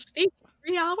didn't speak for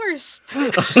 3 hours.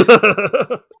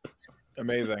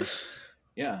 Amazing.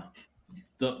 Yeah.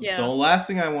 The last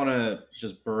thing I want to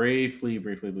just briefly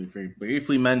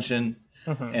mention,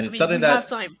 and it's something we have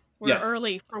time. We're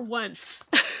early for once.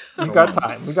 We got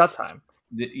time.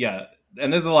 Yeah,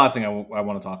 and this is the last thing I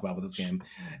want to talk about with this game,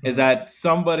 is that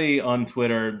somebody on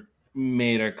Twitter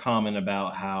made a comment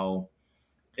about how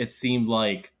it seemed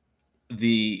like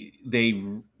they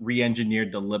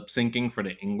re-engineered the lip syncing for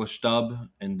the English dub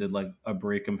and did like a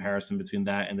brief comparison between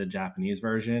that and the Japanese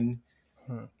version.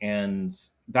 And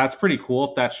that's pretty cool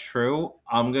if that's true.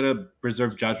 I'm going to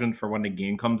reserve judgment for when the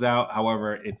game comes out.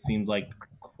 However, it seems like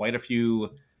quite a few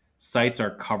sites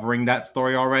are covering that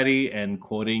story already and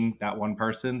quoting that one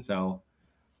person. So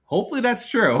hopefully that's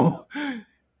true.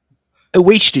 A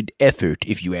wasted effort,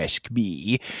 if you ask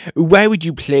me. Why would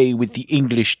you play with the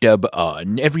English dub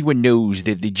on? Everyone knows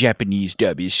that the Japanese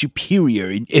dub is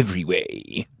superior in every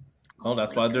way. Well,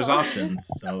 that's why there's options.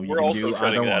 So we're also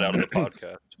cutting that out of the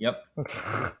podcast. Yep.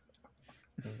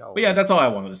 But yeah, that's all I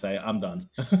wanted to say. I'm done.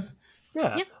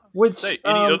 Yeah. Yep. Which any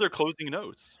other closing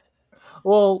notes?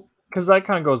 Well, because that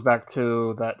kind of goes back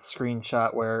to that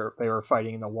screenshot where they were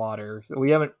fighting in the water.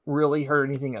 We haven't really heard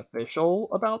anything official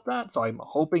about that, so I'm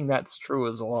hoping that's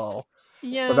true as well.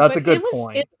 Yeah, that's a but good it was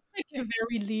point. like a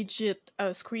very legit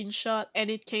screenshot, and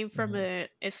it came from a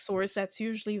source that's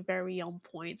usually very on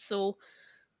point. So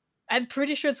I'm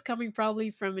pretty sure it's coming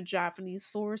probably from a Japanese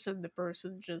source, and the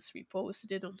person just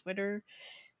reposted it on Twitter.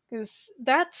 Because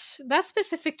that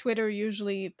specific Twitter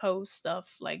usually posts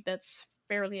stuff like that's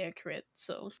fairly accurate.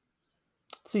 So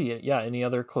Let's see, yeah, any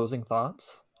other closing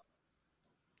thoughts?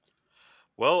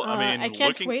 Well, I I mean,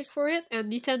 can't wait for it.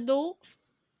 And Nintendo,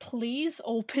 please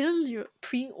open your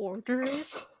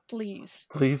pre-orders, please.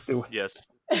 Please do. Yes.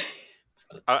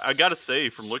 I gotta say,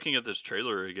 from looking at this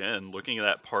trailer again, looking at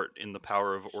that part in the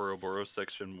Power of Ouroboros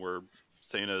section where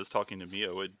Sana is talking to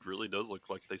Mio, it really does look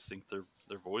like they sync their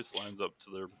voice lines up to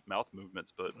their mouth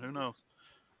movements, but who knows?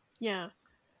 Yeah.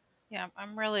 Yeah,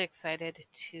 I'm really excited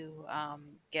to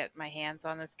get my hands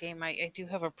on this game. I do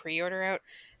have a pre-order out,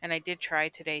 and I did try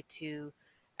today to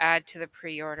add to the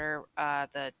pre-order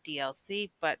the DLC,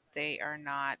 but they are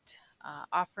not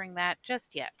offering that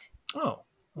just yet. Oh,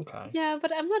 okay. Yeah,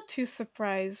 but I'm not too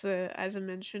surprised, as I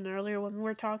mentioned earlier when we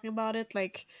were talking about it.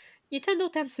 Like,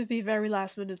 Nintendo tends to be very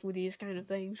last minute with these kind of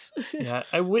things. Yeah,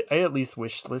 I at least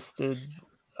wish listed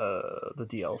the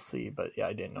DLC, but yeah,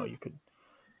 I didn't know you couldn't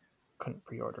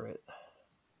pre-order it.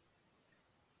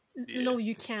 No,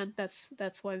 you can't. That's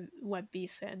what B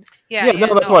said. Yeah,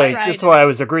 no, that's why I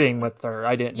was agreeing with her.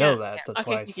 I didn't know that. That's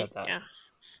why I said that.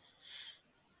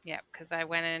 Yeah, because I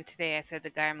went in today. I said to the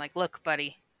guy, I'm like, look,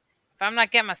 buddy, if I'm not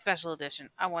getting my special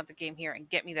edition, I want the game here and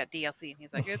get me that DLC. And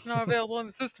he's like, it's not available on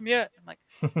the system yet. I'm like,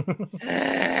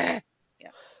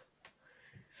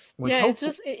 yeah. It's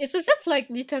as if like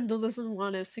Nintendo doesn't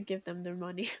want us to give them their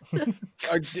money.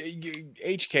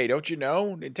 HK, don't you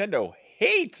know? Nintendo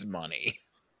hates money.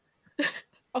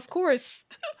 Of course.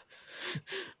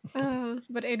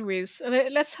 But anyways,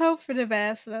 let's hope for the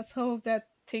best. Let's hope that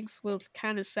things will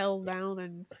kind of settle down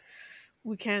and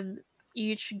we can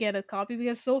each get a copy,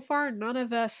 because so far none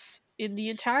of us in the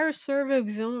entire server of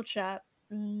XenoChat,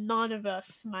 none of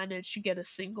us managed to get a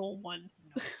single one.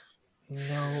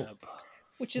 Nope.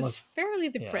 Which is fairly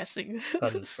depressing. Yeah,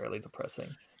 that is fairly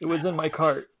depressing. It was in my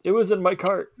cart. It was in my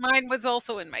cart. Mine was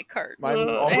also in my cart. Mine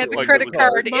was also I had the credit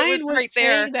card. Mine it was right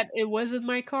there. Saying that it was in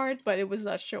my cart, but it was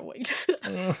not showing.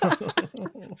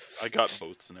 I got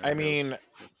both scenarios. I mean,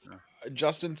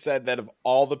 Justin said that of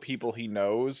all the people he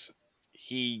knows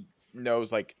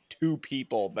like 2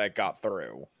 people that got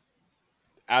through.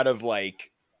 Out of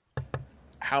like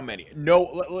how many? No,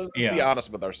 let's be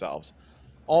honest with ourselves.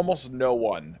 Almost no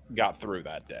one got through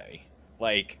that day.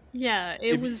 Like, yeah,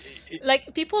 it was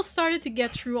like people started to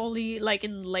get through only like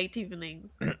in late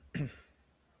evening.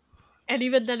 And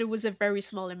even then it was a very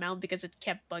small amount because it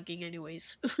kept bugging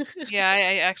anyways. Yeah,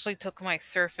 I actually took my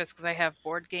Surface because I have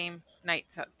board game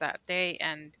nights that day,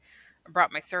 and I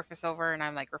brought my Surface over, and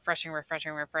I'm like refreshing.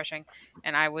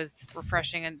 And I was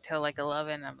refreshing until like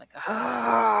 11. I'm like,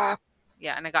 ah.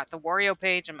 Yeah, and I got the Wario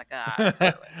page. I'm like, screw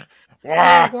it.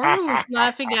 Wario was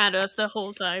laughing at us the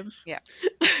whole time. Yeah.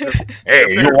 Hey,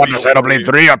 you want to Xenoblade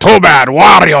 3? Too bad,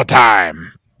 Wario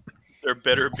time! There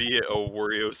better be a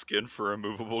Wario skin for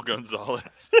removable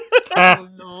Gonzalez. Oh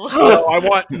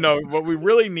no! What we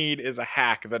really need is a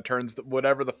hack that turns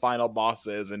whatever the final boss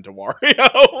is into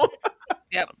Wario.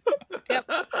 Yep.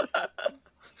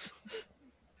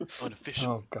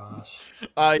 Unofficial. Oh gosh.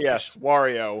 Yes,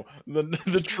 Wario.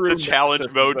 The true challenge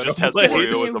mode just has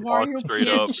Wario as a box straight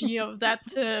up. Of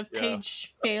that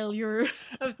page failure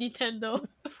of Nintendo.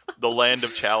 The land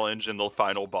of challenge and the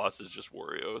final boss is just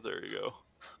Wario. There you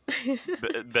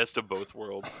go. Best of both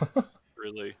worlds.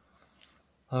 Really.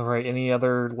 All right. Any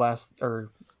other last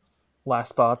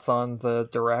thoughts on the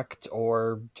Direct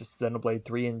or just Xenoblade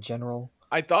 3 in general?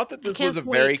 I thought that this was a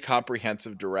very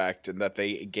comprehensive Direct and that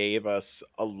they gave us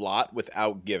a lot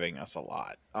without giving us a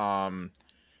lot. A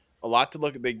lot to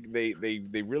look at.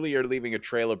 They really are leaving a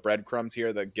trail of breadcrumbs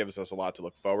here that gives us a lot to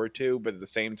look forward to. But at the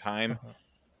same time,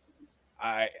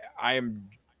 I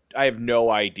have no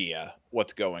idea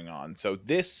what's going on. So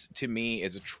this to me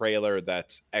is a trailer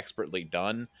that's expertly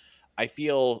done. I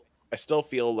still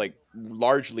feel like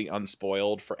largely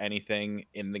unspoiled for anything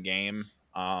in the game.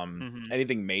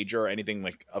 Anything major, anything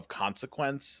like of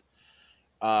consequence,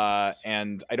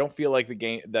 and I don't feel like the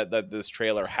game that this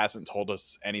trailer hasn't told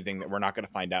us anything that we're not going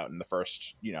to find out in the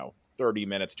first 30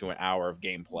 minutes to an hour of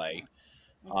gameplay.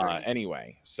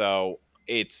 Anyway, so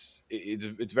it's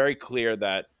very clear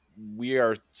that we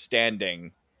are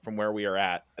standing from where we are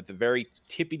at the very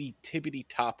tippity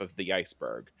top of the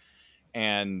iceberg,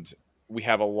 and we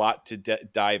have a lot to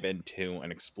dive into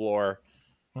and explore.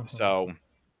 Mhm. So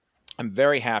I'm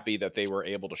very happy that they were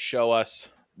able to show us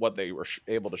what they were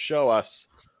able to show us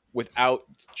without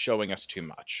showing us too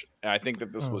much. And I think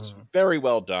that this was very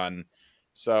well done.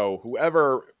 So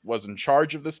whoever was in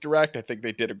charge of this direct, I think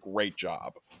they did a great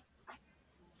job.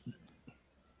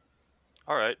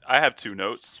 All right, I have 2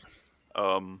 notes.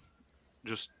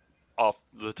 Just off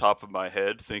the top of my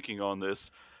head, thinking on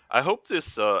this, I hope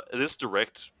this this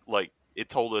direct, like, it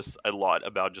told us a lot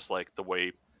about just like the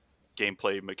way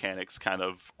gameplay mechanics kind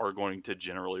of are going to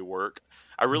generally work.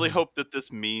 I really hope that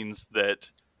this means that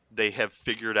they have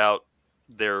figured out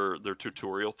their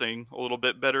tutorial thing a little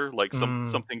bit better, like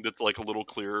something that's like a little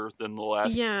clearer than the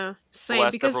last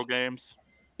Same, several games.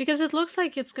 because it looks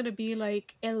like it's gonna be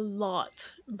like a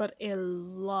lot, but a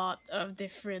lot of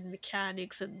different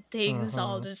mechanics and things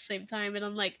all at the same time, and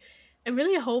I'm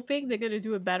really hoping they're gonna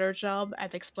do a better job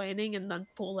at explaining and not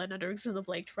pull another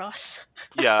Xenoblade Cross.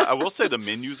 Yeah, I will say the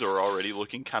menus are already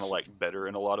looking kind of like better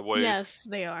in a lot of ways. Yes,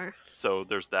 they are. So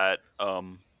there's that.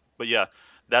 But yeah,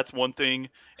 that's one thing.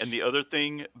 And the other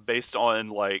thing, based on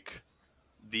like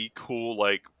the cool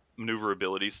like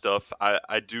maneuverability stuff,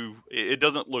 I do. It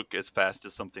doesn't look as fast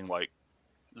as something like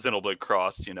Xenoblade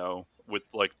Cross, you know, with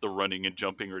like the running and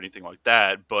jumping or anything like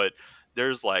that. But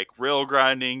there's like rail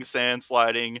grinding, sand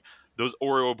sliding. Those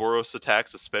Ouroboros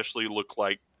attacks especially look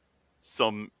like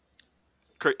some.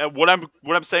 What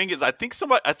I'm saying is, I think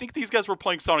these guys were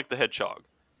playing Sonic the Hedgehog.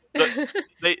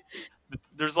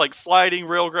 There's like sliding,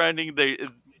 rail grinding.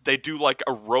 They do like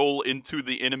a roll into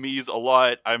the enemies a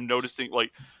lot. I'm noticing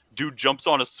like dude jumps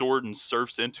on a sword and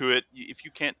surfs into it. If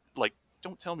you can't, like,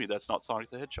 don't tell me that's not Sonic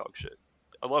the Hedgehog shit.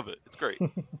 I love it. It's great.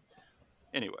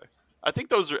 Anyway, I think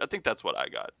that's what I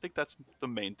got. I think that's the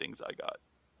main things I got.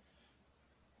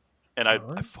 And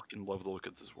I fucking love the look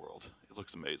of this world. It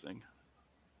looks amazing.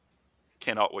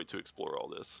 Cannot wait to explore all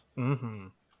this. Mm-hmm.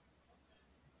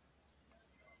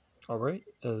 All right.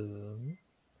 All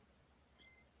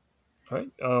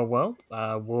right. Well,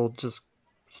 we'll just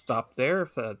stop there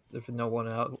if no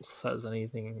one else has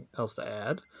anything else to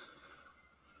add.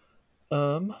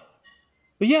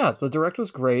 But yeah, the direct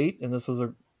was great, and this was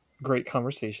a great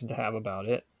conversation to have about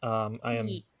it.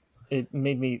 It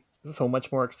made me so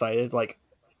much more excited. Like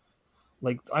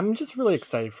I'm just really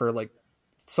excited for like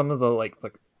some of the like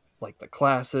the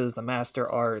classes, the master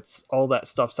arts, all that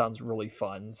stuff sounds really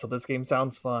fun. So this game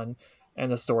sounds fun,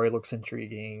 and the story looks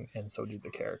intriguing, and so do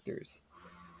the characters.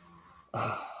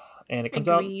 And it comes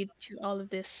Agreed to all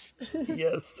of this.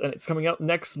 Yes, and it's coming out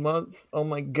next month. Oh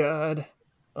my god.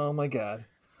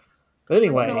 But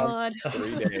anyway, Oh God.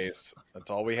 3 days.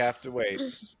 That's all we have to wait.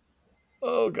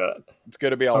 Oh god. It's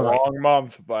going to be a long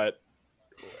month, but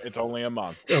it's only a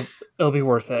month. It'll be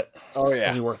worth it. Oh yeah.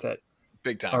 It'll be worth it.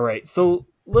 Big time. All right. So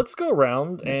let's go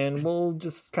around and we'll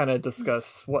just kind of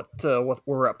discuss what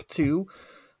we're up to.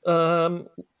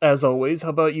 As always, how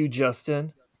about you,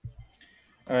 Justin?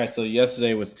 All right, so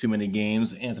yesterday was Too Many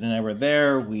Games. Anthony and I were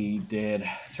there. We did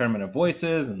Tournament of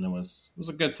Voices, and it was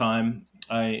a good time.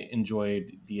 I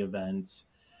enjoyed the event.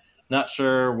 Not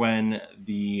sure when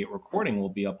the recording will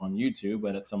be up on YouTube,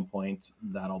 but at some point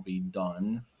that'll be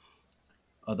done.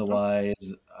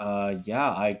 Otherwise, I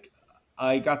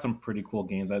got some pretty cool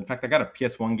games. In fact, I got a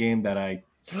PS1 game that I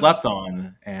slept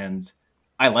on, and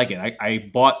I like it. I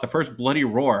bought the first Bloody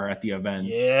Roar at the event.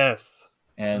 Yes.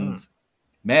 And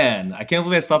man, I can't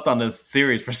believe I slept on this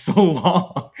series for so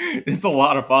long. It's a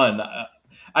lot of fun.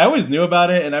 I always knew about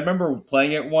it, and I remember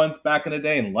playing it once back in the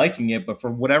day and liking it, but for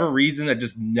whatever reason, I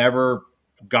just never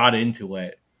got into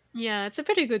it. Yeah, it's a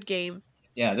pretty good game.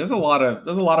 Yeah, there's a lot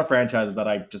of franchises that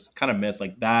I just kind of miss,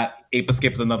 like that. Ape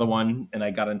Escape is another one, and I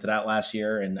got into that last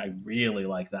year, and I really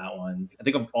like that one. I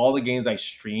think of all the games I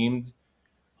streamed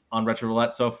on Retro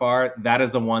Roulette so far, that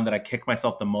is the one that I kick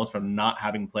myself the most for not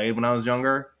having played when I was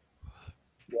younger.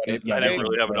 I didn't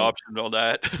really have an option on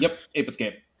that. Yep, Ape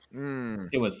Escape.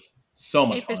 It was so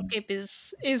much fun. Ape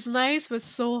Escape is nice, but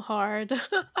so hard.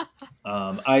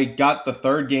 I got the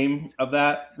third game of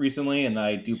that recently, and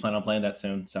I do plan on playing that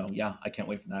soon. So yeah, I can't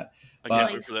wait for that. I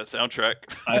can't wait for that soundtrack.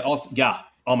 I also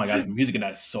oh my god, the music in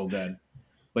that is so good.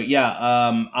 But yeah,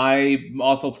 I'm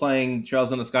also playing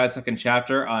Trails in the Sky Second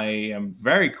Chapter. I am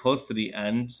very close to the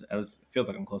end. It feels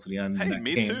like I'm close to the end. Hey,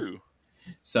 me too.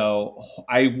 So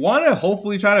I want to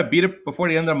hopefully try to beat it before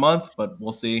the end of the month, but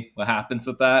we'll see what happens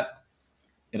with that.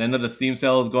 And I know the Steam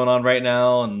sale is going on right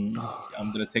now, and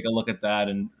I'm going to take a look at that,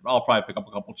 and I'll probably pick up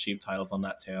a couple cheap titles on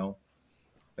that too.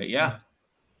 But yeah,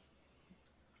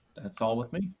 that's all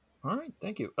with me. All right,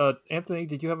 thank you. Anthony,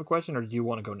 did you have a question, or do you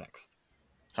want to go next?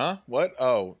 Huh? What?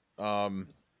 Oh,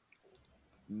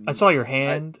 I saw your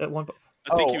hand at one point.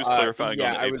 I think he was clarifying yeah,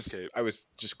 on the I Ape was Escape. I was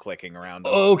just clicking around.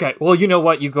 Oh, okay. Well, you know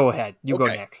what? You go ahead. You go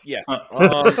Okay, next. Yes.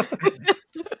 Huh.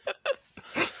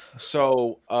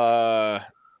 So,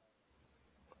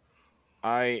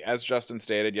 as Justin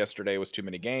stated, yesterday was too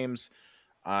many games.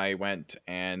 I went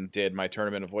and did my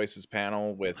Tournament of Voices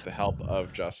panel with the help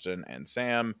of Justin and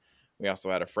Sam. We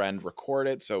also had a friend record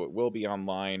it, so it will be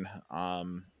online.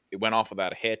 It went off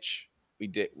without a hitch.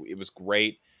 It was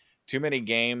great. Too many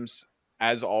games,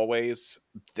 as always.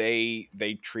 They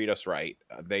treat us right.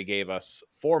 They gave us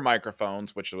 4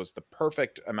 microphones, which was the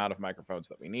perfect amount of microphones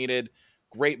that we needed.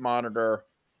 Great monitor,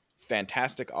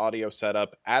 fantastic audio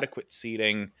setup, adequate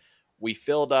seating. We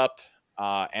filled up,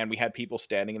 and we had people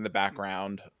standing in the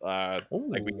background, like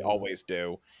we always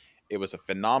do. It was a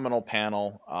phenomenal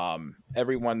panel.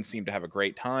 Everyone seemed to have a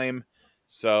great time.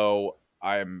 So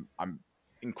I'm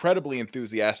incredibly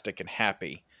enthusiastic and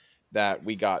happy that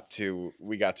we got to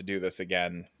do this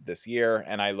again this year,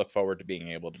 and I look forward to being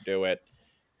able to do it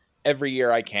every year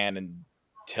I can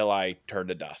until I turn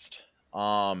to dust.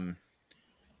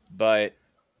 But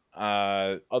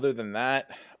other than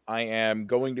that, I am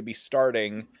going to be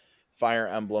starting Fire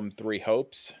Emblem 3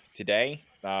 Hopes today.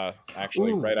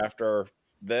 Actually, right after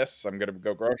this, I'm going to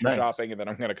go grocery shopping, and then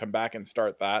I'm going to come back and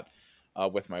start that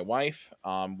with my wife.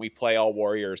 We play all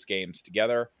Warriors games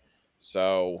together.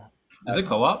 So, is it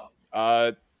co-op?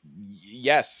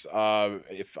 Yes.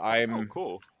 If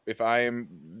I'm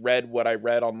read what I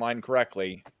read online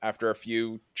correctly, after a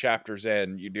few chapters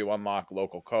in, you do unlock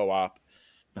local co-op.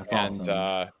 That's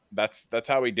awesome. That's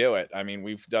how we do it. I mean,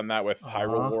 we've done that with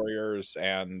Hyrule Warriors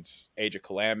and Age of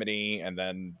Calamity, and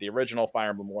then the original Fire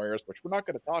Emblem Warriors, which we're not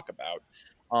going to talk about.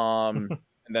 And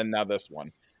then now this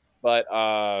one. But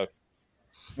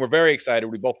we're very excited.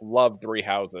 We both love Three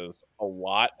Houses a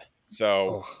lot.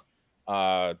 So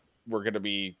we're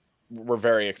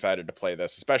very excited to play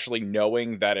this, especially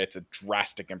knowing that it's a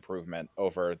drastic improvement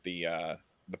over the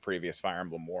previous Fire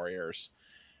Emblem Warriors.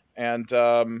 And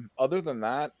other than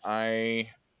that, I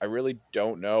really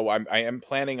don't know. I am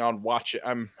planning on watching.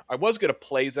 I was gonna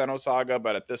play Xenosaga,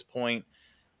 but at this point,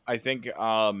 I think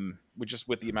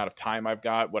with the amount of time I've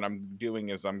got, what I'm doing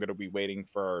is I'm gonna be waiting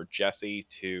for Jesse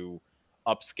to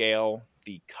upscale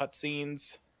the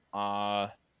cutscenes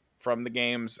from the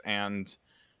games, and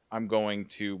I'm going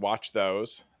to watch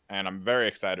those, and I'm very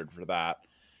excited for that.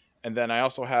 And then I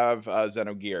also have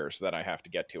Xenogears that I have to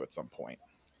get to at some point.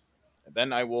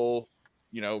 Then I will,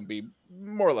 be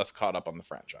more or less caught up on the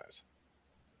franchise.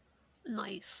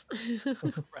 Nice.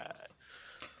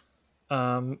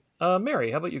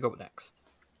 Mary, how about you go next?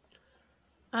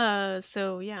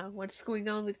 So yeah, what's going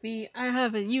on with me? I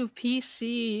have a new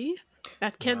PC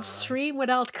that can stream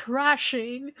without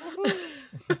crashing,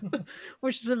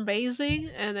 which is amazing.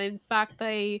 And in fact,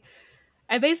 I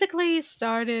basically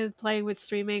started playing with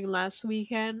streaming last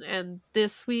weekend, and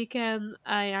this weekend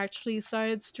I actually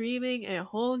started streaming a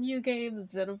whole new game of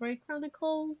Xenoblade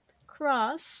Chronicle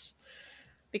Cross.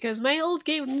 Because my old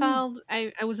game found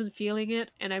I wasn't feeling it,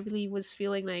 and I really was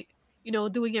feeling like,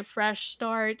 doing a fresh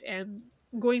start and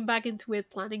going back into it,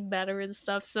 planning better and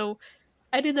stuff. So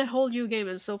I did a whole new game,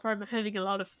 and so far I'm having a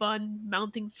lot of fun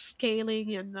mounting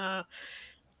scaling and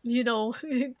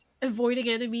avoiding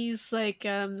enemies like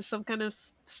some kind of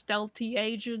stealthy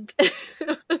agent.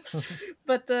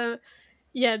 But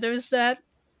yeah, there's that.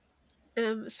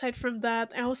 Aside from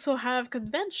that, I also have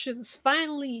conventions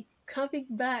finally coming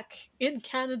back in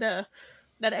Canada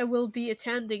that I will be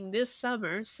attending this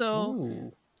summer.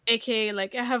 So, aka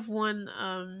like I have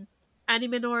one.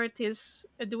 Anime North is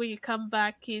doing a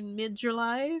comeback in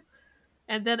mid-July.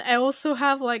 And then I also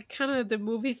have like kind of the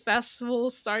movie festival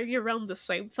starting around the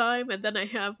same time, and then I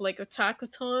have like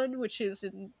Otakuton, which is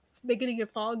in beginning of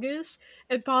August,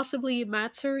 and possibly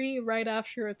Matsuri right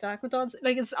after Otakuton.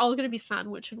 Like it's all gonna be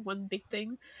sandwiched in one big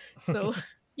thing. So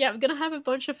yeah, I'm gonna have a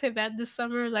bunch of events this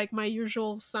summer, like my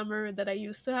usual summer that I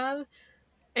used to have.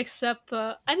 Except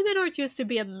Anime North used to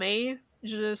be in May.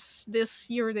 Just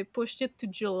this year they pushed it to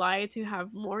July to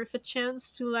have more of a chance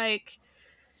to like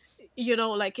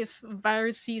like if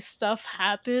virusy stuff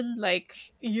happened, like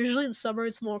usually in summer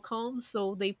it's more calm,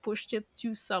 so they pushed it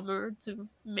to summer to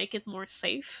make it more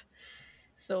safe.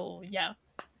 So yeah,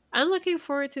 I'm looking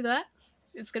forward to that.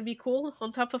 It's gonna be cool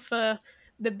on top of the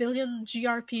billion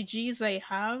grpgs I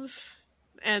have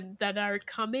and that are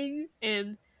coming.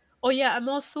 And oh yeah, I'm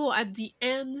also at the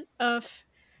end of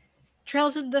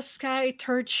Trails in the Sky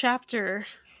third chapter.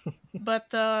 But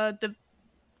the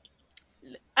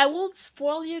I won't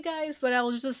spoil you guys, but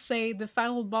I'll just say the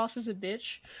final boss is a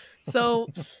bitch. So,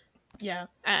 yeah,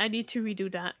 I need to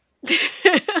redo that.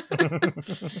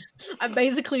 I'm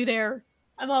basically there.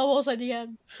 I'm almost at the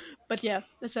end. But yeah,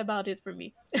 that's about it for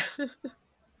me.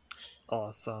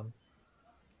 Awesome.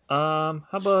 How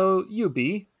about you,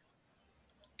 B?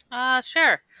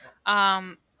 Sure.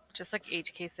 Um, just like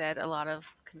HK said, a lot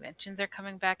of conventions are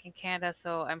coming back in Canada,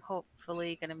 so I'm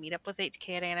hopefully gonna meet up with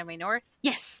HK at Anime North.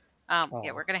 Yes.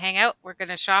 Yeah, we're gonna hang out. We're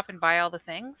gonna shop and buy all the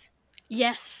things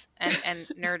Yes. and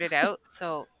nerd it out.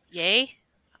 So yay.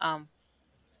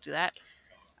 Let's do that.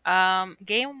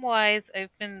 Game wise,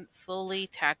 I've been slowly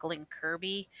tackling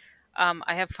Kirby.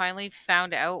 I have finally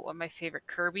found out what my favorite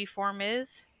Kirby form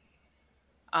is.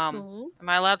 Oh. Am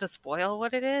I allowed to spoil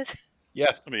what it is?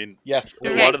 Yes. I mean, Yes. a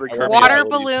Okay, lot of the Kirby water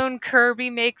abilities- balloon Kirby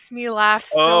makes me laugh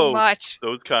so Oh, much.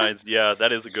 those kinds. Yeah,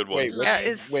 that is a good one. Wait, Yeah,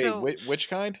 it's wait, so- which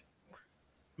kind?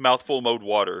 Mouthful mode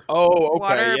water. Oh, okay.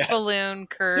 Water yes. balloon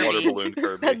Kirby. Water balloon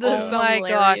Kirby. That does Oh sound my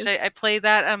gosh, hilarious. I played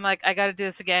that. I'm like, I gotta do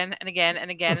this again and again and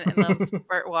again, and then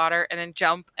squirt water and then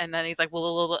jump, and then he's like,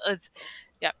 well,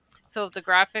 yeah. So the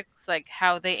graphics, like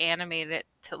how they animated it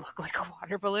to look like a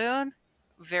water balloon,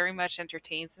 very much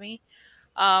entertains me.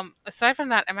 Aside from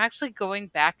that, I'm actually going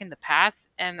back in the past,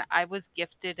 and I was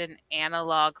gifted an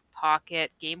analog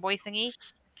pocket Game Boy thingy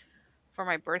for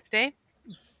my birthday.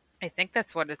 I think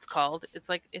that's what it's called. It's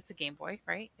a Game Boy,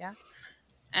 right? Yeah.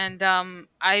 And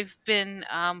I've been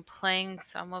playing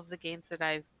some of the games that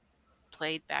I've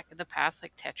played back in the past,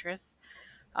 like Tetris.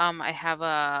 I have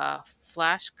a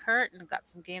flash cart and got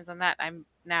some games on that. I'm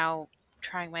now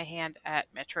trying my hand at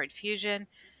Metroid Fusion,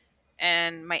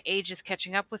 and my age is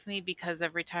catching up with me because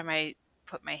every time I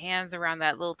put my hands around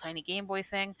that little tiny Game Boy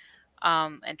thing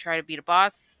and try to beat a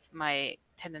boss, my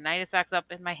tendonitis acts up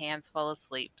and my hands fall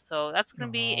asleep. So that's going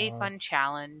to be a Aw. fun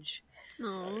challenge.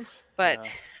 Oh. But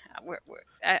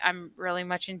I'm really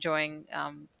much enjoying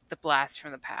the blast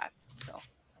from the past. So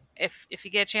if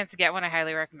you get a chance to get one, I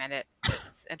highly recommend it.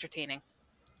 It's entertaining.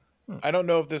 I don't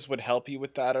know if this would help you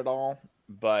with that at all,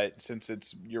 but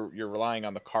since you're relying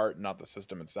on the cart, not the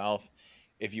system itself,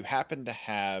 if you happen to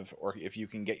have, or if you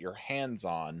can get your hands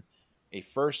on a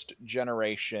first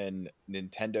generation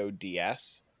Nintendo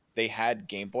DS, they had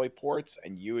Game Boy ports,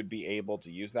 and you would be able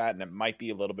to use that, and it might be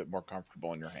a little bit more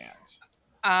comfortable in your hands.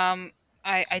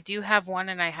 I do have one,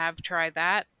 and I have tried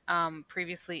that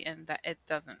previously, and that it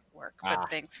doesn't work. But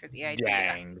thanks for the idea.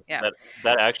 Dang. Yeah.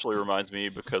 That actually reminds me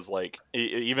because like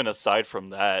even aside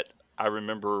from that, I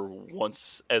remember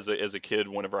once as a kid,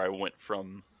 whenever I went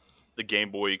from the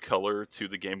Game Boy Color to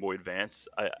the Game Boy Advance,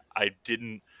 I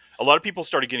didn't. A lot of people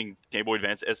started getting Game Boy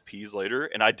Advance SPs later,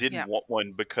 and I didn't Yeah. want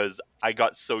one because I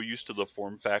got so used to the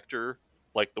form factor,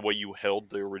 like the way you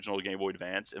held the original Game Boy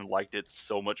Advance, and liked it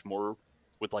so much more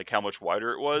with like how much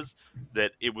wider it was,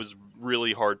 that it was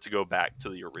really hard to go back to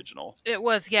the original It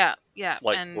was, yeah.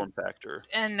 like and form factor.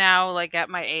 and now, like at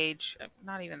my age, I'm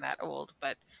not even that old,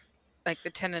 but like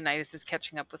the tendonitis is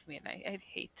catching up with me, and I'd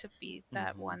hate to be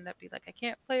that one that be like, I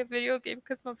can't play a video game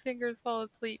because my fingers fall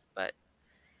asleep. But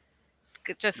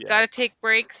just Yeah. gotta take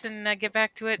breaks and get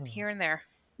back to it here and there.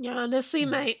 Yeah, honestly,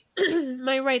 my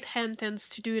my right hand tends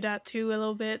to do that too a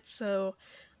little bit, so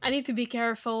I need to be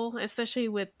careful, especially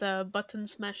with button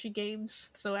smashy games.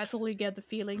 So I totally get the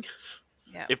feeling.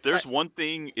 Yeah. If there's one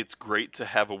thing it's great to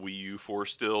have a Wii U for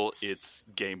still, it's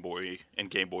Game Boy and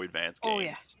Game Boy Advance games. Oh,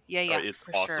 yeah. Yeah, It's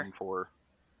for awesome sure. for,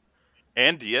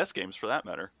 and DS games for that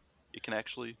matter. It can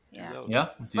actually do Yeah. those. Yeah,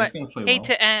 these But games play hate well.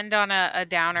 to end on a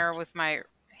downer with my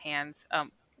hands.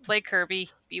 Play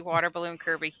Kirby, be water balloon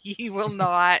Kirby. You will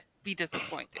not be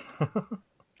disappointed.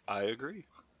 I agree.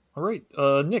 All right,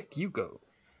 Nick, you go.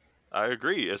 I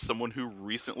agree. As someone who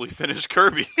recently finished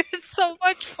Kirby, It's so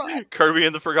much fun. Kirby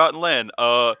and the Forgotten Land.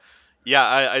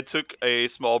 Yeah, I took a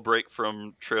small break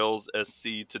from Trails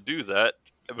SC to do that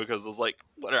because I was like,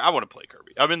 I want to play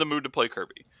Kirby. I'm in the mood to play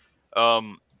Kirby.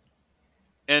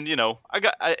 And you know,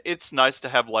 it's nice to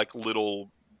have like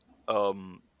little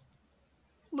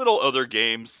other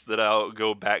games that I'll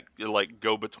go back, like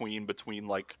go between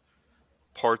like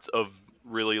parts of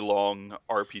really long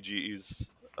RPGs,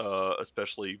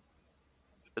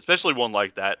 especially one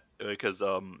like that, because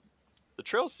the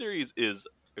Trail series is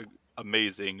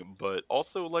amazing, but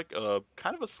also like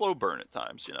kind of a slow burn at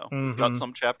times. You know, it's got Mhm.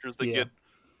 some chapters that Yeah.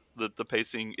 get the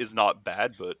pacing is not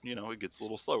bad, but you know it gets a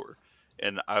little slower.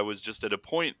 And I was just at a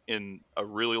point in a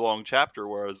really long chapter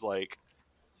where I was like,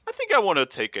 I think I want to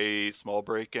take a small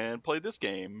break and play this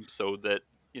game so that,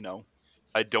 you know,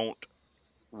 I don't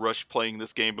rush playing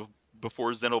this game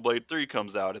before Xenoblade 3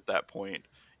 comes out at that point.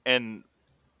 And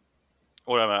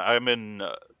what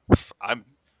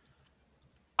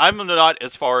I'm not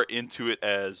as far into it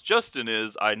as Justin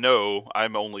is. I know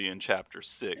I'm only in chapter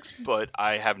 6, but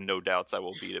I have no doubts I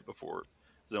will beat it before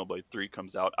Xenoblade 3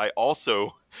 comes out, I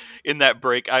also, in that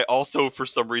break, I also for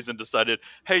some reason decided,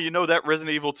 hey, you know that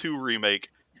Resident Evil 2 remake?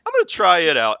 I'm gonna try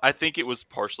it out. I think it was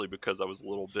partially because I was a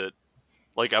little bit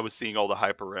like I was seeing all the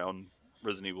hype around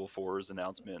Resident Evil 4's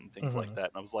announcement and things like that,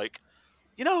 and I was like,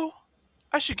 you know,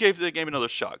 I should give the game another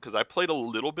shot because I played a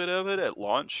little bit of it at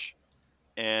launch,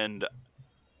 and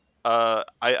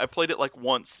I played it like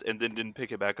once and then didn't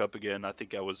pick it back up again. I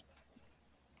think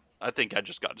I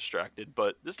just got distracted,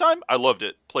 but this time I loved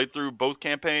it. Played through both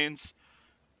campaigns.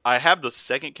 I have the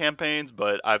second campaigns,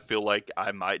 but I feel like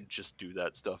I might just do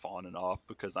that stuff on and off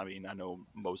because I mean I know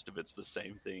most of it's the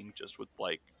same thing, just with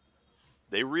like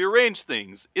they rearrange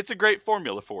things. It's a great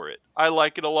formula for it. I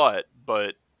like it a lot,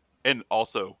 but and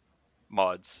also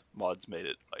mods made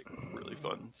it like really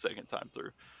fun second time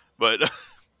through. But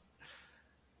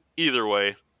either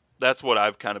way, that's what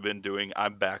I've kind of been doing.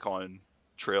 I'm back on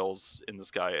Trails in the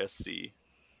Sky SC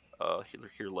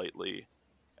here lately.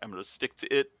 I'm gonna stick to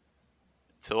it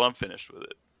until I'm finished with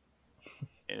it,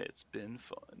 and it's been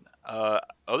fun.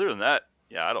 Other than that,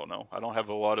 yeah, I don't know. I don't have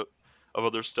a lot of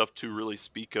other stuff to really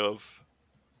speak of,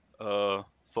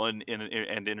 fun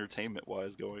and entertainment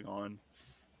wise going on.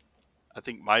 I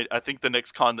think the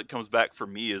next con that comes back for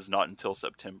me is not until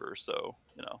September, so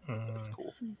you know that's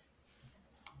cool.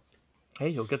 Hey,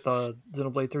 you'll get the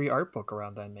Xenoblade 3 art book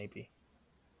around then, maybe.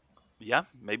 Yeah,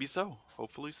 maybe so.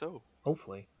 Hopefully so.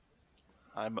 Hopefully.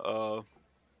 I'm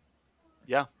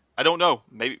yeah, I don't know.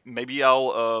 Maybe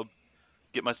I'll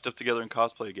get my stuff together and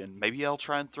cosplay again. Maybe I'll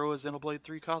try and throw a Xenoblade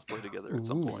 3 cosplay together at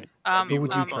some point. Who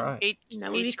would you try?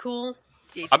 That would be cool.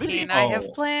 HK and I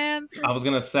have plans. I was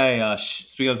gonna say,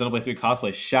 speaking of Xenoblade 3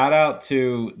 cosplay, shout out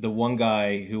to the one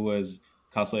guy who was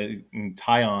cosplaying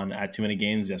Tyon at Too Many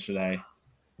Games yesterday.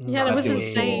 Yeah, that was Nice.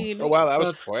 insane. Oh wow, that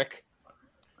was quick.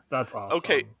 That's awesome.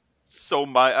 Okay, so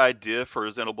my idea for a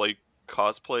Xenoblade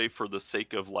cosplay, for the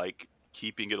sake of like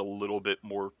keeping it a little bit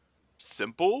more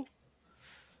simple,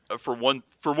 for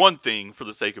one thing, for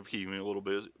the sake of keeping it a little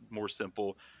bit more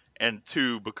simple, and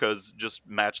two, because just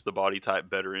match the body type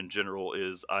better in general,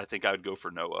 is I think I'd go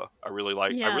for Noah. I really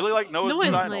like Noah's Noah's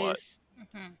design a lot. nice.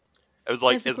 It was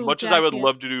like, Has a as cool much as I would jacket.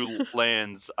 love to do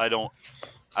lands, I don't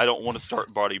want to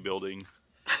start bodybuilding.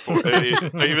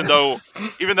 Even though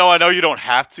I know you don't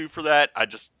have to for that, I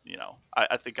just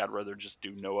I think I'd rather just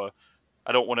do Noah.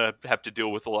 I don't want to have to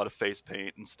deal with a lot of face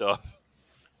paint and stuff.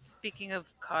 Speaking of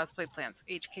cosplay plans,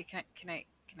 HK, can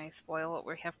I spoil what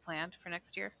we have planned for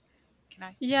next year? Can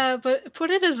I? Yeah, but put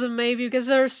it as a maybe because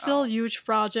there's still a huge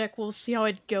project. We'll see how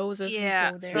it goes as we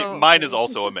go there. so- Mine is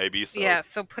also a maybe. So Yeah,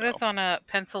 so put us on a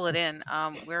pencil it in.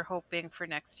 We're hoping for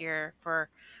next year for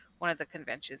one of the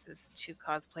conventions is to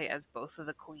cosplay as both of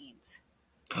the queens.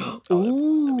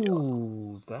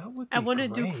 Ooh, that would be I want to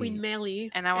do great. Queen Melee,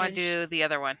 And I want to do the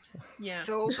other one. Yeah.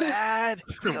 So bad.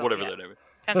 So, whatever yeah, that is.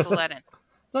 pencil that in.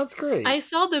 That's great. I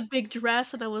saw the big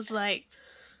dress and I was like,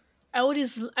 I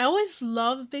always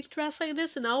love big dress like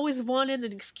this, and I always wanted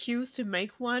an excuse to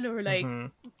make one or like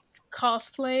Mhm.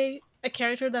 cosplay a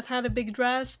character that had a big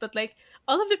dress. But like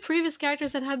all of the previous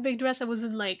characters that had big dress, I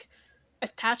wasn't like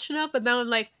attached enough. But now I'm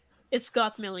like, it's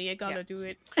got Millie. I gotta Yeah. do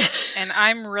it. And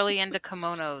I'm really into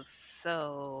kimonos,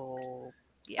 so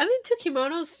yeah. I'm into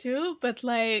kimonos too, but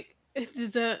like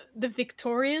the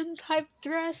Victorian type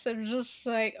dress, I'm just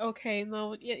like, okay,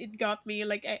 no, it got me.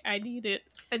 Like I need it.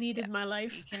 I needed my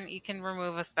life. You can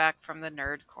remove us back from the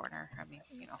nerd corner. I mean,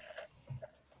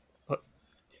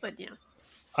 But yeah,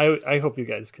 I hope you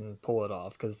guys can pull it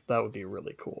off because that would be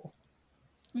really cool.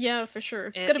 yeah, for sure.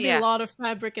 It's It- gonna be yeah. a lot of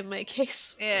fabric in my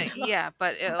case. yeah,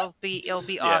 but it'll be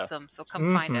Yeah. awesome. So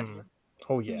come find us. Mhm.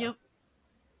 Oh yeah. Yep.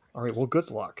 All right. Well,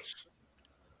 good luck.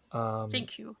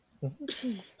 Thank you.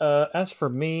 As for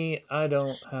me, I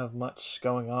don't have much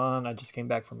going on. I just came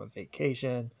back from a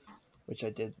vacation, which I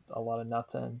did a lot of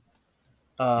nothing.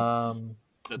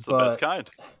 That's the best But- kind.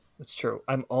 It's true.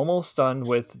 I'm almost done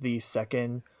with the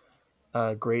second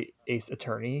Great Ace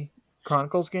Attorney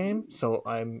Chronicles game, so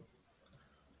I'm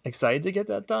excited to get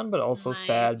that done, but also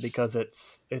sad Nice. because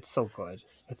it's so good.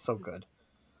 It's so good.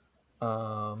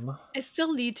 I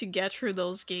still need to get through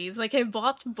those games. Like I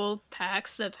bought both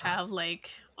packs that have like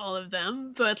all of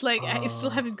them, but like I still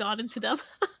Oh. haven't gotten to them.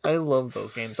 I love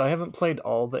those games. I haven't played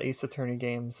all the Ace Attorney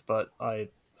games, but I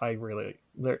really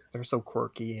they're so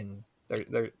quirky and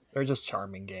they're just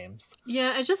charming games.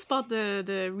 Yeah, I just bought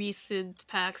the recent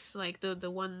packs, like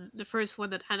the first one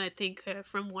that had I think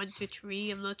from 1 to 3.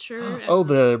 I'm not sure. Oh, and-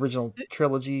 the original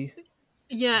trilogy.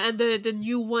 yeah, and the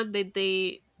new one that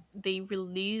they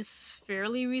released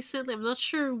fairly recently. I'm not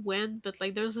sure when, but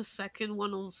like there's a second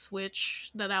one on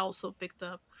Switch that I also picked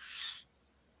up.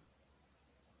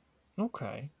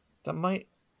 Okay, that might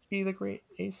be the Great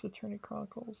Ace Attorney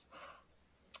Chronicles.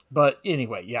 But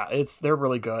anyway, yeah, they're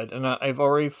really good, and I've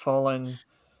already fallen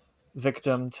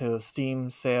victim to Steam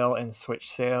sale and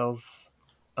Switch sales.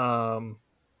 I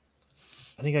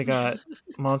think I got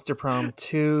Monster Prom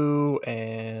 2,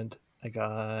 and I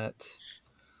got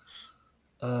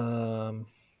oh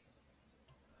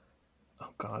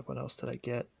god, what else did I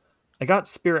get? I got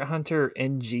Spirit Hunter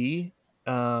NG,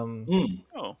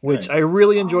 Oh, which nice. I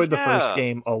really enjoyed the yeah. first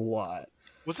game a lot.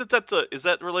 Was it is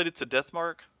that related to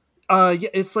Deathmark? Yeah,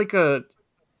 it's like I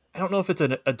don't know if it's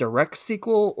a direct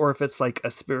sequel or if it's like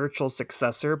a spiritual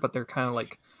successor, but they're kind of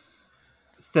like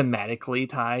thematically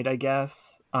tied, I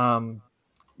guess.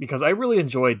 Because I really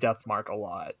enjoyed Deathmark a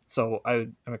lot, so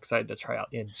I'm excited to try out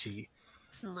NG.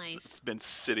 Nice. It's been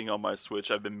sitting on my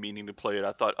Switch. I've been meaning to play it.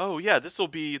 I thought, oh yeah, this will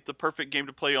be the perfect game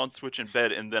to play on Switch in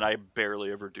bed, and then I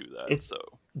barely ever do that. So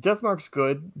Deathmark's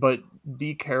good, but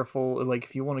be careful. Like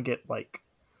if you want to get like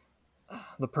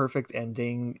the perfect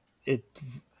ending,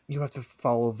 you have to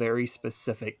follow very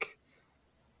specific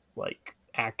like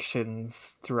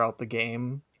actions throughout the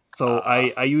game. So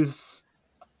I use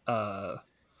a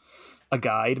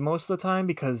guide most of the time,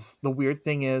 because the weird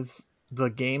thing is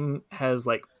the game has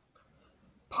like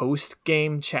post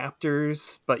game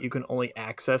chapters, but you can only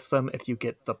access them if you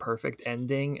get the perfect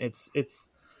ending. It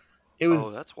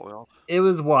was that's wild. It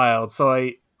was wild. So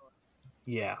I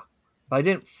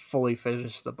didn't fully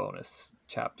finish the bonus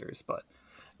chapters, but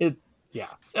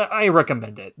I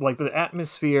recommend it. Like the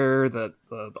atmosphere, the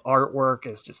artwork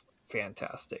is just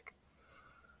fantastic.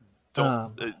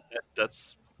 It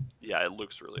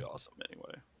looks really awesome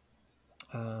anyway.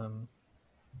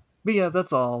 But yeah,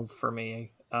 that's all for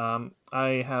me.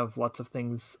 I have lots of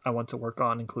things I want to work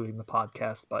on, including the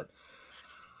podcast, but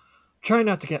try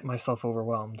not to get myself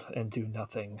overwhelmed and do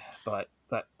nothing. But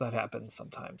that happens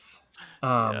sometimes.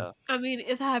 Yeah. I mean,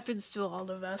 it happens to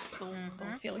all of us. Don't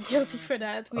feel guilty for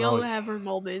that. We all have our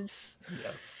moments.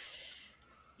 Yes.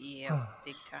 Yeah,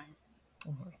 big time.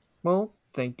 Well,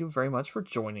 thank you very much for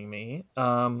joining me.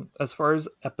 As far as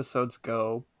episodes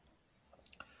go,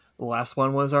 the last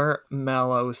one was our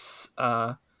Malos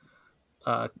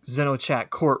Xenochat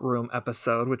courtroom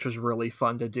episode, which was really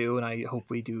fun to do, and I hope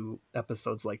we do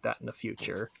episodes like that in the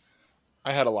future.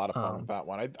 I had a lot of fun with that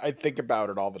one. I think about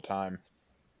it all the time.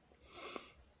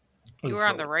 You were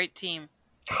on the right team.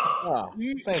 Oh,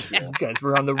 thank you. You guys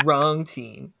were on the wrong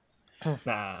team.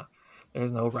 Nah,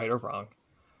 there's no right or wrong.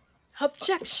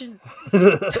 Objection. Uh,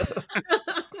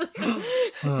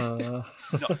 Not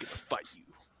gonna fight you.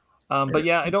 But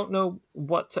yeah, I don't know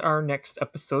what our next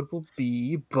episode will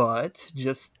be, but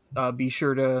just be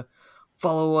sure to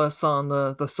follow us on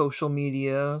the social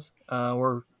media.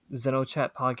 We're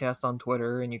Xenochat Podcast on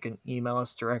Twitter, and you can email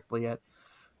us directly at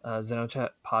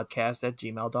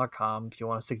xenochatpodcast@gmail.com if you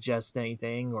want to suggest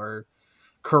anything or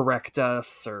correct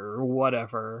us or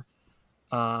whatever.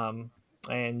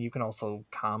 And you can also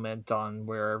comment on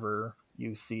wherever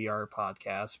you see our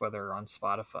podcast, whether on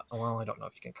Spotify. Well, I don't know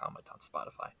if you can comment on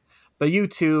Spotify, but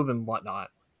YouTube and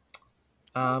whatnot.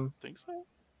 I think so.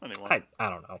 Anyway. I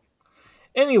don't know.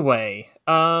 Anyway,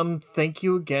 thank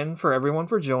you again for everyone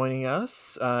for joining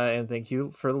us, and thank you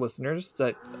for the listeners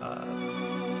that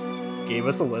gave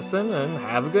us a listen, and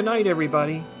have a good night,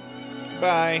 everybody.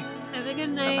 Bye. Have a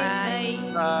good night.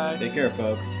 Bye-bye. Bye. Take care,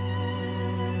 folks.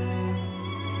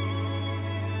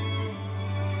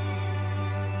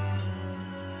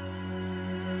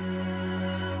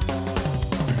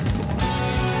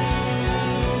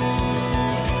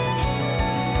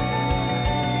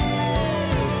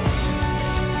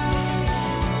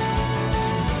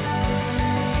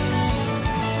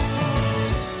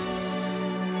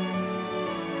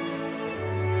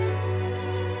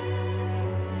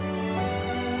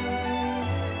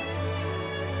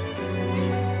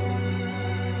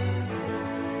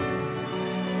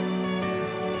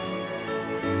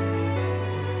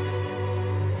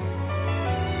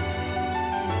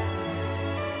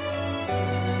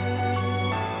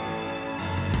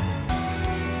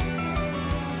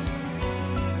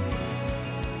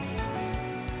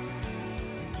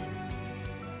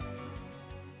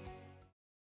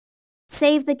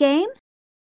 Save the game?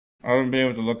 I haven't been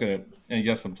able to look at it, and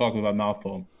yes, I'm talking about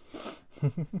mouthful.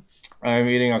 I'm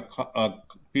eating a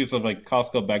piece of like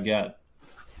Costco baguette.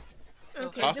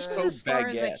 Okay, this is Costco as far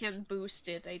as I baguette. can boost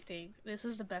it, I think. This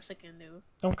is the best I can do.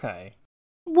 Okay.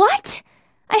 What?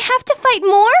 I have to fight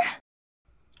more?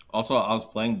 Also, I was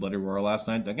playing Bloody Roar last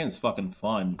night. That game's fucking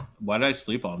fun. Why did I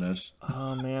sleep on this?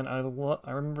 Oh man, I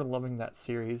remember loving that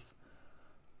series.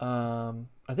 I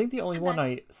think the only one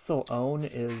I still own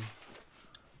is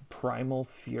Primal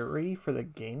Fury for the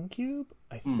GameCube.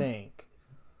 I think.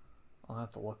 I'll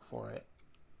have to look for it.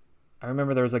 I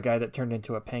remember there was a guy that turned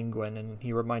into a penguin, and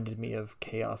he reminded me of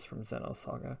Chaos from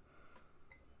Xenosaga.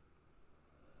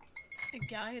 A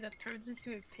guy that turns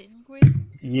into a penguin?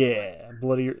 Yeah,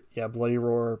 Bloody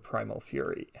Roar Primal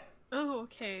Fury. Oh,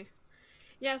 okay.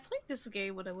 Yeah, I played this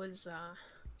game when I was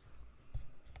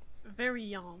very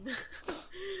young.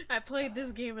 I played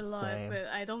this game a lot, Same. but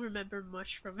I don't remember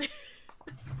much from it.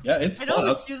 Yeah, it's I fun. know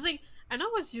I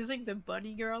was using the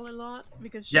bunny girl a lot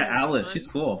because she Yeah, was Alice, fun, she's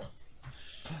cool.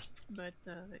 But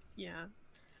yeah.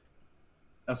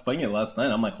 I was playing it last night.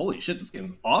 I'm like, holy shit, this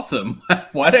game's awesome.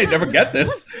 Why did I never get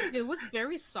this? It was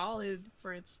very solid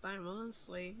for its time,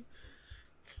 honestly.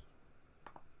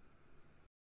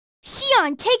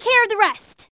 Shion, take care of the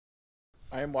rest.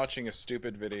 I am watching a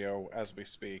stupid video as we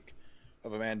speak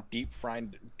of a man deep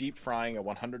frying a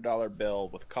 $100 bill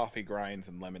with coffee grinds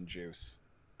and lemon juice,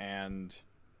 and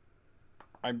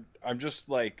I'm just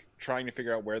like trying to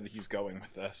figure out where he's going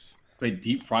with this. Wait,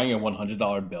 deep frying a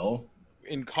 $100 bill?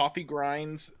 In coffee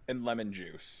grinds and lemon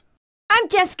juice. I'm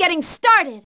just getting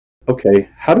started. Okay,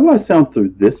 how do I sound through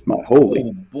this? My holy.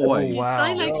 Oh boy. You Wow.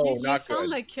 sound like No, you not sound good.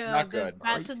 like Not the good.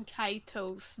 Baton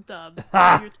Kaitos dub.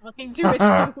 You're talking to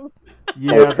it too.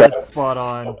 Yeah, that's spot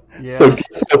on. Yeah. So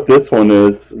guess what this one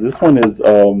is? This one is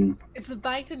It's a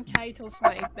Baton Kaitos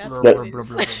mic. That's Brr, what brr, it brr,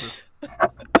 is. brr,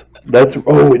 brr. that's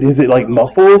is it like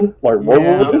muffled? Like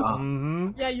Yeah. muffled?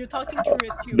 Mhm. Yeah, you're talking through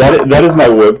it too. That is my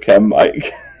webcam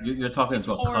mic. You're talking It's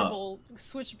to a cup. horrible.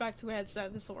 Switch back to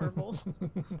headset. It's horrible.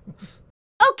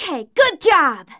 Okay, good job.